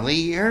 the early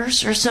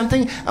years or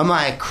something? Am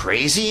I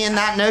crazy in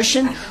that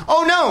notion?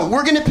 Oh no,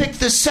 we're going to pick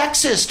the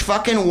sexist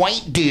fucking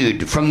white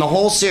dude from the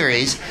whole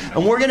series,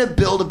 and we're going to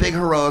build a big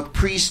heroic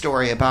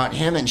pre-story about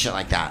him and shit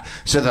like that.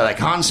 So they're like,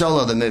 Han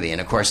Solo, the movie. And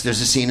of course,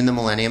 there's a scene in the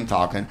Millennium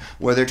Falcon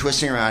where they're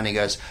twisting around and he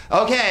goes,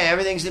 okay,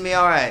 everything's going to be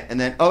all right. And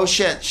then, oh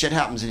shit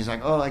happens. And he's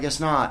like, oh, I guess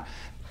not.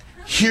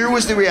 Here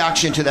was the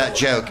reaction to that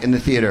joke in the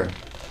theater.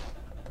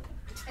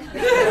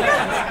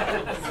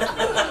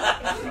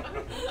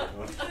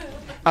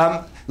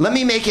 Let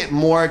me make it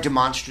more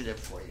demonstrative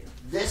for you.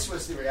 This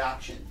was the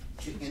reaction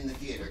in the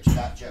theater to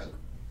that joke.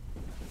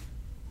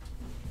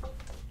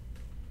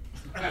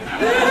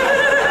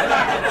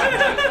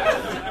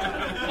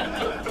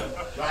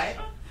 Right?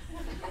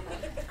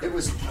 It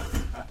was...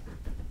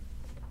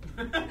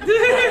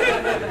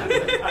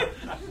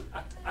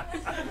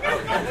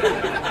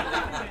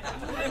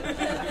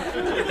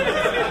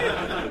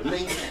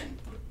 Lincoln,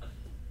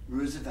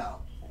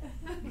 Roosevelt,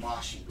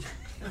 Washington.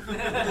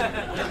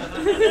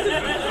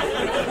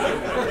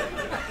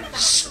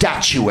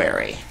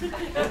 Statuary.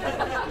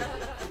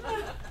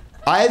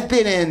 I've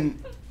been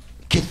in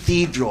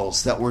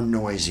cathedrals that were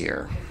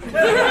noisier.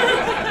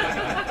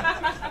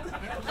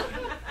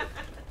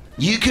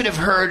 You could have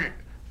heard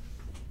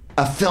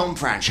a film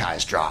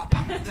franchise drop.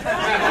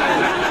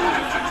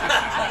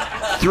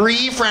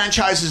 3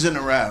 franchises in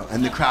a row,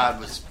 and the crowd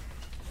was...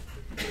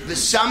 The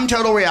sum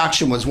total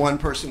reaction was one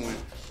person went,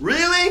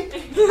 "Really?"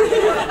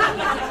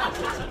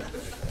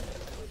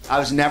 I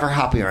was never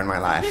happier in my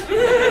life.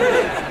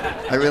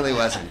 I really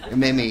wasn't. It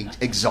made me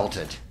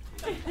exultant.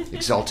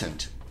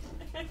 Exuded.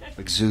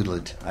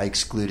 I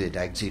exuded.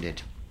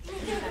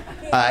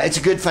 It's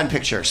a good, fun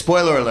picture.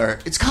 Spoiler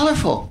alert, it's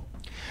colorful.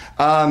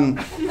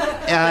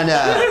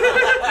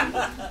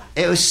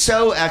 It was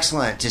so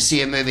excellent to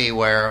see a movie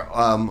where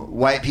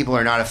white people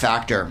are not a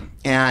factor.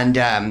 And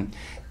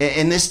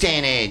in this day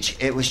and age,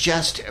 it was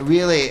just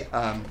really...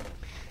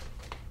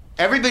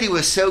 everybody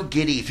was so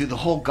giddy through the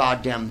whole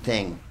goddamn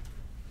thing.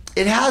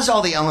 It has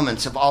all the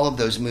elements of all of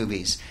those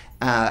movies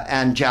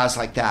and jazz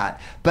like that.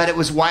 But it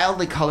was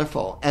wildly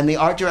colorful. And the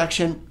art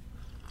direction,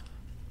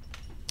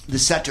 the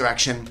set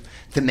direction,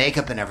 the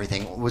makeup and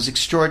everything was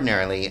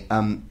extraordinarily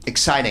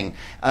exciting.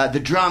 The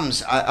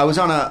drums, I was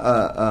on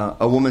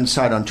a woman's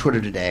site on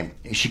Twitter today.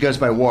 She goes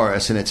by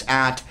Warris, and it's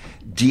at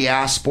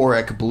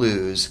Diasporic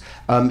Blues.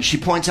 She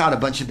points out a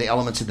bunch of the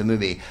elements of the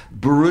movie.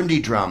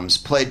 Burundi drums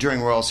played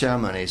during royal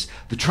ceremonies.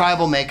 The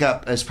tribal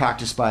makeup is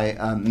practiced by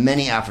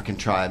many African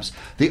tribes.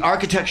 The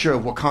architecture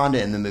of Wakanda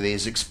in the movie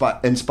is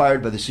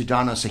inspired by the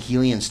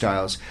Sudano-Sahelian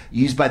styles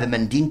used by the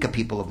Mandinka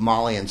people of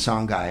Mali and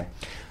Songhai.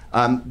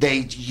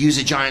 They use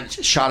a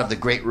giant shot of the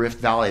Great Rift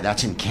Valley.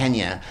 That's in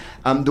Kenya.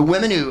 The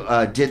women who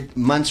did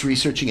months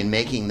researching and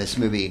making this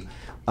movie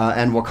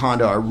and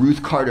Wakanda are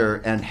Ruth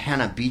Carter and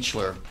Hannah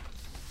Beechler.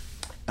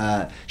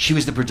 She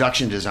was the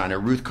production designer.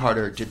 Ruth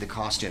Carter did the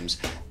costumes.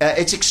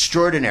 It's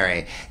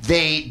extraordinary.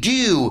 They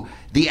do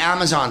the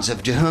Amazons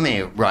of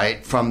Dahomey,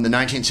 right, from the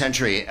 19th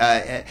century.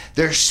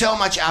 There's so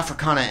much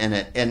Africana in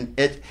it. And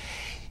it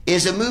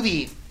is a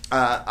movie,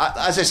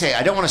 as I say,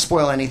 I don't want to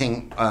spoil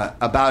anything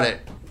about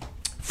it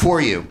for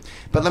you.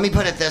 But let me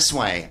put it this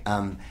way.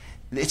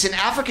 It's in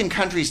African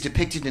countries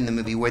depicted in the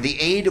movie where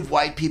the aid of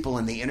white people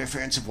and the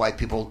interference of white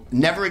people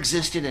never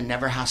existed and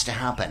never has to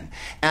happen.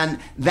 And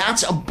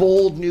that's a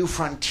bold new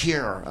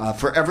frontier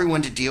for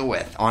everyone to deal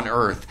with on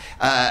Earth.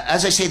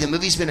 As I say, the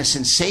movie's been a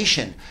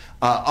sensation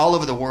all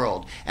over the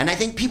world. And I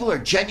think people are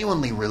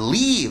genuinely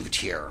relieved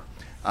here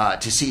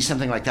to see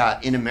something like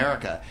that in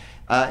America.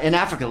 In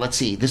Africa, let's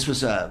see, this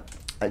was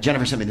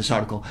Jennifer sent me this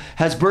article,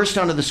 has burst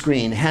onto the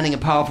screen, handing a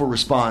powerful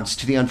response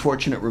to the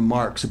unfortunate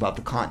remarks about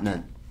the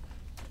continent.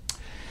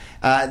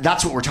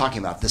 That's what we're talking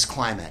about, this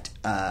climate.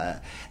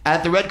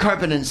 At the red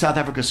carpet in South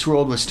Africa,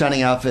 swirled with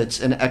stunning outfits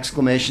and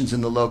exclamations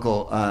in the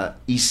local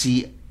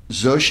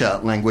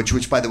isiXhosa language,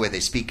 which, by the way, they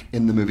speak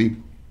in the movie.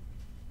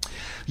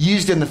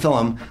 Used in the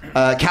film,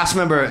 cast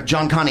member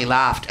John Connie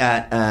laughed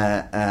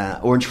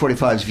at Orange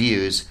 45's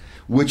views,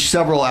 which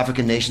several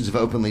African nations have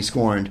openly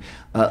scorned.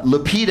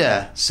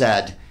 Lupita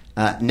said...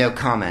 no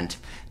comment.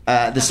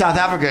 The South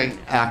African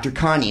actor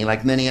Kanye,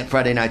 like many at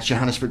Friday night's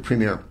Johannesburg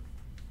premiere,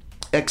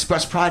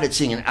 expressed pride at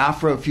seeing an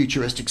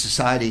Afro-futuristic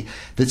society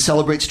that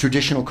celebrates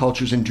traditional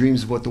cultures and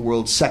dreams of what the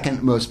world's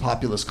second most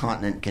populous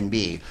continent can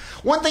be.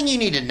 One thing you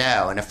need to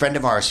know, and a friend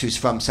of ours who's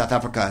from South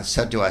Africa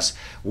said to us,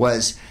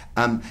 was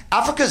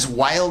Africa's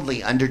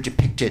wildly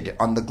underdepicted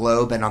on the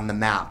globe and on the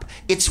map.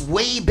 It's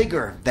way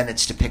bigger than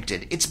it's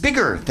depicted. It's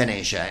bigger than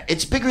Asia.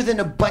 It's bigger than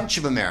a bunch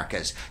of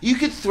Americas. You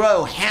could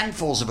throw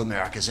handfuls of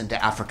Americas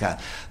into Africa.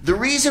 The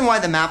reason why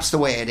the map's the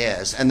way it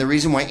is, and the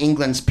reason why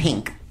England's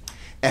pink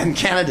and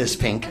Canada's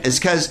pink is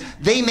because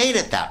they made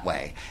it that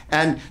way.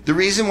 And the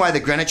reason why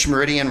the Greenwich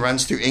Meridian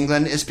runs through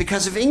England is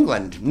because of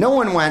England. No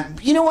one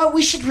went, you know what,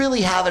 we should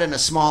really have it in a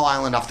small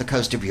island off the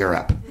coast of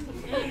Europe.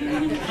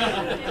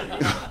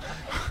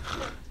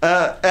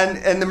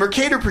 And the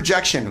Mercator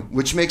projection,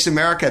 which makes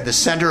America the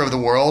center of the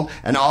world,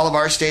 and all of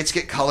our states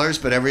get colors,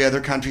 but every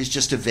other country is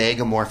just a vague,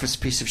 amorphous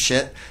piece of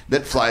shit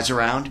that flies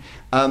around.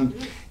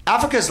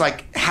 Africa's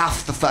like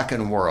half the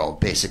fucking world,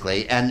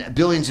 basically, and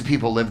billions of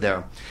people live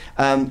there.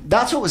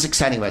 That's what was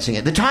exciting about seeing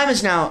it. The time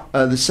is now,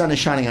 the sun is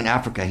shining on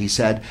Africa, he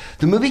said.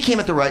 The movie came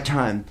at the right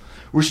time.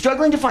 We're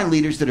struggling to find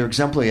leaders that are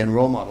exemplary and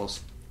role models.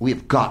 We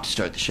have got to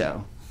start the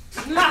show.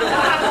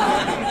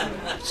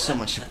 So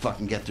much to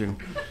fucking get through.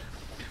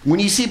 When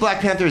you see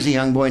Black Panther as a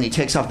young boy and he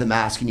takes off the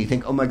mask and you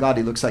think, oh my God,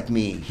 he looks like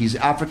me. He's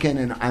African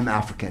and I'm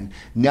African.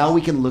 Now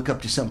we can look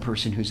up to some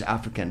person who's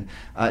African.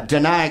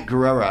 Danai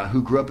Gurira,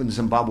 who grew up in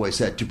Zimbabwe,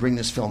 said, to bring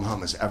this film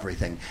home is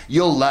everything.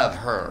 You'll love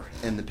her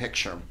in the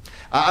picture.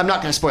 I'm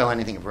not going to spoil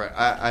anything of her.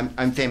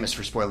 I'm famous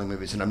for spoiling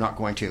movies, and I'm not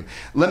going to.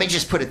 Let me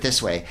just put it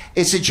this way.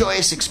 It's a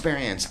joyous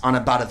experience on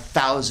about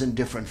 1,000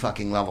 different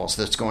fucking levels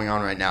that's going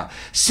on right now.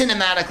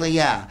 Cinematically,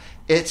 yeah,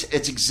 it's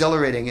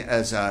exhilarating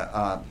as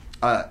a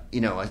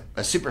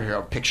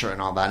superhero picture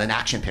and all that, an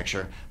action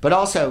picture. But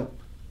also,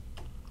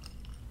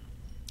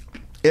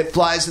 it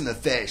flies in the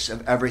face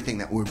of everything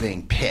that we're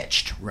being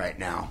pitched right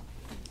now.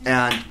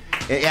 And,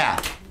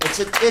 it's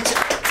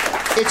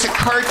a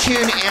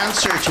cartoon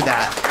answer to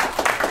that.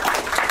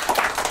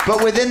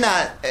 But within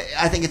that,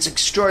 I think it's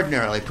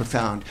extraordinarily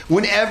profound.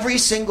 When every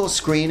single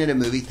screen at a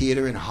movie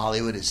theater in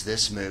Hollywood is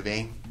this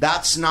movie,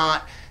 that's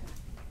not...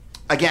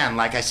 again,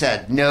 like I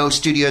said, no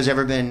studio's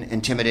ever been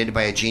intimidated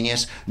by a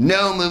genius.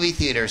 No movie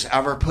theaters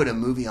ever put a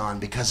movie on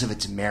because of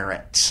its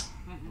merits.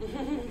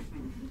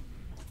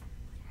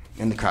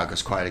 And the crowd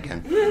goes quiet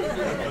again.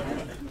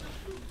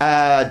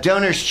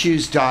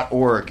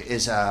 DonorsChoose.org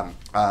is a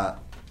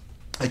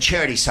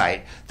charity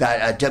site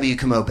that W.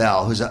 Camo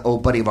Bell, who's an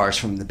old buddy of ours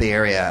from the Bay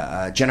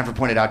Area, Jennifer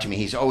pointed out to me.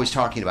 He's always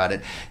talking about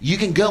it. You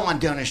can go on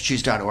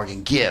DonorsChoose.org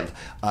and give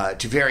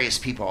to various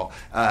people,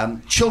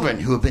 children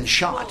who have been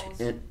shot.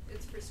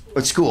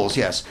 At schools,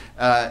 yes.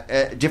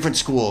 Different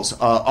schools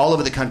all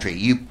over the country.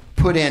 You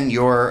put in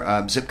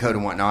your zip code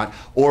and whatnot,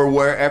 or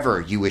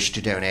wherever you wish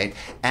to donate.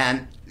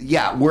 And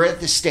yeah, we're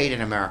at the state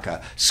in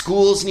America.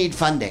 Schools need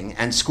funding,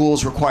 and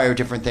schools require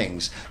different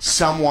things.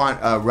 Some want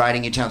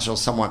writing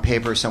utensils, some want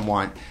paper, some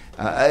want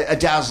a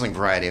dazzling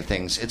variety of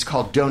things. It's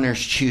called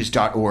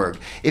DonorsChoose.org.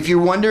 If you're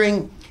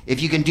wondering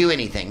if you can do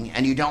anything,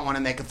 and you don't want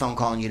to make a phone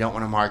call and you don't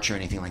want to march or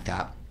anything like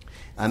that,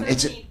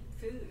 it's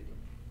food.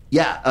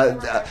 Yeah.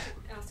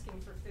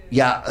 Asking for food.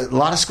 Yeah, a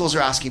lot of schools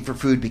are asking for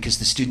food because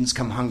the students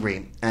come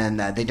hungry and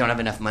they don't have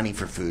enough money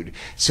for food.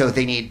 So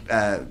they need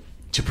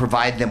to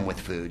provide them with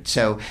food.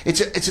 So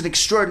it's an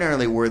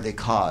extraordinarily worthy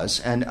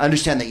cause. And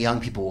understand that young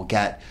people will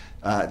get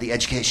the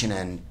education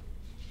and,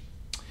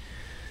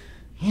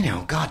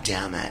 God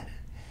damn it.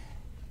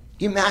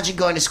 You imagine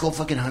going to school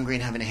fucking hungry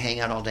and having to hang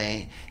out all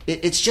day?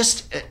 It's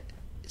just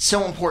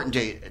so important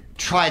to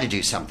try to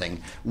do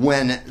something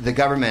when the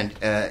government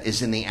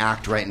is in the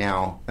act right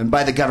now. And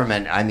by the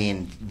government, I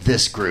mean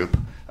this group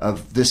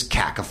of this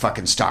cack of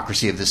fucking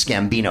stocracy of the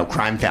Scambino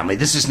crime family.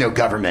 This is no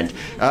government.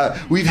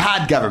 We've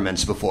had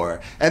governments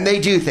before, and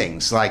they do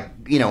things like,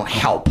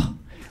 help.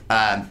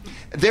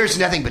 There's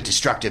nothing but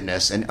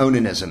destructiveness and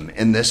onanism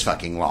in this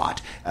fucking lot.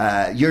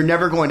 You're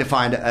never going to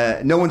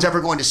find, no one's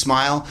ever going to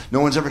smile. No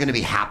one's ever going to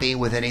be happy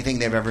with anything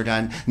they've ever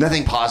done.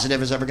 Nothing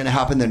positive is ever going to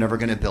happen. They're never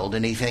going to build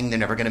anything. They're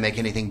never going to make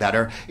anything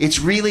better. It's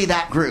really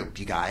that group,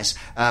 you guys.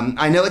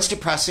 I know it's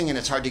depressing and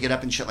it's hard to get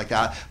up and shit like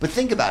that, but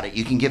think about it.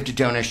 You can give to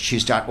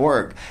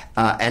DonorsChoose.org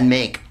and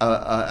make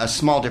a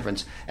small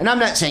difference. And I'm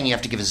not saying you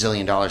have to give $1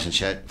 zillion and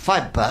shit.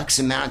 $5,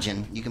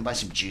 imagine. You can buy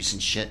some juice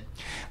and shit.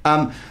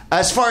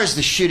 As far as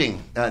the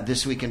shooting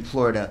this week in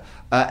Florida,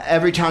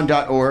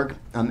 everytown.org,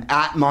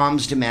 at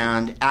Moms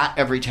Demand, at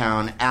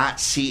Everytown, at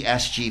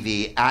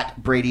CSGV,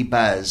 at Brady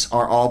Buzz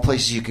are all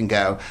places you can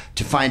go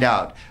to find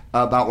out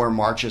about where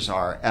marches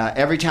are.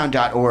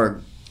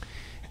 Everytown.org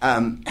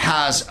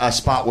has a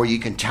spot where you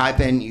can type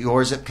in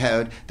your zip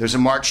code. There's a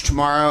march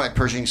tomorrow at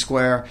Pershing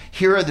Square.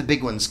 Here are the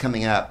big ones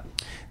coming up.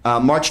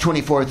 March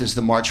 24th is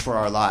the March for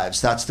Our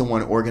Lives. That's the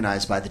one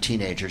organized by the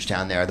teenagers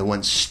down there, the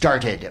one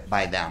started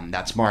by them.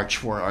 That's March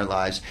for Our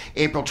Lives.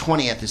 April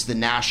 20th is the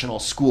National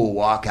School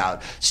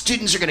Walkout.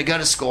 Students are going to go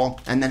to school,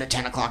 and then at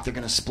 10 o'clock they're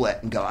going to split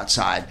and go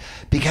outside.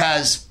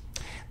 Because,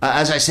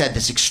 as I said,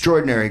 this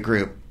extraordinary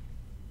group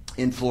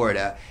in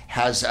Florida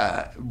has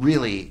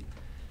really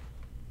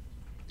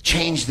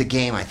changed the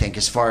game, I think,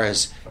 as far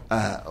as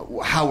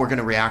how we're going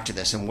to react to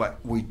this and what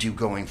we do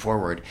going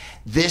forward.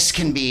 This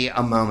can be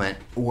a moment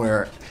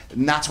where,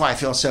 and that's why I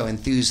feel so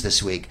enthused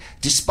this week,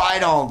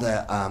 despite all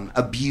the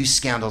abuse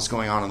scandals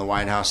going on in the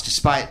White House,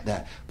 despite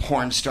the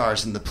porn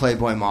stars and the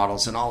Playboy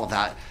models and all of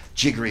that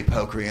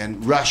jiggery-pokery,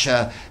 and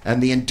Russia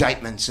and the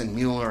indictments and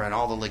Mueller and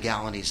all the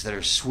legalities that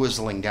are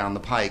swizzling down the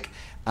pike.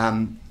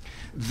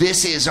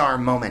 This is our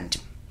moment.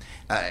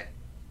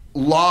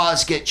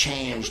 Laws get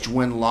changed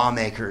when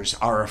lawmakers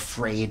are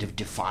afraid of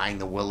defying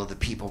the will of the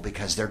people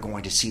because they're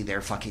going to see their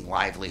fucking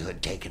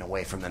livelihood taken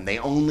away from them. They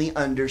only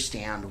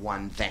understand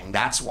one thing.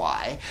 That's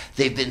why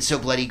they've been so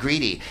bloody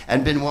greedy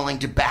and been willing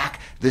to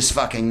back this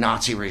fucking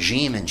Nazi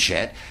regime and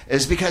shit,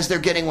 is because they're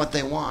getting what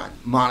they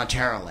want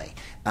monetarily.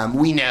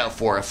 We know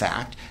for a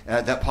fact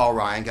that Paul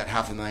Ryan got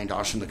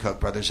 $500,000 from the Koch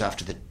brothers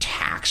after the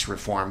tax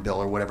reform bill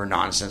or whatever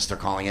nonsense they're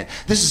calling it.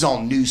 This is all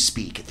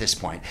newspeak at this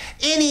point.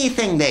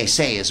 Anything they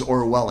say is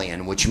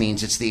Orwellian, which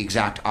means it's the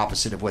exact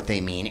opposite of what they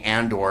mean,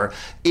 and or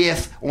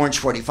if Orange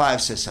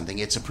 45 says something,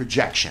 it's a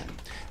projection.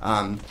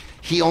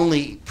 He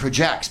only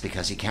projects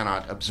because he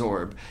cannot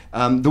absorb.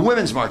 The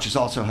Women's March is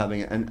also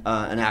having an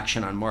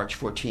action on March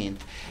 14th.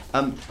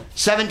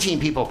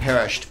 17 people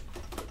perished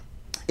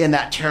in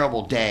that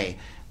terrible day.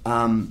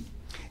 And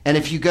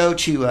if you go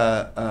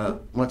to,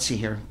 let's see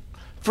here.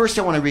 First,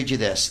 I want to read you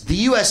this. The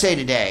USA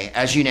Today,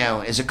 as you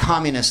know, is a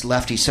communist,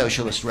 lefty,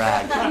 socialist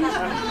rag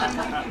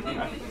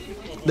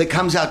that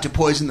comes out to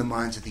poison the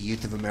minds of the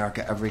youth of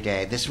America every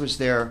day. This was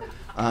their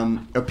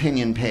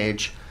opinion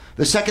page.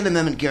 The Second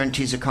Amendment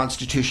guarantees a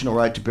constitutional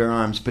right to bear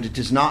arms, but it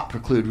does not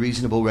preclude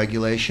reasonable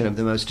regulation of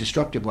the most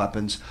destructive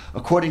weapons,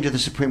 according to the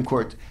Supreme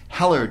Court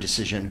Heller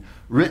decision,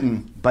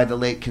 written by the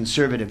late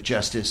conservative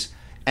Justice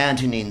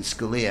Antonin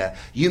Scalia.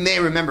 You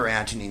may remember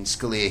Antonin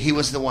Scalia. He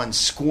was the one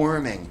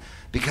squirming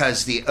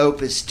because the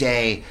Opus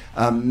Dei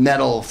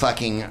metal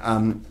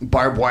fucking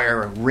barbed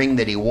wire ring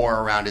that he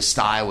wore around his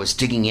thigh was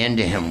digging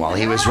into him while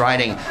he was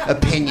writing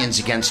opinions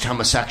against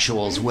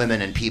homosexuals,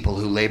 women, and people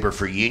who labor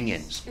for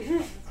unions.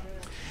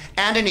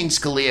 Antonin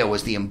Scalia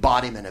was the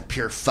embodiment of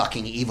pure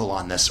fucking evil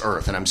on this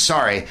earth, and I'm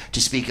sorry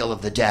to speak ill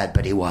of the dead,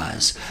 but he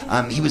was.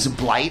 He was a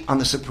blight on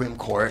the Supreme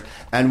Court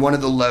and one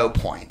of the low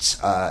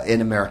points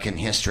in American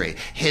history.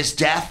 His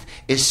death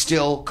is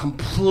still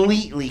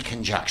completely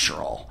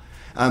conjectural.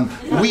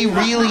 We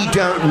really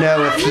don't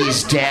know if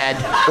he's dead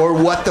or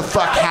what the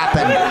fuck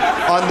happened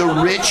on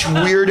the rich,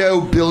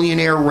 weirdo,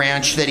 billionaire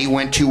ranch that he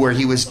went to where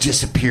he was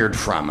disappeared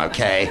from,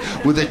 okay?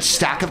 With a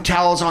stack of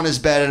towels on his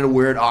bed and a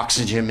weird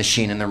oxygen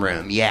machine in the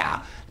room.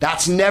 Yeah,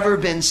 that's never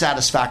been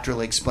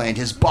satisfactorily explained.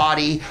 His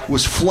body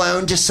was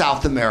flown to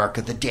South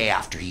America the day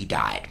after he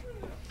died.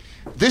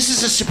 This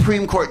is a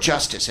Supreme Court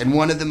justice and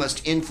one of the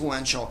most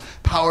influential,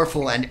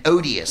 powerful, and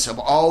odious of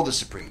all the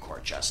Supreme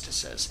Court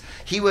justices.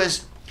 He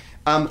was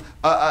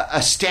a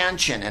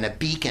stanchion and a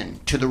beacon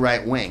to the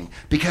right wing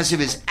because of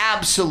his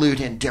absolute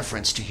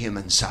indifference to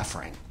human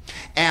suffering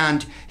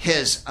and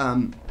his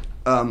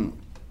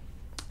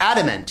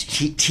adamant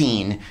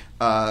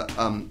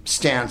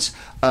stance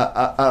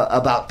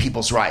about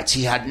people's rights.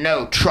 He had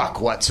no truck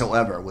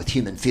whatsoever with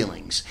human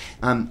feelings.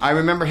 I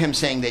remember him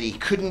saying that he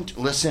couldn't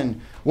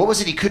listen. What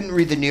was it? He couldn't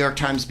read the New York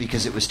Times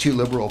because it was too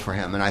liberal for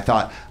him. And I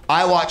thought,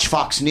 I watch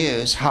Fox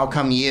News. How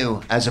come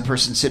you, as a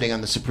person sitting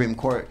on the Supreme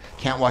Court,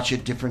 can't watch a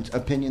different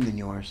opinion than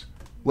yours?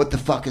 What the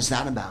fuck is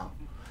that about?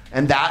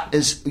 And that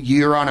is,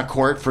 you're on a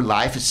court for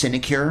life, a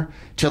sinecure,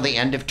 till the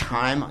end of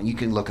time. You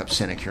can look up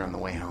sinecure on the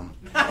way home.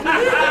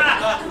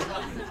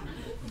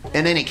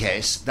 In any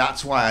case,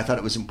 that's why I thought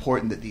it was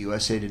important that the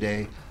USA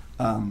Today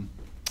went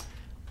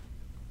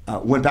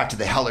back to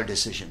the Heller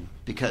decision,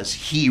 because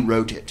he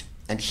wrote it.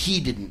 And he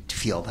didn't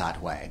feel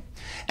that way.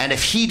 And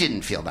if he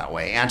didn't feel that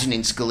way,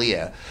 Antonin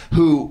Scalia,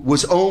 who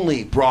was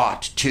only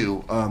brought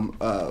to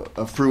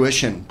a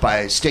fruition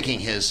by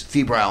sticking his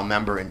febrile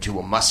member into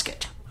a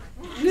musket.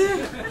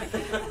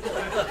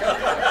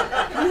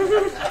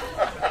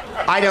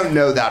 I don't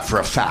know that for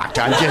a fact.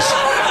 I'm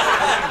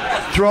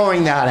just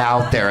throwing that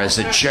out there as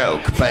a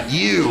joke. But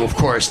you, of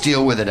course,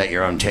 deal with it at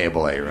your own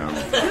table, at your own.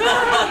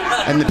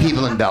 And the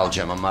people in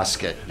Belgium, a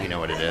musket, you know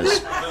what it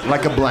is.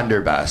 Like a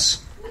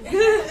blunderbuss.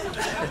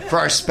 For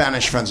our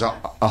Spanish friends, a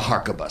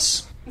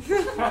harquebus.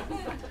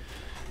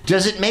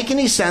 Does it make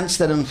any sense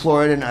that in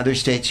Florida and other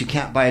states you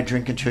can't buy a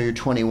drink until you're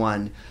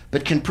 21,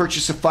 but can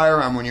purchase a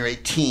firearm when you're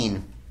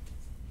 18?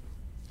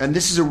 And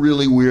this is a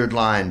really weird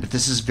line, but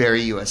this is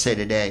very USA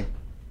Today.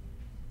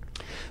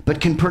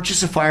 But can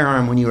purchase a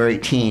firearm when you are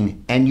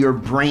 18 and your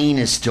brain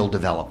is still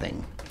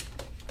developing.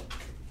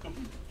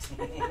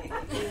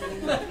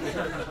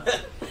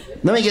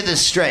 Let me get this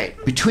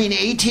straight. Between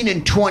 18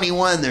 and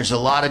 21, there's a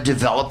lot of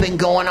developing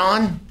going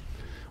on.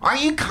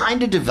 Aren't you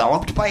kind of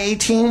developed by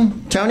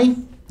 18, Tony?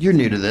 You're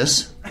new to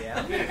this.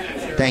 Yeah.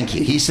 Thank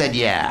you. He said,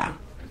 yeah.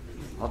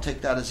 I'll take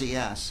that as a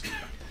yes.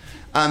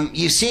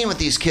 You've seen what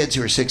these kids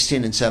who are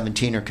 16 and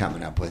 17 are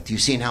coming up with.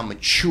 You've seen how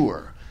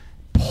mature,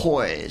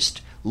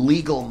 poised,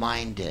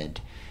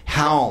 legal-minded,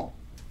 how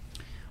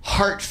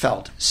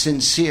heartfelt,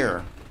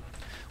 sincere,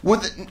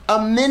 with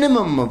a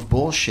minimum of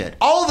bullshit.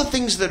 All the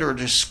things that are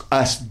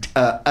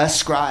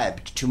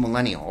ascribed to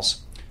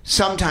millennials,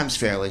 sometimes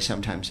fairly,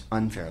 sometimes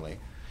unfairly.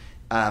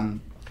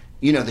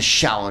 The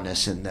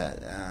shallowness and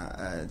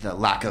the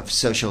lack of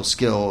social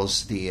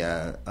skills,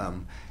 the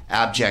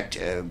abject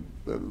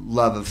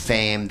love of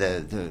fame,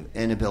 the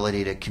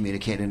inability to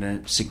communicate in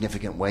a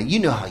significant way. You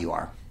know how you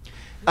are.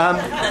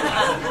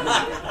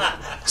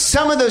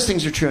 Some of those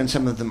things are true and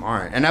some of them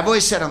aren't. And I've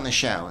always said on the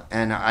show,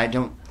 and I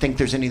don't think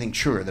there's anything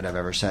truer that I've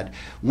ever said,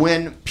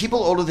 when people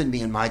older than me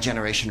in my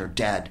generation are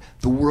dead,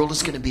 the world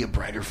is going to be a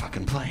brighter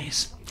fucking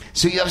place.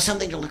 So you have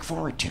something to look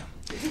forward to.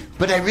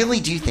 But I really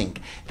do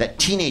think that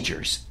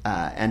teenagers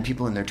and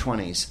people in their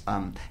 20s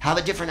have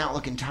a different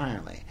outlook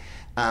entirely.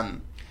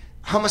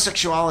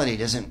 Homosexuality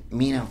doesn't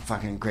mean a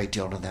fucking great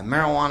deal to them.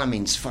 Marijuana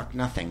means fuck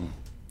nothing.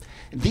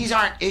 These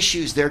aren't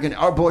issues they're going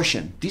to...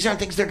 Abortion. These aren't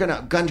things they're going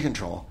to... Gun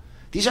control.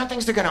 These aren't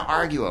things they're going to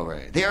argue over.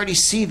 They already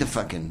see the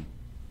fucking...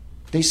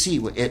 They see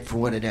it for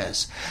what it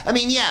is. I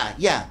mean,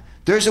 yeah.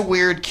 There's a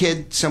weird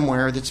kid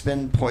somewhere that's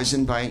been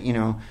poisoned by,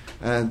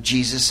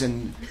 Jesus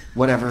and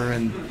whatever.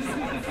 And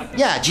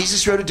yeah,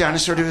 Jesus rode a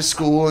dinosaur to his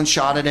school and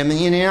shot at him.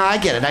 And, I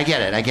get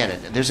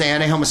it. There's an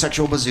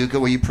anti-homosexual bazooka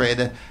where you pray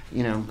that,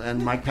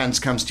 and Mike Pence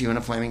comes to you in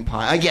a flaming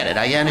pie. I get it.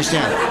 I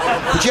understand.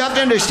 But you have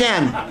to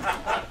understand...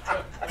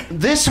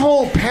 This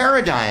whole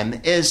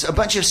paradigm is a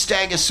bunch of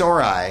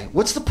stegosauri.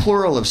 What's the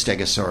plural of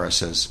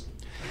stegosauruses?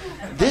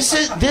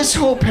 This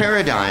whole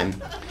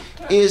paradigm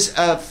is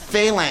a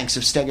phalanx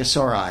of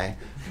stegosauri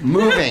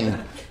moving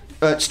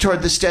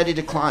toward the steady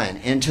decline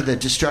into the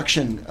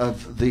destruction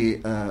of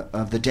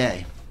the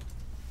day.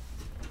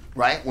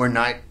 Right, where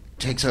night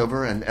takes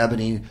over and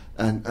ebony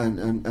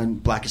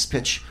and blackest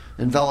pitch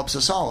envelops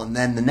us all, and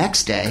then the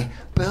next day,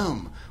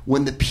 boom.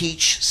 When the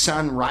peach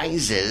sun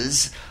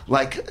rises,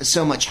 like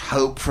so much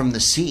hope from the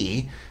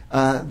sea,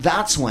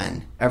 that's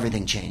when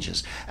everything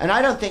changes. And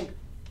I don't think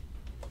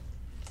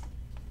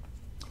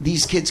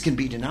these kids can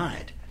be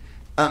denied.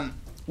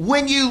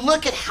 When you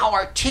look at how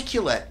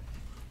articulate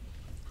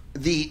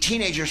the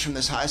teenagers from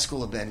this high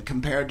school have been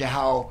compared to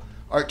how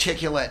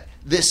articulate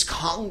this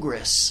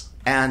Congress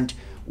and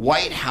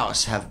White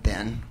House have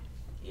been,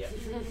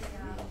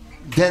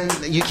 then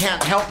you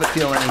can't help but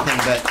feel anything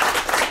but...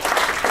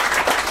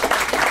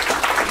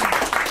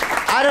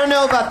 I don't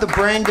know about the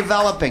brain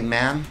developing,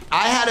 man.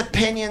 I had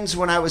opinions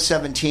when I was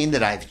 17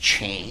 that I've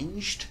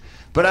changed,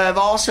 but I've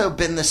also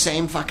been the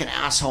same fucking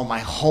asshole my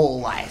whole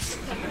life.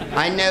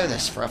 I know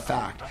this for a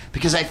fact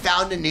because I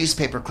found a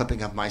newspaper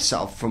clipping of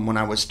myself from when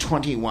I was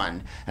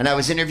 21, and I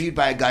was interviewed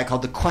by a guy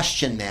called the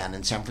Question Man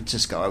in San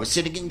Francisco. I was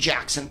sitting in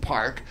Jackson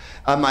Park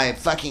on my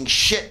fucking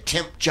shit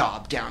temp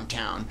job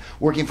downtown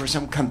working for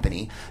some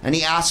company, and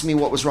he asked me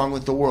what was wrong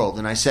with the world,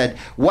 and I said,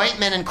 white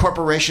men and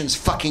corporations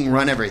fucking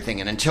run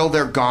everything, and until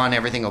they're gone,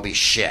 everything will be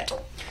shit.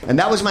 And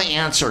that was my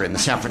answer in the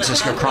San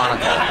Francisco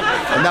Chronicle.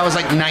 And that was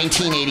like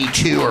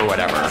 1982 or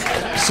whatever.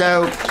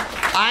 So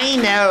I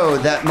know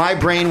that my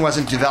brain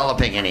wasn't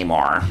developing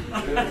anymore.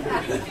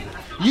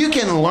 You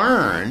can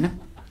learn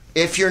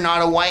if you're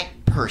not a white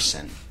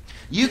person.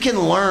 You can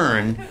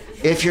learn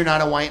if you're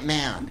not a white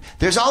man.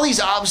 There's all these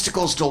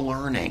obstacles to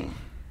learning.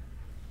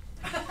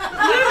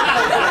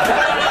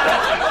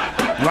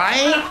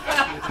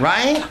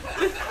 Right?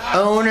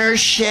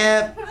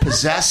 Ownership,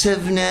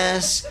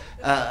 possessiveness,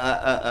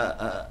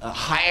 a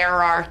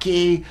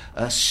hierarchy,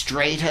 a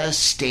strata,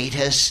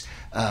 status,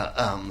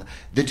 the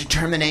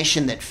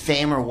determination that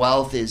fame or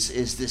wealth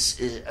is this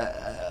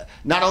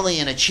not only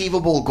an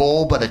achievable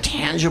goal but a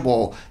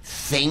tangible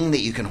thing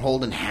that you can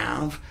hold and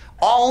have.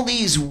 All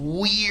these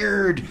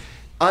weird,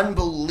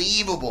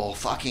 unbelievable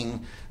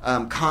fucking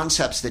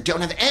concepts that don't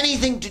have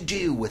anything to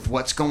do with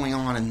what's going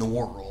on in the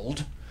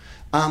world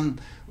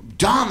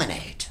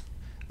dominate.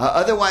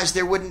 Otherwise,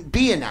 there wouldn't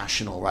be a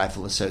National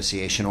Rifle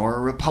Association or a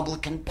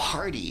Republican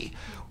Party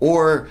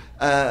or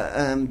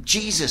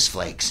Jesus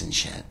flakes and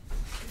shit.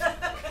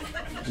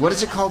 What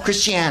is it called?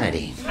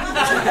 Christianity.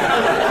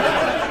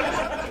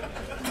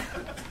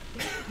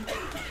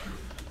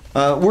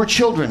 We're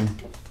children.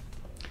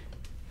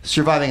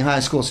 Surviving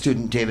high school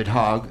student David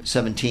Hogg,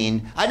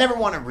 17. I never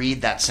want to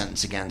read that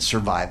sentence again.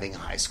 Surviving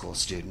high school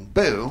student.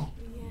 Boo.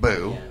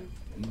 Boo.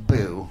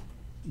 Boo.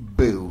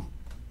 Boo.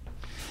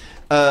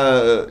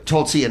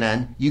 Told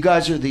CNN, you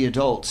guys are the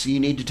adults. You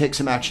need to take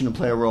some action and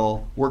play a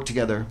role. Work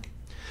together.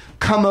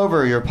 Come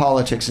over your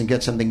politics and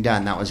get something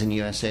done. That was in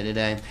USA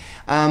Today.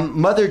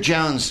 Mother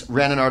Jones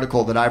ran an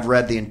article that I've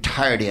read the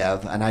entirety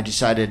of, and I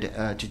decided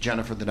to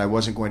Jennifer that I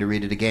wasn't going to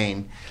read it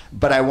again.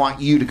 But I want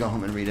you to go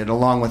home and read it,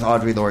 along with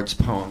Audre Lorde's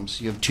poems.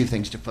 You have two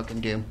things to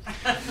fucking do.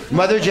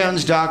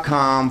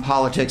 MotherJones.com,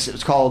 politics. It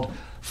was called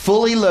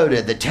Fully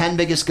Loaded, the 10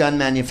 biggest gun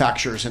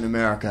manufacturers in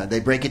America. They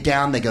break it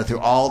down. They go through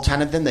all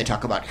 10 of them. They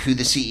talk about who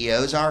the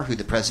CEOs are, who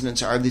the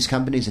presidents are of these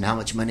companies, and how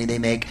much money they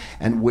make,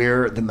 and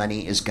where the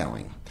money is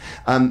going.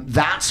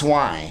 That's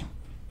why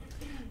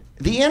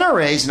the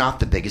NRA is not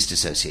the biggest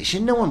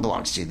association. No one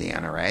belongs to the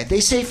NRA. They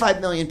say 5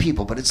 million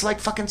people, but it's like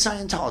fucking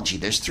Scientology.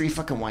 There's 3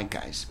 fucking white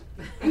guys.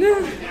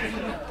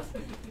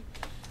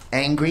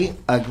 Angry,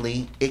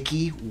 ugly,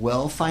 icky,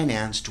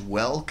 well-financed,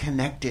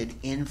 well-connected,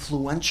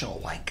 influential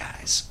white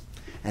guys.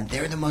 And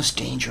they're the most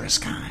dangerous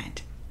kind.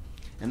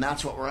 And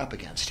that's what we're up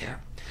against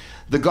here.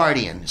 The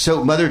Guardian.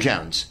 So, Mother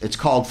Jones. It's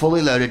called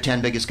Fully Loaded,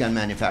 10 Biggest Gun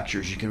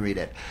Manufacturers. You can read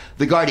it.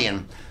 The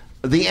Guardian.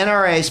 The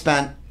NRA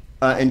spent,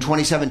 in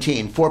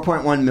 2017,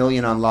 $4.1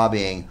 million on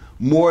lobbying,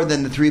 more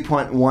than the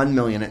 $3.1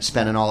 million it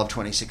spent in all of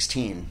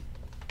 2016.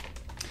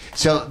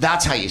 So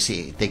that's how you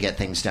see they get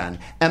things done.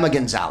 Emma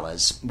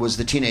Gonzalez was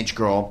the teenage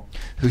girl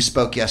who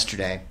spoke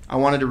yesterday. I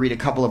wanted to read a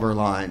couple of her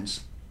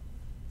lines.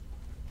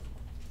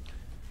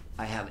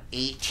 I have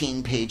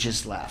 18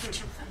 pages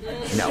left.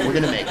 No, we're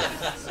going to make it.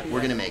 We're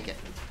going to make it.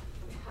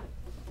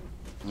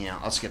 Yeah,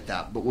 I'll skip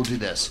that, but we'll do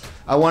this.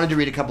 I wanted to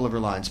read a couple of her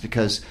lines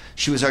because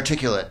she was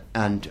articulate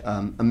and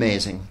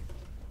amazing.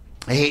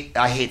 I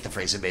hate the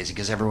phrase amazing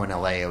because everyone in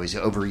LA always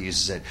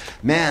overuses it.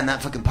 Man,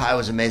 that fucking pie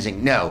was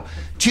amazing. No,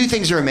 2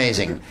 things are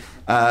amazing.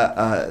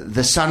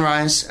 The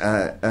sunrise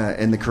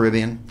in the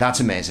Caribbean,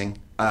 that's amazing.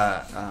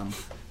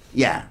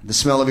 Yeah, the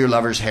smell of your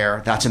lover's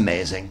hair, that's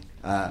amazing.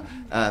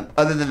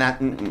 Other than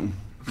that,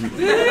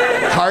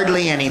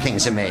 hardly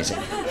anything's amazing.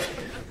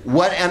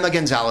 What Emma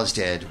Gonzalez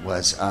did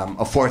was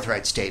a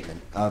forthright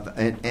statement of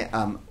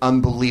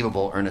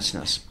unbelievable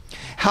earnestness.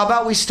 How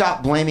about we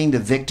stop blaming the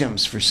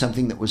victims for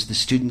something that was the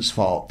student's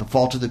fault, the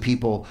fault of the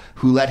people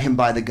who let him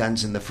buy the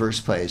guns in the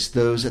first place,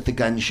 those at the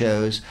gun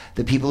shows,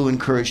 the people who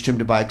encouraged him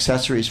to buy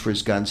accessories for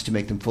his guns to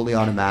make them fully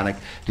automatic,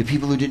 the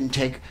people who didn't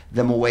take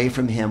them away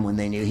from him when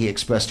they knew he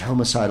expressed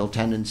homicidal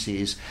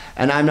tendencies.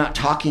 And I'm not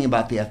talking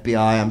about the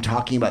FBI, I'm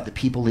talking about the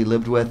people he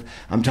lived with,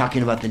 I'm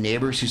talking about the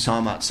neighbors who saw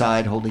him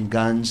outside holding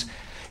guns.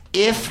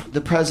 If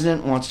the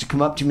president wants to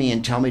come up to me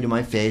and tell me to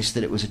my face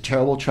that it was a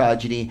terrible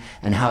tragedy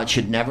and how it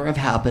should never have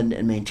happened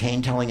and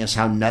maintain telling us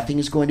how nothing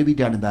is going to be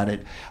done about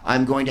it,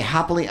 I'm going to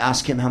happily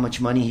ask him how much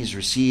money he's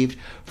received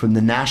from the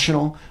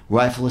National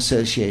Rifle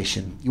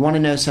Association. You want to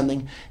know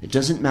something? It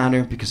doesn't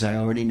matter because I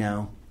already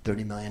know.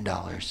 $30 million.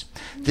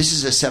 This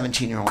is a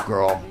 17-year-old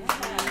girl.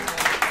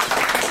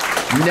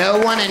 No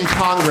one in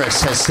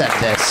Congress has said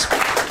this.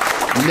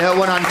 No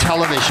one on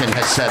television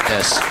has said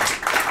this.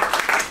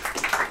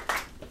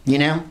 You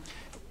know?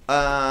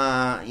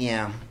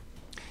 Yeah.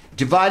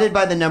 Divided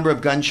by the number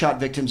of gunshot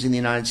victims in the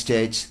United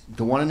States,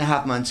 the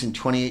 1.5 months in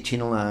 2018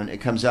 alone, it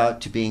comes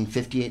out to being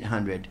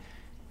 5,800.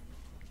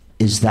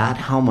 Is that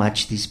how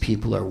much these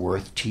people are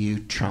worth to you,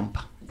 Trump?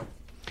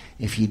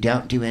 If you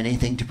don't do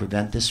anything to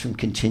prevent this from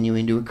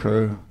continuing to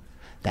occur,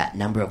 that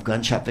number of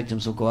gunshot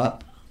victims will go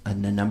up,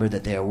 and the number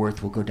that they are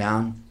worth will go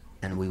down,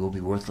 and we will be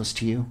worthless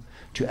to you.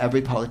 To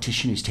every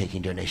politician who's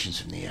taking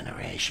donations from the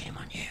NRA, shame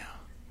on you.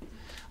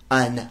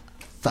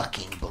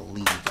 Unfucking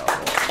believable.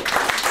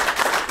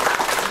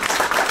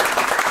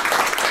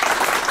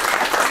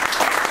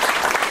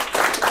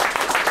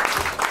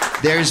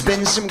 There's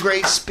been some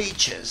great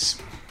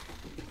speeches,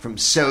 from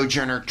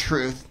Sojourner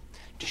Truth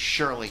to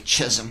Shirley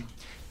Chisholm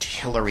to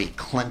Hillary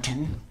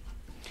Clinton.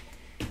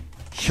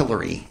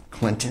 Hillary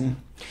Clinton,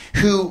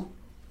 who,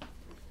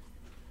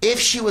 if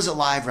she was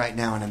alive right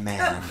now and a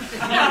man,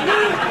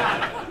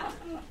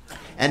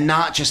 and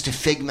not just a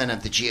figment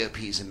of the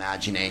GOP's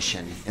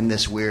imagination in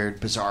this weird,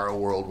 bizarre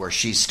world where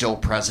she's still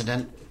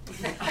president,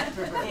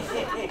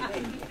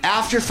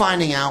 after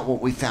finding out what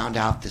we found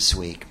out this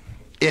week,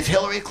 if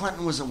Hillary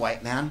Clinton was a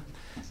white man,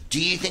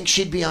 do you think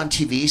she'd be on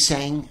TV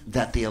saying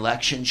that the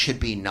election should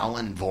be null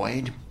and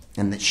void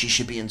and that she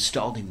should be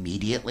installed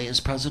immediately as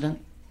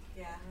president?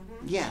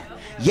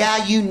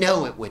 Yeah, you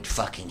know it would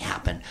fucking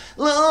happen.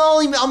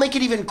 I'll make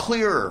it even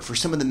clearer for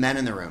some of the men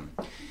in the room.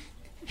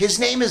 His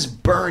name is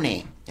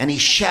Bernie, and he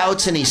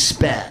shouts and he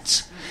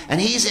spits, and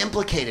he's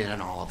implicated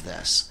in all of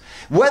this.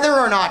 Whether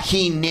or not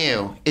he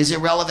knew is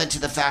irrelevant to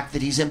the fact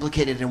that he's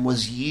implicated and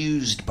was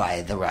used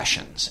by the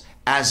Russians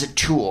as a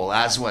tool,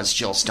 as was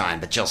Jill Stein.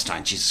 But Jill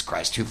Stein, Jesus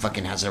Christ, who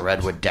fucking has a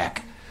redwood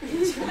deck?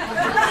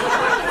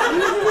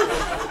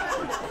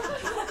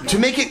 To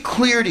make it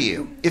clear to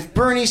you, if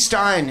Bernie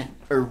Stein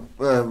or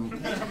Bernie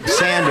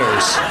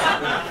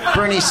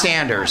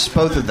Sanders,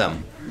 both of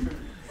them,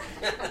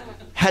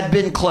 had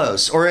been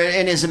close, or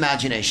in his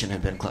imagination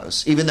had been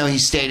close, even though he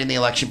stayed in the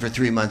election for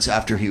 3 months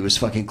after he was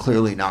fucking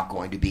clearly not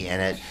going to be in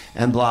it,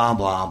 and blah,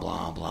 blah,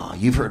 blah, blah.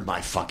 You've heard my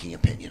fucking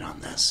opinion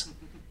on this.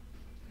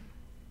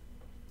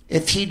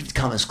 If he'd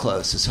come as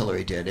close as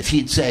Hillary did, if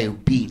he'd say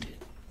beat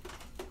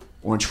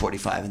Orange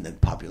 45 in the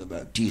popular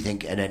vote, do you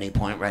think at any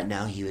point right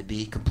now he would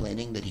be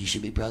complaining that he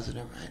should be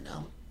president right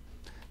now?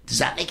 Does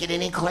that make it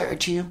any clearer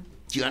to you?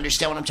 Do you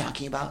understand what I'm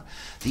talking about?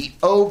 The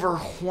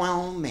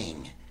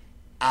overwhelming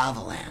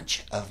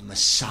avalanche of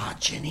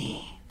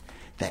misogyny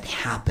that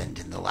happened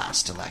in the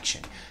last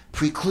election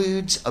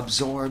precludes,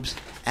 absorbs,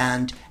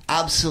 and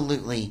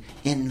absolutely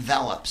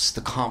envelops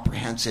the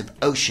comprehensive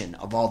ocean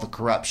of all the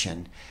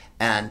corruption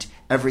and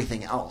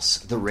everything else,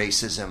 the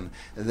racism,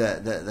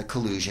 the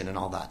collusion, and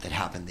all that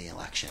happened in the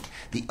election.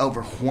 The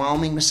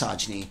overwhelming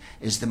misogyny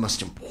is the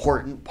most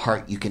important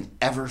part you can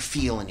ever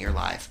feel in your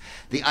life.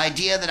 The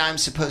idea that I'm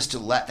supposed to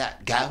let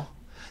that go,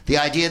 the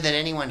idea that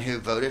anyone who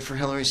voted for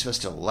Hillary is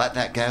supposed to let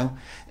that go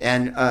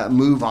and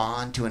move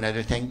on to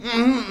another thing,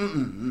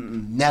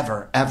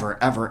 never, ever,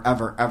 ever,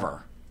 ever,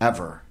 ever,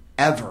 ever,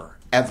 ever,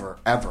 ever,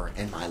 ever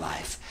in my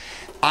life.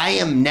 I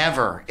am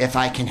never, if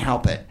I can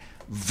help it,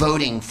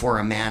 voting for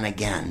a man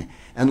again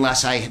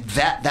unless I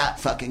vet that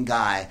fucking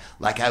guy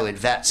like I would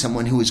vet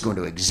someone who was going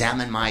to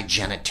examine my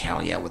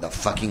genitalia with a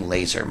fucking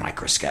laser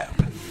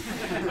microscope.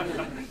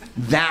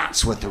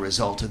 That's what the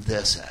result of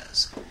this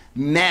is.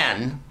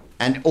 Men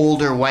and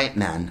older white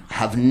men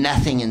have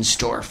nothing in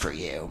store for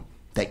you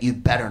that you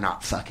better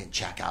not fucking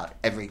check out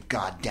every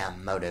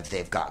goddamn motive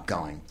they've got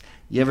going.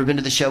 You ever been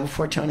to the show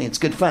before, Tony? It's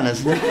good fun,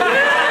 isn't it?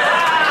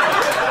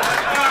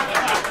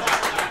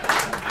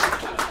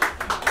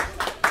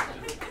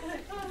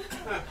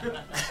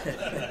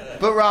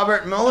 But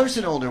Robert Mueller's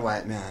an older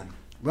white man.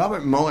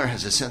 Robert Mueller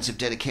has a sense of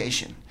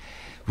dedication.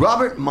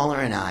 Robert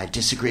Mueller and I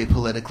disagree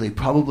politically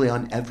probably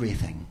on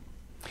everything.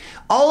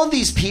 All of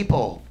these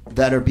people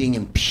that are being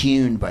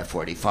impugned by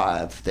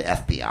 45, the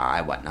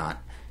FBI,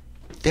 whatnot,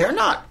 they're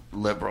not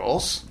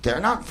liberals. They're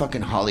not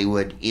fucking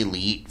Hollywood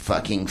elite,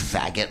 fucking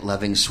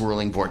faggot-loving,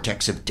 swirling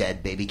vortex of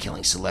dead,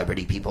 baby-killing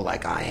celebrity people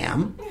like I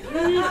am.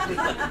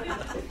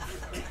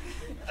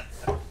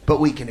 But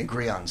we can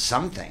agree on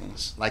some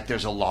things. Like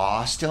there's a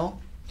law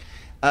still.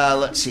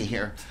 Let's see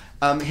here.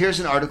 Here's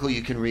an article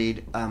you can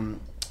read.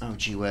 Oh,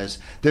 gee whiz.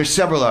 There's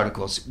several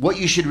articles. What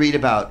you should read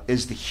about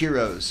is the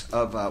heroes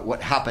of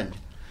what happened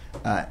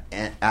at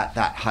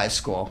that high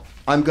school.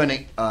 I'm going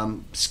to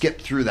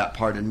skip through that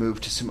part and move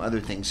to some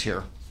other things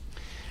here.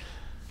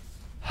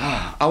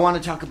 I want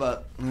to talk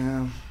about...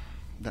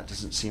 that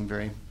doesn't seem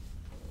very...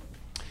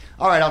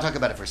 All right, I'll talk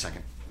about it for a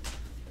second.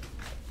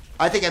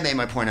 I think I made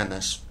my point on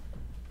this.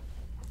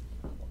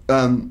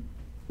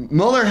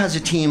 Mueller has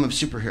a team of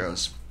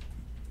superheroes.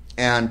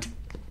 And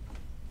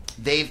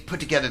they've put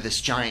together this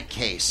giant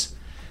case.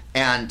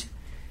 And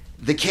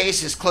the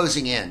case is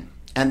closing in.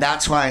 And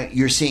that's why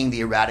you're seeing the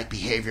erratic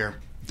behavior,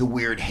 the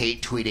weird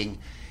hate tweeting,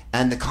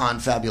 and the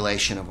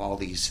confabulation of all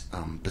these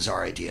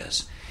bizarre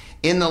ideas.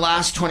 In the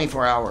last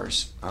 24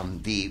 hours,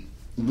 the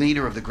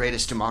leader of the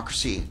greatest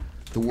democracy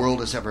the world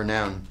has ever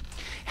known,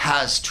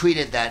 has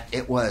tweeted that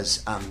it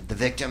was the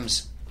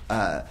victims,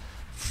 the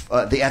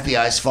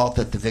FBI's fault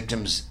that the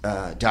victims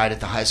died at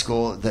the high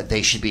school, that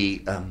they should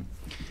be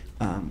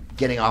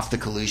getting off the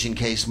collusion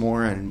case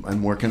more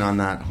and working on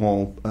that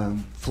whole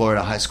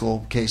Florida high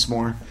school case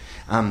more.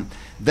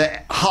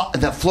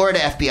 The Florida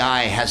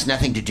FBI has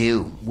nothing to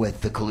do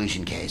with the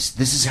collusion case.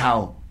 This is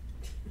how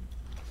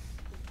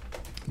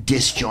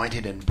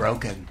disjointed and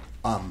broken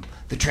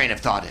the train of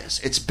thought is.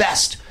 It's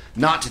best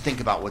not to think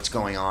about what's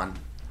going on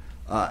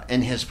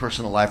in his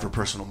personal life or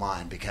personal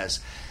mind, because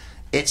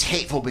it's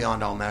hateful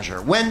beyond all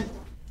measure. When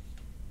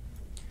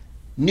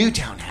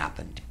Newtown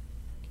happened,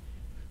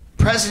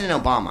 President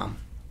Obama,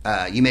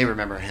 you may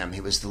remember him.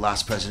 He was the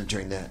last president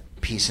during the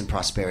peace and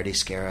prosperity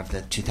scare of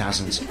the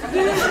 2000s.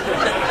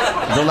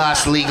 The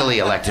last legally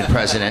elected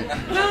president.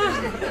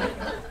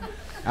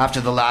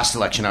 After the last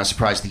election, I was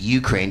surprised the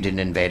Ukraine didn't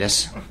invade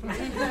us.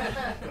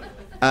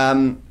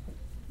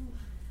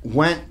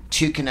 Went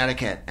to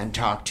Connecticut and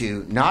talked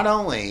to not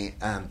only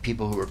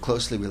people who were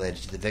closely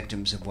related to the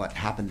victims of what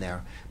happened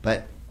there,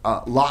 but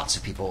lots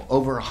of people,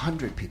 over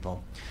 100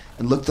 people,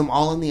 and looked them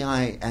all in the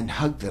eye and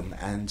hugged them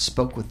and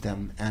spoke with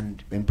them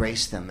and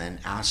embraced them and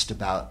asked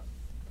about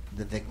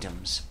the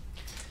victims.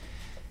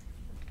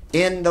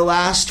 In the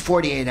last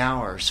 48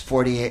 hours,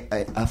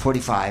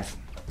 45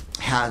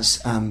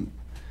 has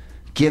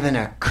given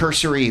a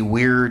cursory,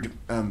 weird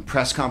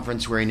press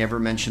conference where he never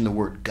mentioned the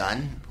word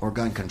gun or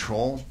gun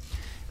control.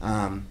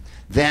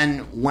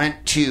 Then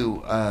went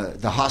to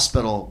the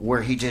hospital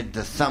where he did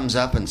the thumbs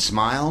up and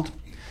smiled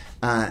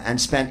and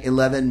spent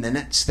 11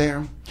 minutes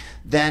there.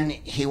 Then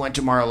he went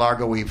to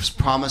Mar-a-Lago where he was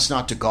promised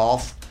not to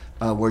golf,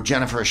 where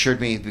Jennifer assured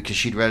me, because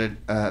she'd read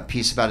a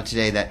piece about it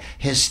today, that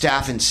his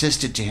staff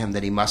insisted to him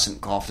that he mustn't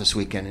golf this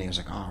weekend, and he was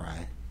like, all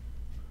right.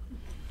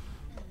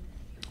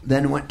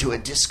 Then went to a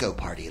disco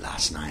party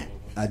last night,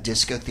 a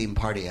disco theme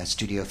party, a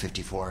Studio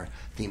 54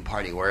 theme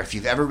party, where if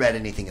you've ever read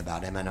anything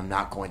about him, and I'm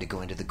not going to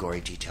go into the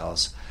gory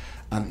details,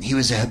 he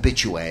was a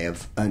habitué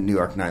of New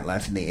York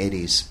nightlife in the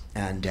 80s,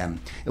 and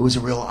it was a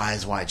real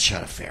eyes wide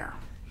shut affair.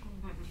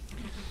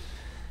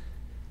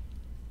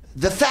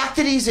 The fact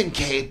that he's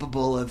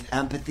incapable of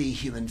empathy,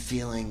 human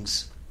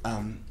feelings,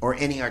 or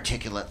any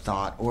articulate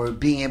thought, or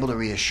being able to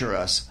reassure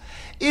us,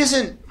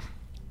 isn't.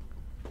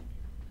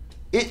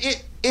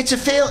 It's a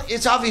fail.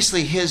 It's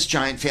obviously his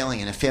giant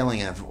failing and a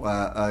failing of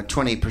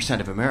 20%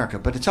 of America,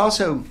 but it's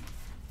also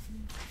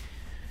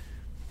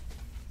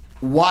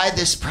why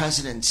this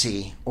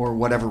presidency, or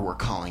whatever we're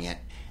calling it,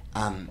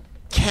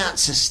 can't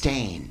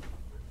sustain.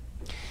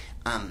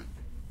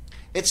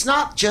 It's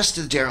not just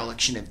a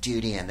dereliction of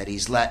duty and that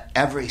he's let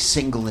every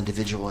single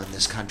individual in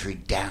this country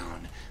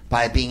down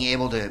by being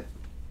able to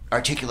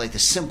articulate the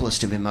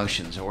simplest of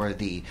emotions or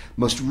the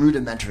most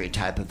rudimentary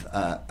type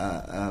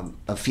of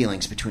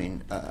feelings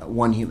between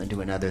one human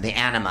to another, the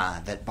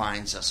anima that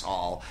binds us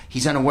all.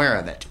 He's unaware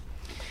of it.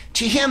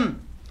 To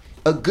him,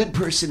 a good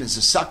person is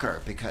a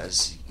sucker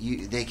because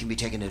they can be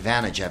taken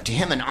advantage of. To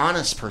him, an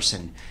honest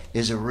person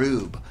is a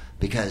rube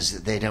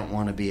because they don't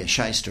want to be a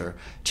shyster.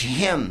 To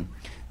him,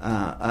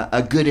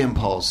 a good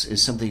impulse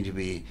is something to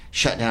be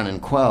shut down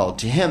and quelled.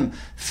 To him,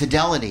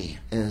 fidelity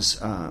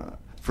is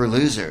for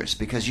losers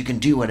because you can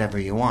do whatever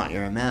you want.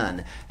 You're a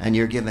man, and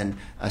you're given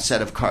a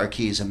set of car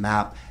keys, a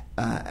map,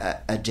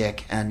 a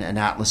dick, and an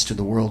atlas to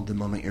the world the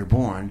moment you're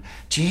born.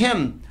 To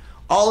him,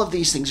 all of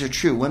these things are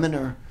true. Women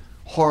are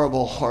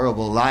horrible,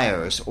 horrible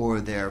liars,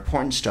 or they're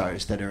porn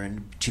stars that are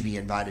to be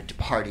invited to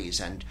parties,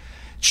 and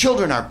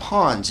children are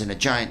pawns in a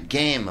giant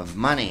game of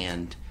money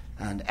and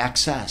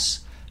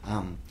excess.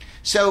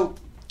 So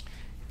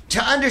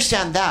to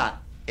understand that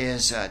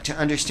is to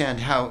understand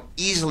how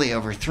easily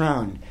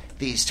overthrown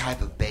these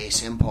type of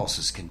base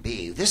impulses can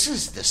be. This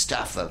is the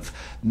stuff of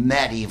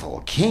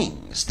medieval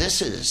kings.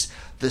 This is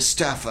the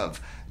stuff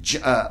of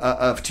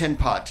tin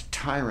pot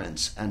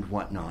tyrants and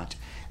whatnot.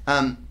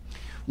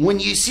 When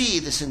you see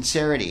the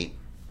sincerity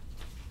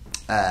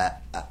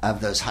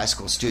of those high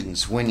school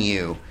students, when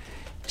you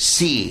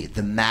see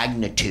the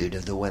magnitude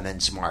of the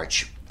Women's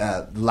March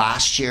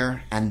last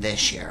year and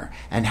this year,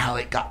 and how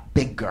it got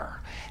bigger,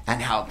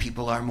 and how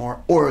people are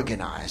more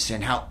organized,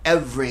 and how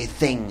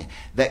everything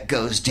that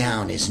goes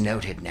down is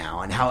noted now,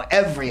 and how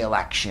every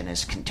election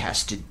is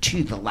contested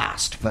to the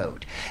last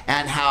vote,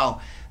 and how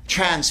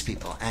trans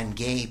people and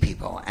gay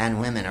people and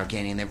women are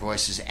gaining their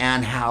voices,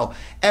 and how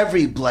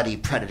every bloody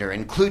predator,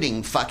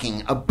 including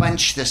fucking a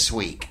bunch this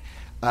week,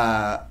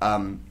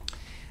 Neil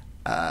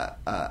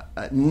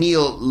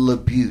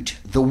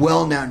LaBute, the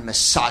well-known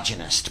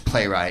misogynist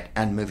playwright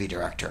and movie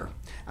director,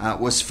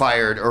 was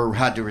fired or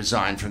had to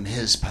resign from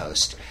his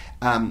post.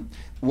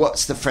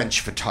 What's the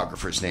French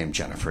photographer's name,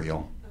 Jennifer?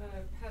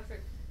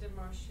 Patrick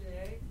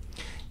Demarchier.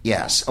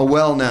 Yes, a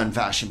well-known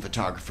fashion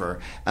photographer,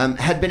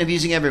 had been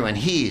abusing everyone.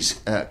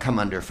 He's come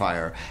under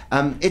fire.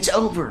 It's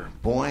over,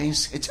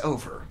 boys. It's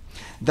over.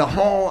 The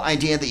whole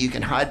idea that you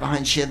can hide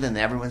behind shit and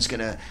everyone's going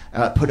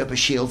to put up a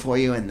shield for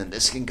you and then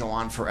this can go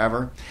on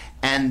forever.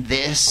 And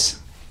this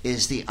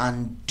is the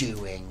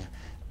undoing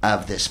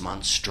of this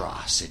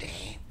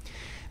monstrosity.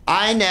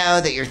 I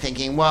know that you're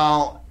thinking,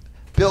 well,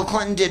 Bill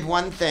Clinton did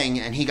one thing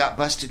and he got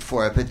busted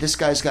for it, but this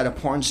guy's got a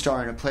porn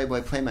star and a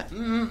Playboy playmate.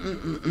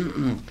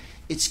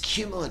 It's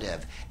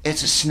cumulative.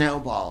 It's a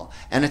snowball,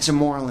 and it's a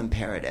moral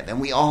imperative,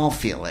 and we all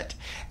feel it.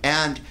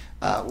 And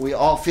we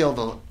all feel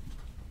the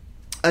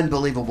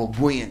unbelievable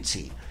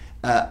buoyancy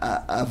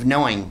of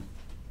knowing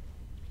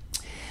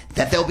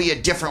that there'll be a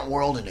different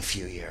world in a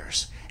few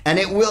years. And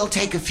it will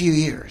take a few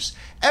years.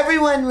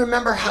 Everyone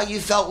remember how you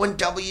felt when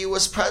W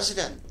was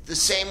president. The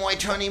same way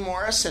Toni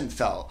Morrison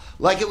felt.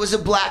 Like it was a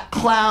black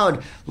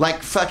cloud.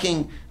 Like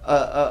fucking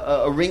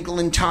a wrinkle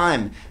in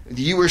time.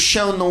 You were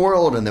shown the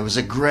world and there was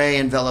a gray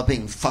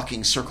enveloping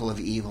fucking circle of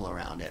evil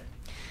around it.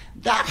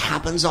 That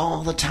happens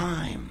all the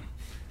time.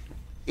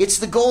 It's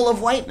the goal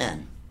of white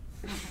men.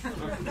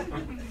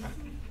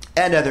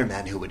 And other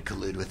men who would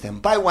collude with them.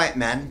 By white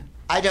men,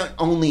 I don't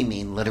only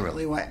mean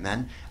literally white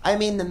men. I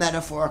mean the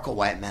metaphorical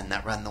white men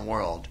that run the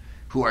world,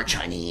 who are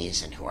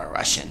Chinese and who are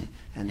Russian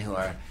and who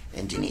are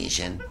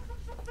Indonesian.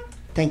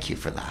 Thank you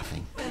for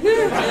laughing.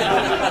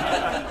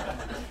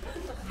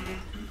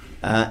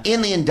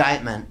 In the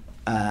indictment,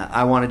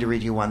 I wanted to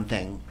read you one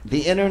thing.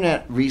 The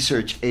Internet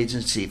Research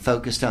Agency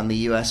focused on the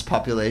U.S.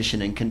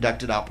 population and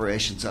conducted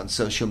operations on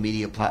social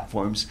media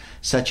platforms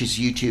such as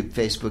YouTube,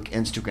 Facebook,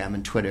 Instagram,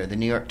 and Twitter. The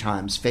New York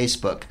Times,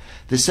 Facebook,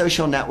 the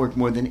social network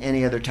more than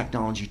any other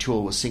technology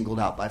tool, was singled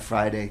out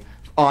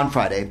on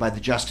Friday by the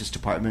Justice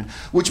Department,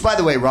 which, by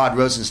the way, Rod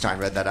Rosenstein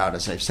read that out,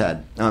 as I've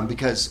said,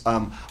 because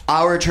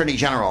our Attorney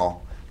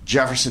General,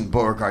 Jefferson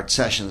Beauregard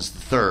Sessions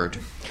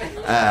III,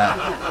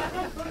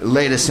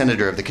 latest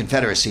senator of the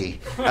Confederacy,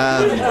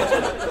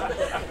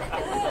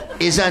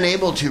 is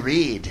unable to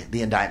read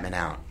the indictment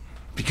out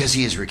because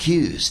he is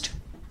recused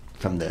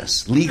from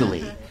this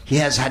legally. He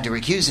has had to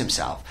recuse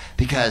himself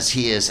because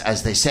he is,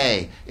 as they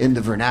say in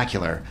the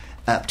vernacular,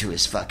 up to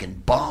his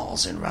fucking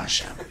balls in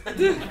Russia.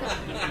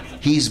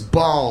 He's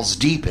balls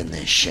deep in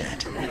this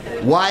shit.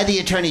 Why the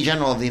Attorney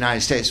General of the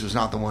United States was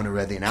not the one who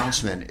read the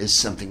announcement is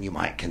something you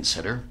might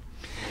consider.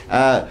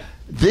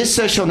 This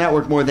social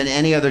network, more than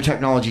any other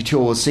technology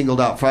tool, was singled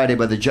out Friday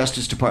by the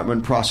Justice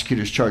Department.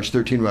 Prosecutors charged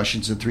 13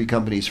 Russians and 3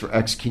 companies for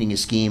executing a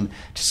scheme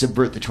to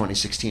subvert the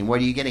 2016.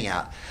 What are you getting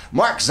at?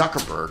 Mark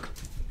Zuckerberg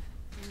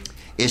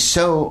is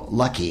so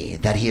lucky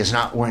that he is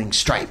not wearing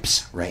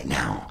stripes right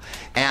now.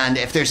 And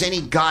if there's any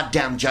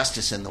goddamn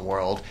justice in the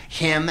world,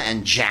 him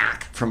and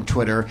Jack from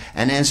Twitter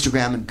and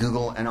Instagram and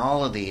Google and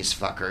all of these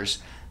fuckers,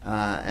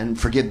 and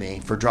forgive me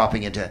for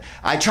dropping into...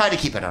 I try to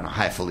keep it on a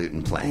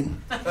highfalutin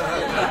plane.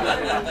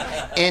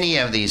 Any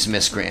of these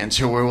miscreants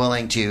who were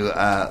willing to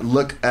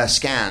look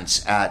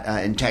askance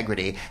at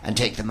integrity and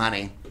take the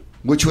money,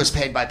 which was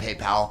paid by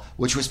PayPal,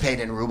 which was paid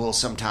in rubles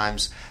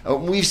sometimes.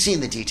 We've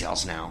seen the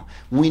details now.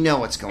 We know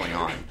what's going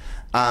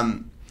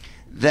on.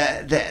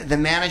 The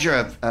manager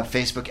of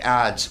Facebook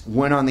ads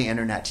went on the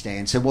internet today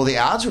and said, well, the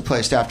ads were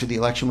placed after the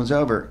election was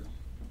over.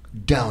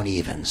 Don't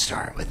even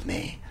start with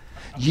me.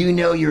 You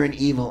know you're an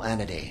evil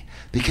entity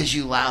because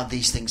you allowed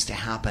these things to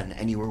happen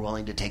and you were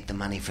willing to take the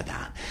money for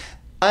that.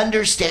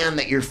 Understand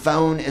that your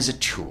phone is a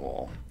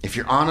tool. If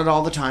you're on it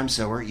all the time,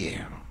 so are you.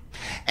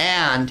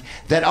 And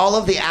that all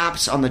of the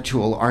apps on the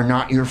tool are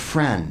not your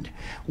friend.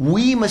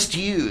 We must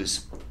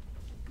use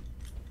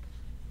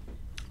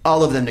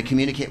all of them to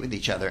communicate with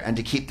each other and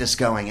to keep this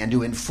going and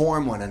to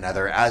inform one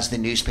another as the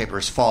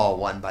newspapers fall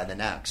one by the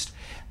next.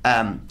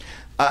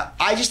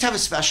 I just have a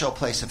special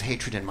place of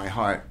hatred in my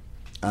heart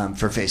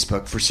for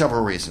Facebook for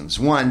several reasons.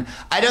 One,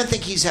 I don't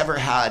think he's ever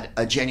had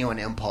a genuine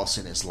impulse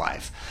in his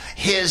life.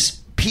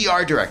 His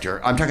PR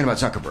director, I'm talking about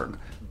Zuckerberg,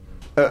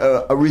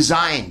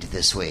 resigned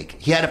this week.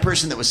 He had a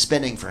person that was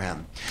spinning for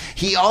him.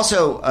 He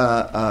also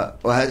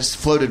has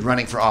floated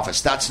running for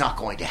office. That's not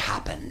going to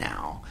happen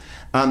now.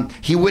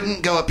 He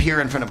wouldn't go up here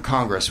in front of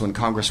Congress when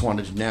Congress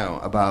wanted to know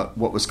about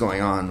what was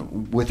going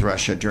on with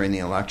Russia during the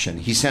election.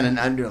 He sent an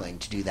underling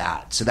to do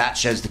that. So that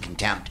shows the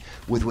contempt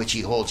with which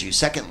he holds you.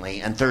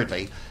 Secondly, and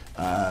thirdly,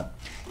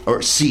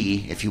 or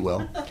C, if you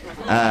will,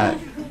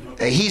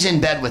 he's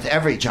in bed with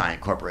every giant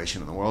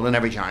corporation in the world and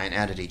every giant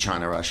entity,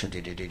 China, Russia,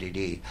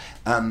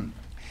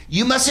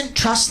 you mustn't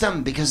trust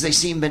them because they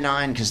seem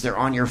benign because they're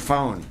on your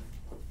phone.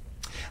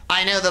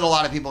 I know that a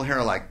lot of people here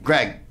are like,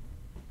 Greg,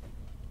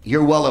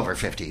 you're well over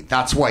 50.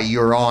 That's why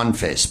you're on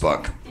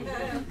Facebook.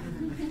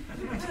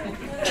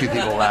 2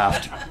 people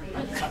laughed.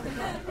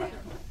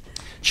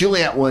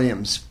 Juliette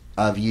Williams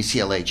of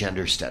UCLA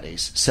Gender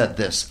Studies said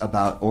this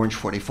about Orange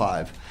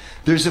 45.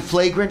 There's a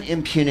flagrant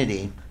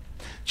impunity,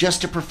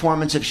 just a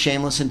performance of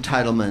shameless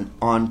entitlement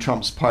on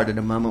Trump's part at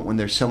a moment when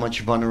there's so much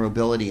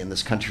vulnerability in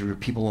this country for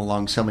people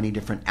along so many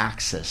different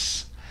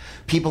axes.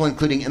 People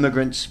including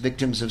immigrants,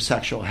 victims of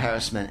sexual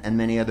harassment, and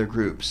many other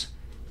groups.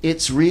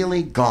 It's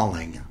really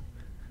galling.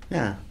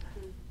 Yeah,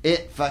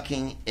 it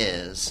fucking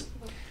is.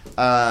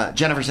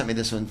 Jennifer sent me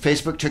this one.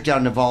 Facebook took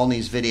down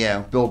Navalny's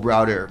video. Bill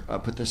Browder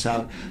put this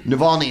out.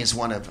 Navalny is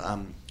one of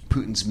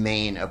Putin's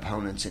main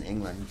opponents in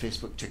England.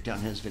 Facebook took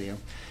down his video.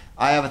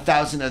 I have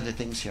 1,000 other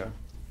things here,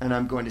 and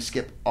I'm going to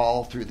skip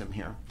all through them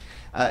here.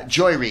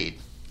 Joy Reid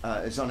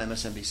is on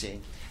MSNBC,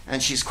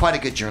 and she's quite a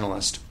good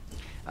journalist.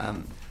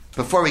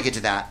 Before we get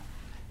to that,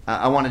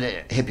 I wanted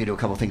to hip you to a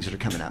couple things that are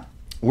coming up.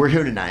 We're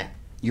here tonight.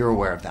 You're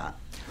aware of that.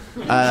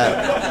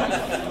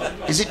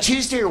 Is it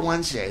Tuesday or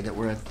Wednesday that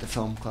we're at the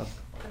film club?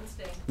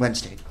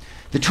 Wednesday.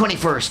 The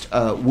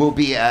 21st, we'll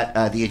be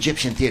at the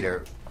Egyptian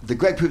Theater. The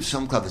Greg Proops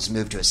Film Club has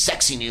moved to a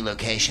sexy new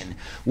location.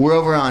 We're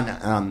over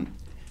on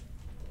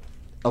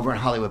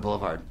Hollywood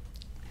Boulevard.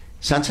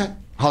 Sunset?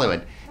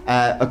 Hollywood.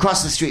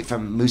 Across the street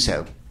from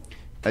Musso,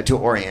 to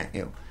orient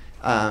you.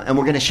 And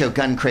we're going to show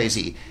Gun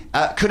Crazy.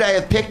 Could I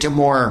have picked a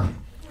more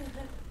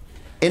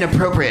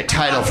inappropriate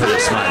title for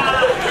this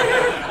one?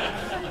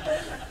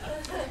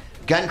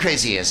 Gun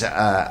Crazy is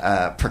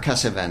a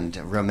percussive and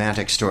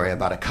romantic story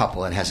about a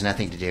couple. It has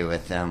nothing to do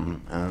with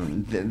them.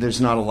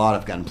 There's not a lot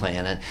of gunplay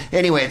in it.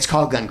 Anyway, it's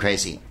called Gun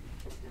Crazy.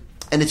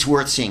 And it's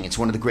worth seeing. It's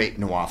one of the great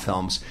noir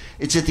films.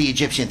 It's at the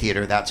Egyptian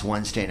Theater. That's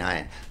Wednesday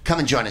night. Come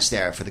and join us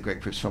there for the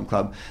Greg Proops Film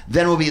Club.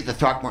 Then we'll be at the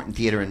Throckmorton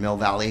Theater in Mill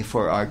Valley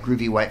for our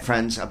groovy white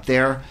friends up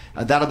there.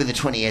 That'll be the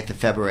 28th of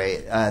February.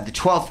 The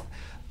 12th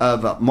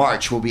of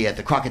March, we'll be at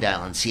the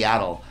Crocodile in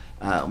Seattle,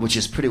 which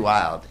is pretty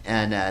wild.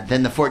 And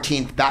then the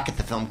 14th, back at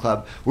the film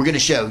club, we're going to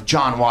show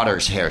John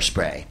Waters'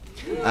 Hairspray.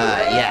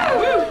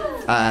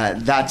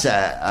 That's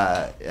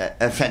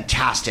a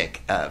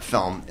fantastic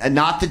film.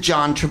 Not the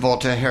John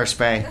Travolta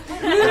Hairspray,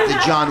 but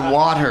the John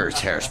Waters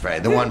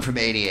Hairspray, the one from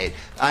 '88.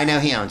 I know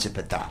he owns it,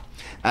 but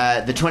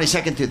the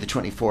 22nd through the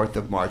 24th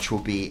of March will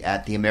be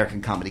at the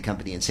American Comedy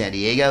Company in San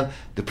Diego.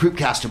 The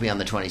Proopcast will be on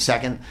the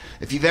 22nd.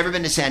 If you've ever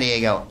been to San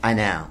Diego, I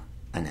know.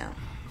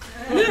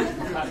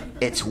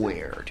 It's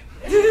weird.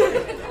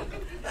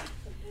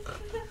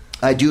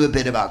 I do a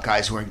bit about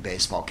guys wearing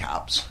baseball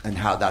caps and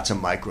how that's a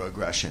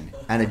microaggression.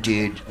 And a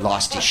dude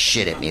lost his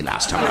shit at me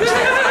last time I was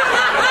there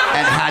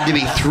and had to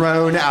be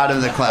thrown out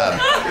of the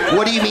club.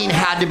 What do you mean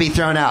had to be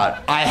thrown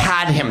out? I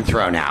had him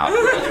thrown out.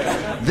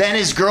 Then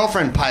his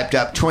girlfriend piped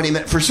up 20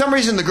 minutes. For some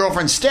reason, the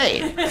girlfriend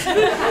stayed.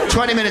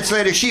 20 minutes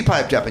later, she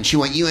piped up and she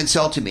went, "You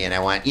insulted me." And I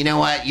went, "You know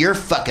what? You're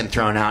fucking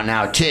thrown out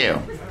now, too."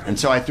 And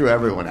so I threw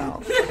everyone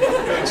out.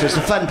 So it's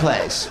a fun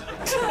place.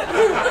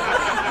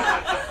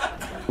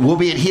 We'll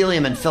be at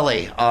Helium in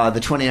Philly, the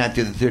 29th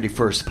through the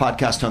 31st.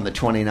 Podcast on the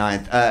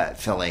 29th.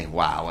 Philly,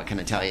 wow, what can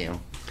I tell you?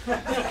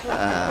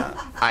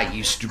 I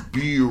used to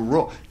be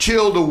a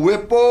till the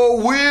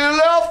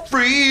whippoorwill of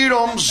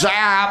freedom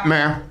zapped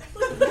me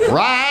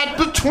right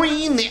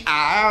between the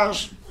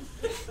eyes.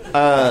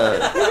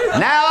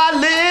 Now I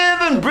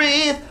live and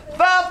breathe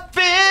for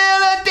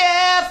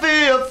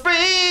Philadelphia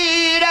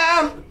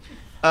freedom.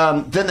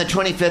 Then the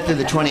 25th through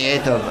the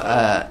 28th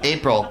of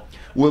April,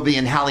 we'll be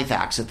in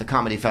Halifax at the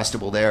Comedy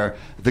Festival there.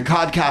 The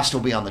Codcast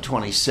will be on the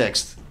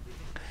 26th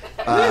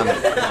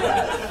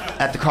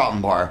at the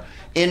Carlton Bar.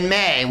 In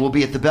May, we'll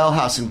be at the Bell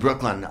House in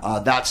Brooklyn.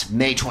 That's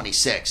May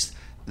 26th.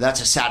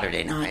 That's a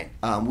Saturday night.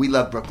 We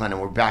love Brooklyn,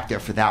 and we're back there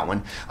for that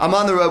one. I'm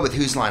on the road with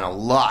Whose Line a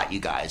lot, you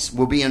guys.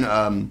 We'll be in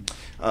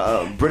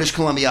British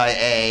Columbia,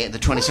 IA, the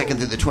 22nd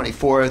through the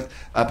 24th,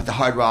 up at the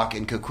Hard Rock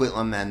in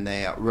Coquitlam and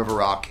the River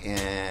Rock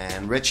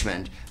in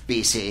Richmond,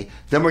 BC.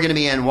 Then we're going to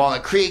be in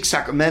Walnut Creek,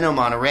 Sacramento,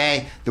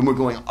 Monterey. Then we're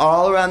going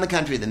all around the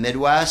country, the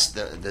Midwest,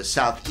 the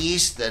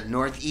Southeast, the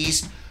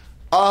Northeast,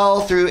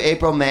 all through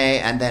April, May,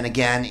 and then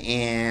again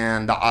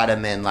in the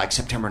autumn in like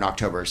September and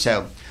October.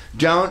 So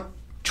don't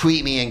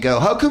tweet me and go,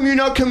 "How come you're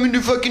not coming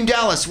to fucking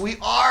Dallas?" We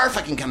are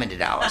fucking coming to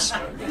Dallas.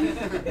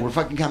 We're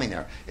fucking coming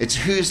there. It's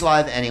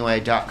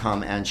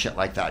whoslifeanyway.com and shit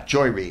like that.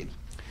 Joy Reid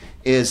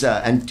is,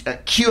 and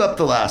cue up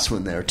the last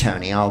one there,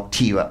 Tony. I'll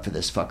tee you up for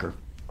this fucker.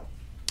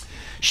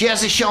 She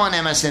has a show on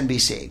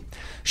MSNBC.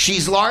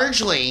 She's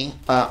largely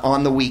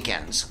on the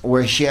weekends,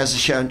 where she has a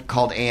show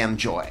called AM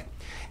Joy.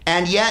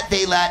 And yet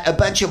they let a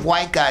bunch of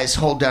white guys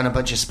hold down a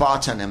bunch of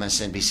spots on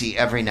MSNBC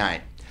every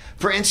night.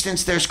 For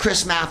instance, there's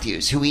Chris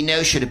Matthews, who we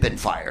know should have been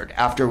fired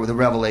after the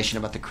revelation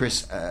about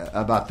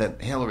the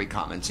Hillary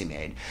comments he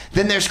made.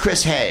 Then there's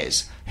Chris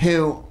Hayes,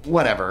 who,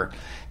 whatever.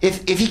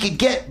 If he could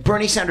get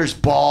Bernie Sanders'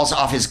 balls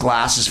off his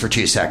glasses for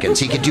 2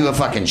 seconds, he could do a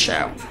fucking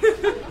show.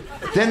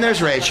 Then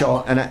there's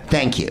Rachel, and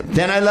thank you.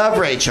 Then I love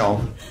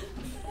Rachel.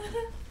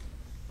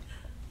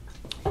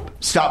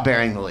 Stop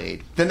bearing the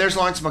lead. Then there's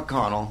Lawrence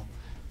McConnell.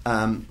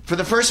 For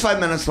the first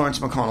 5 minutes, Lawrence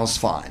McConnell's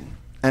fine.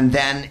 And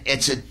then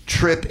it's a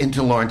trip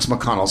into Lawrence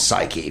McConnell's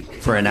psyche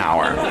for an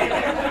hour.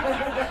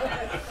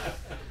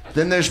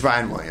 Then there's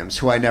Brian Williams,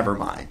 who I never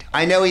mind.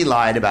 I know he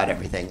lied about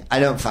everything. I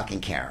don't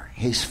fucking care.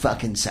 He's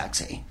fucking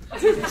sexy.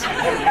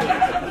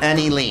 And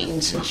he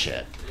leans and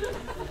shit.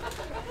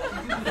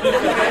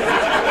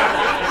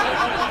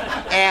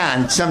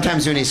 And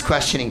sometimes when he's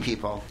questioning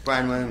people,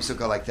 Brian Williams will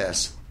go like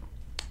this.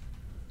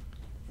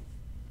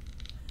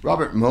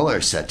 "Robert Mueller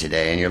said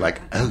today," and you're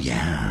like, "Oh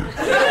yeah.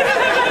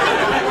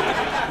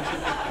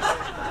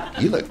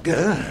 You look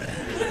good."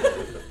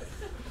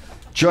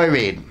 Joy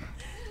Reid.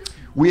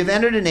 "We have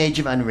entered an age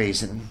of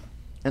unreason,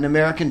 an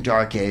American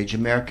dark age.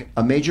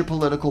 A major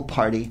political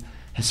party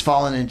has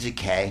fallen into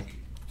decay,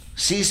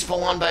 seized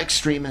full on by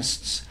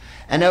extremists,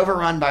 and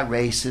overrun by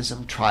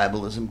racism,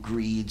 tribalism,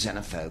 greed,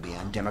 xenophobia,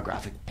 and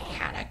demographic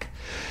panic.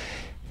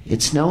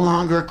 It's no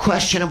longer a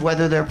question of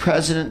whether their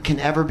president can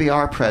ever be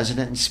our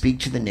president and speak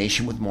to the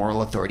nation with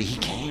moral authority. He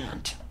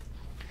can't.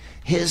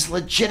 His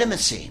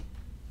legitimacy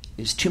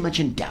is too much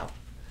in doubt,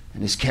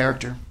 and his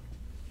character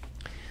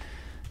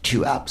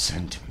too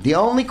absent. The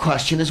only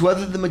question is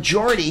whether the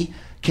majority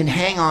can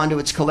hang on to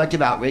its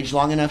collective outrage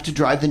long enough to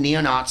drive the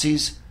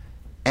neo-Nazis,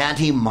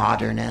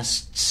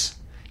 anti-modernists,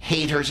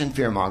 haters, and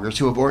fearmongers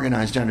who have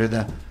organized under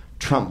the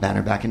Trump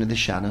banner back into the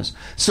shadows.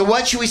 So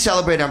what should we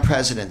celebrate on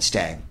President's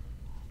Day?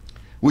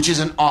 Which is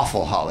an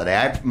awful holiday.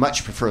 I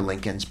much prefer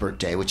Lincoln's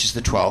birthday, which is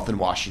the 12th, and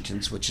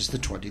Washington's, which is the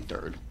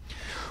 23rd.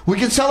 We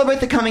can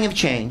celebrate the coming of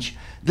change.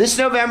 This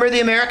November,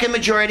 the American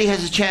majority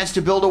has a chance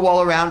to build a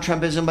wall around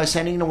Trumpism by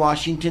sending to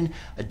Washington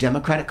a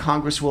Democratic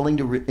Congress willing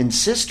to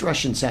insist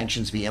Russian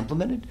sanctions be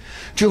implemented,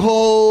 to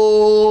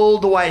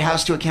hold the White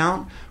House to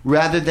account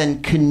rather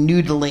than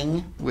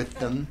canoodling with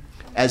them,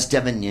 as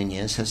Devin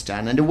Nunes has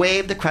done, and to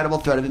waive the credible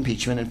threat of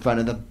impeachment in front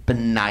of the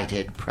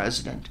benighted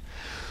president.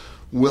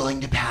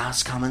 Willing to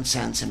pass common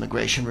sense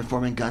immigration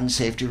reform and gun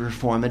safety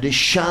reform, and to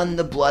shun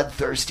the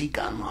bloodthirsty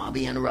gun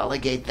lobby and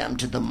relegate them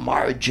to the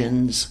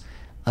margins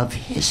of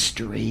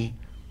history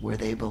where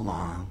they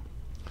belong.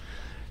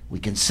 We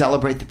can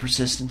celebrate the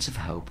persistence of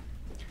hope,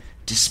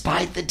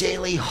 despite the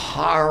daily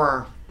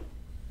horror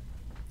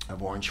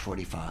of Orange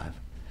 45.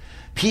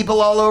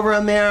 People all over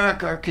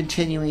America are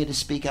continuing to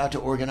speak out, to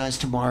organize,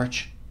 to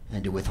march,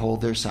 and to withhold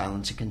their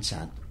silence and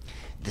consent.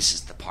 This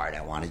is the part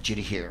I wanted you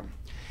to hear.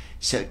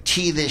 So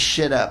tee this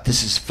shit up.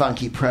 This is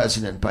Funky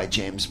President by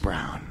James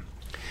Brown.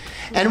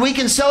 And we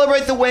can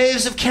celebrate the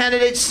waves of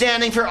candidates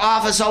standing for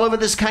office all over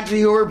this country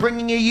who are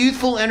bringing a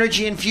youthful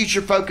energy and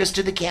future focus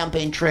to the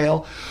campaign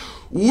trail.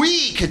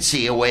 We could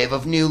see a wave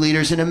of new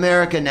leaders in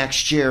America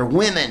next year.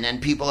 Women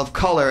and people of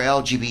color,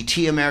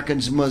 LGBT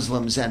Americans,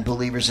 Muslims, and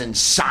believers in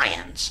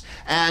science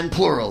and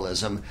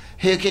pluralism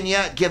who can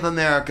yet give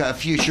America a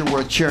future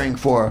worth cheering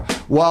for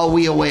while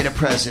we await a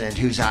president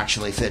who's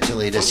actually fit to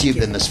lead us. You've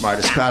been the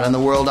smartest crowd in the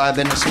world. I've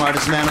been the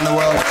smartest man in the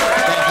world.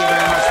 Thank you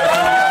very much for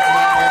coming out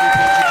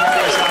tonight.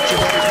 Every page you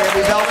can,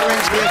 every bell that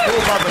rings, be a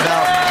cool bumper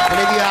bell. And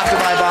if you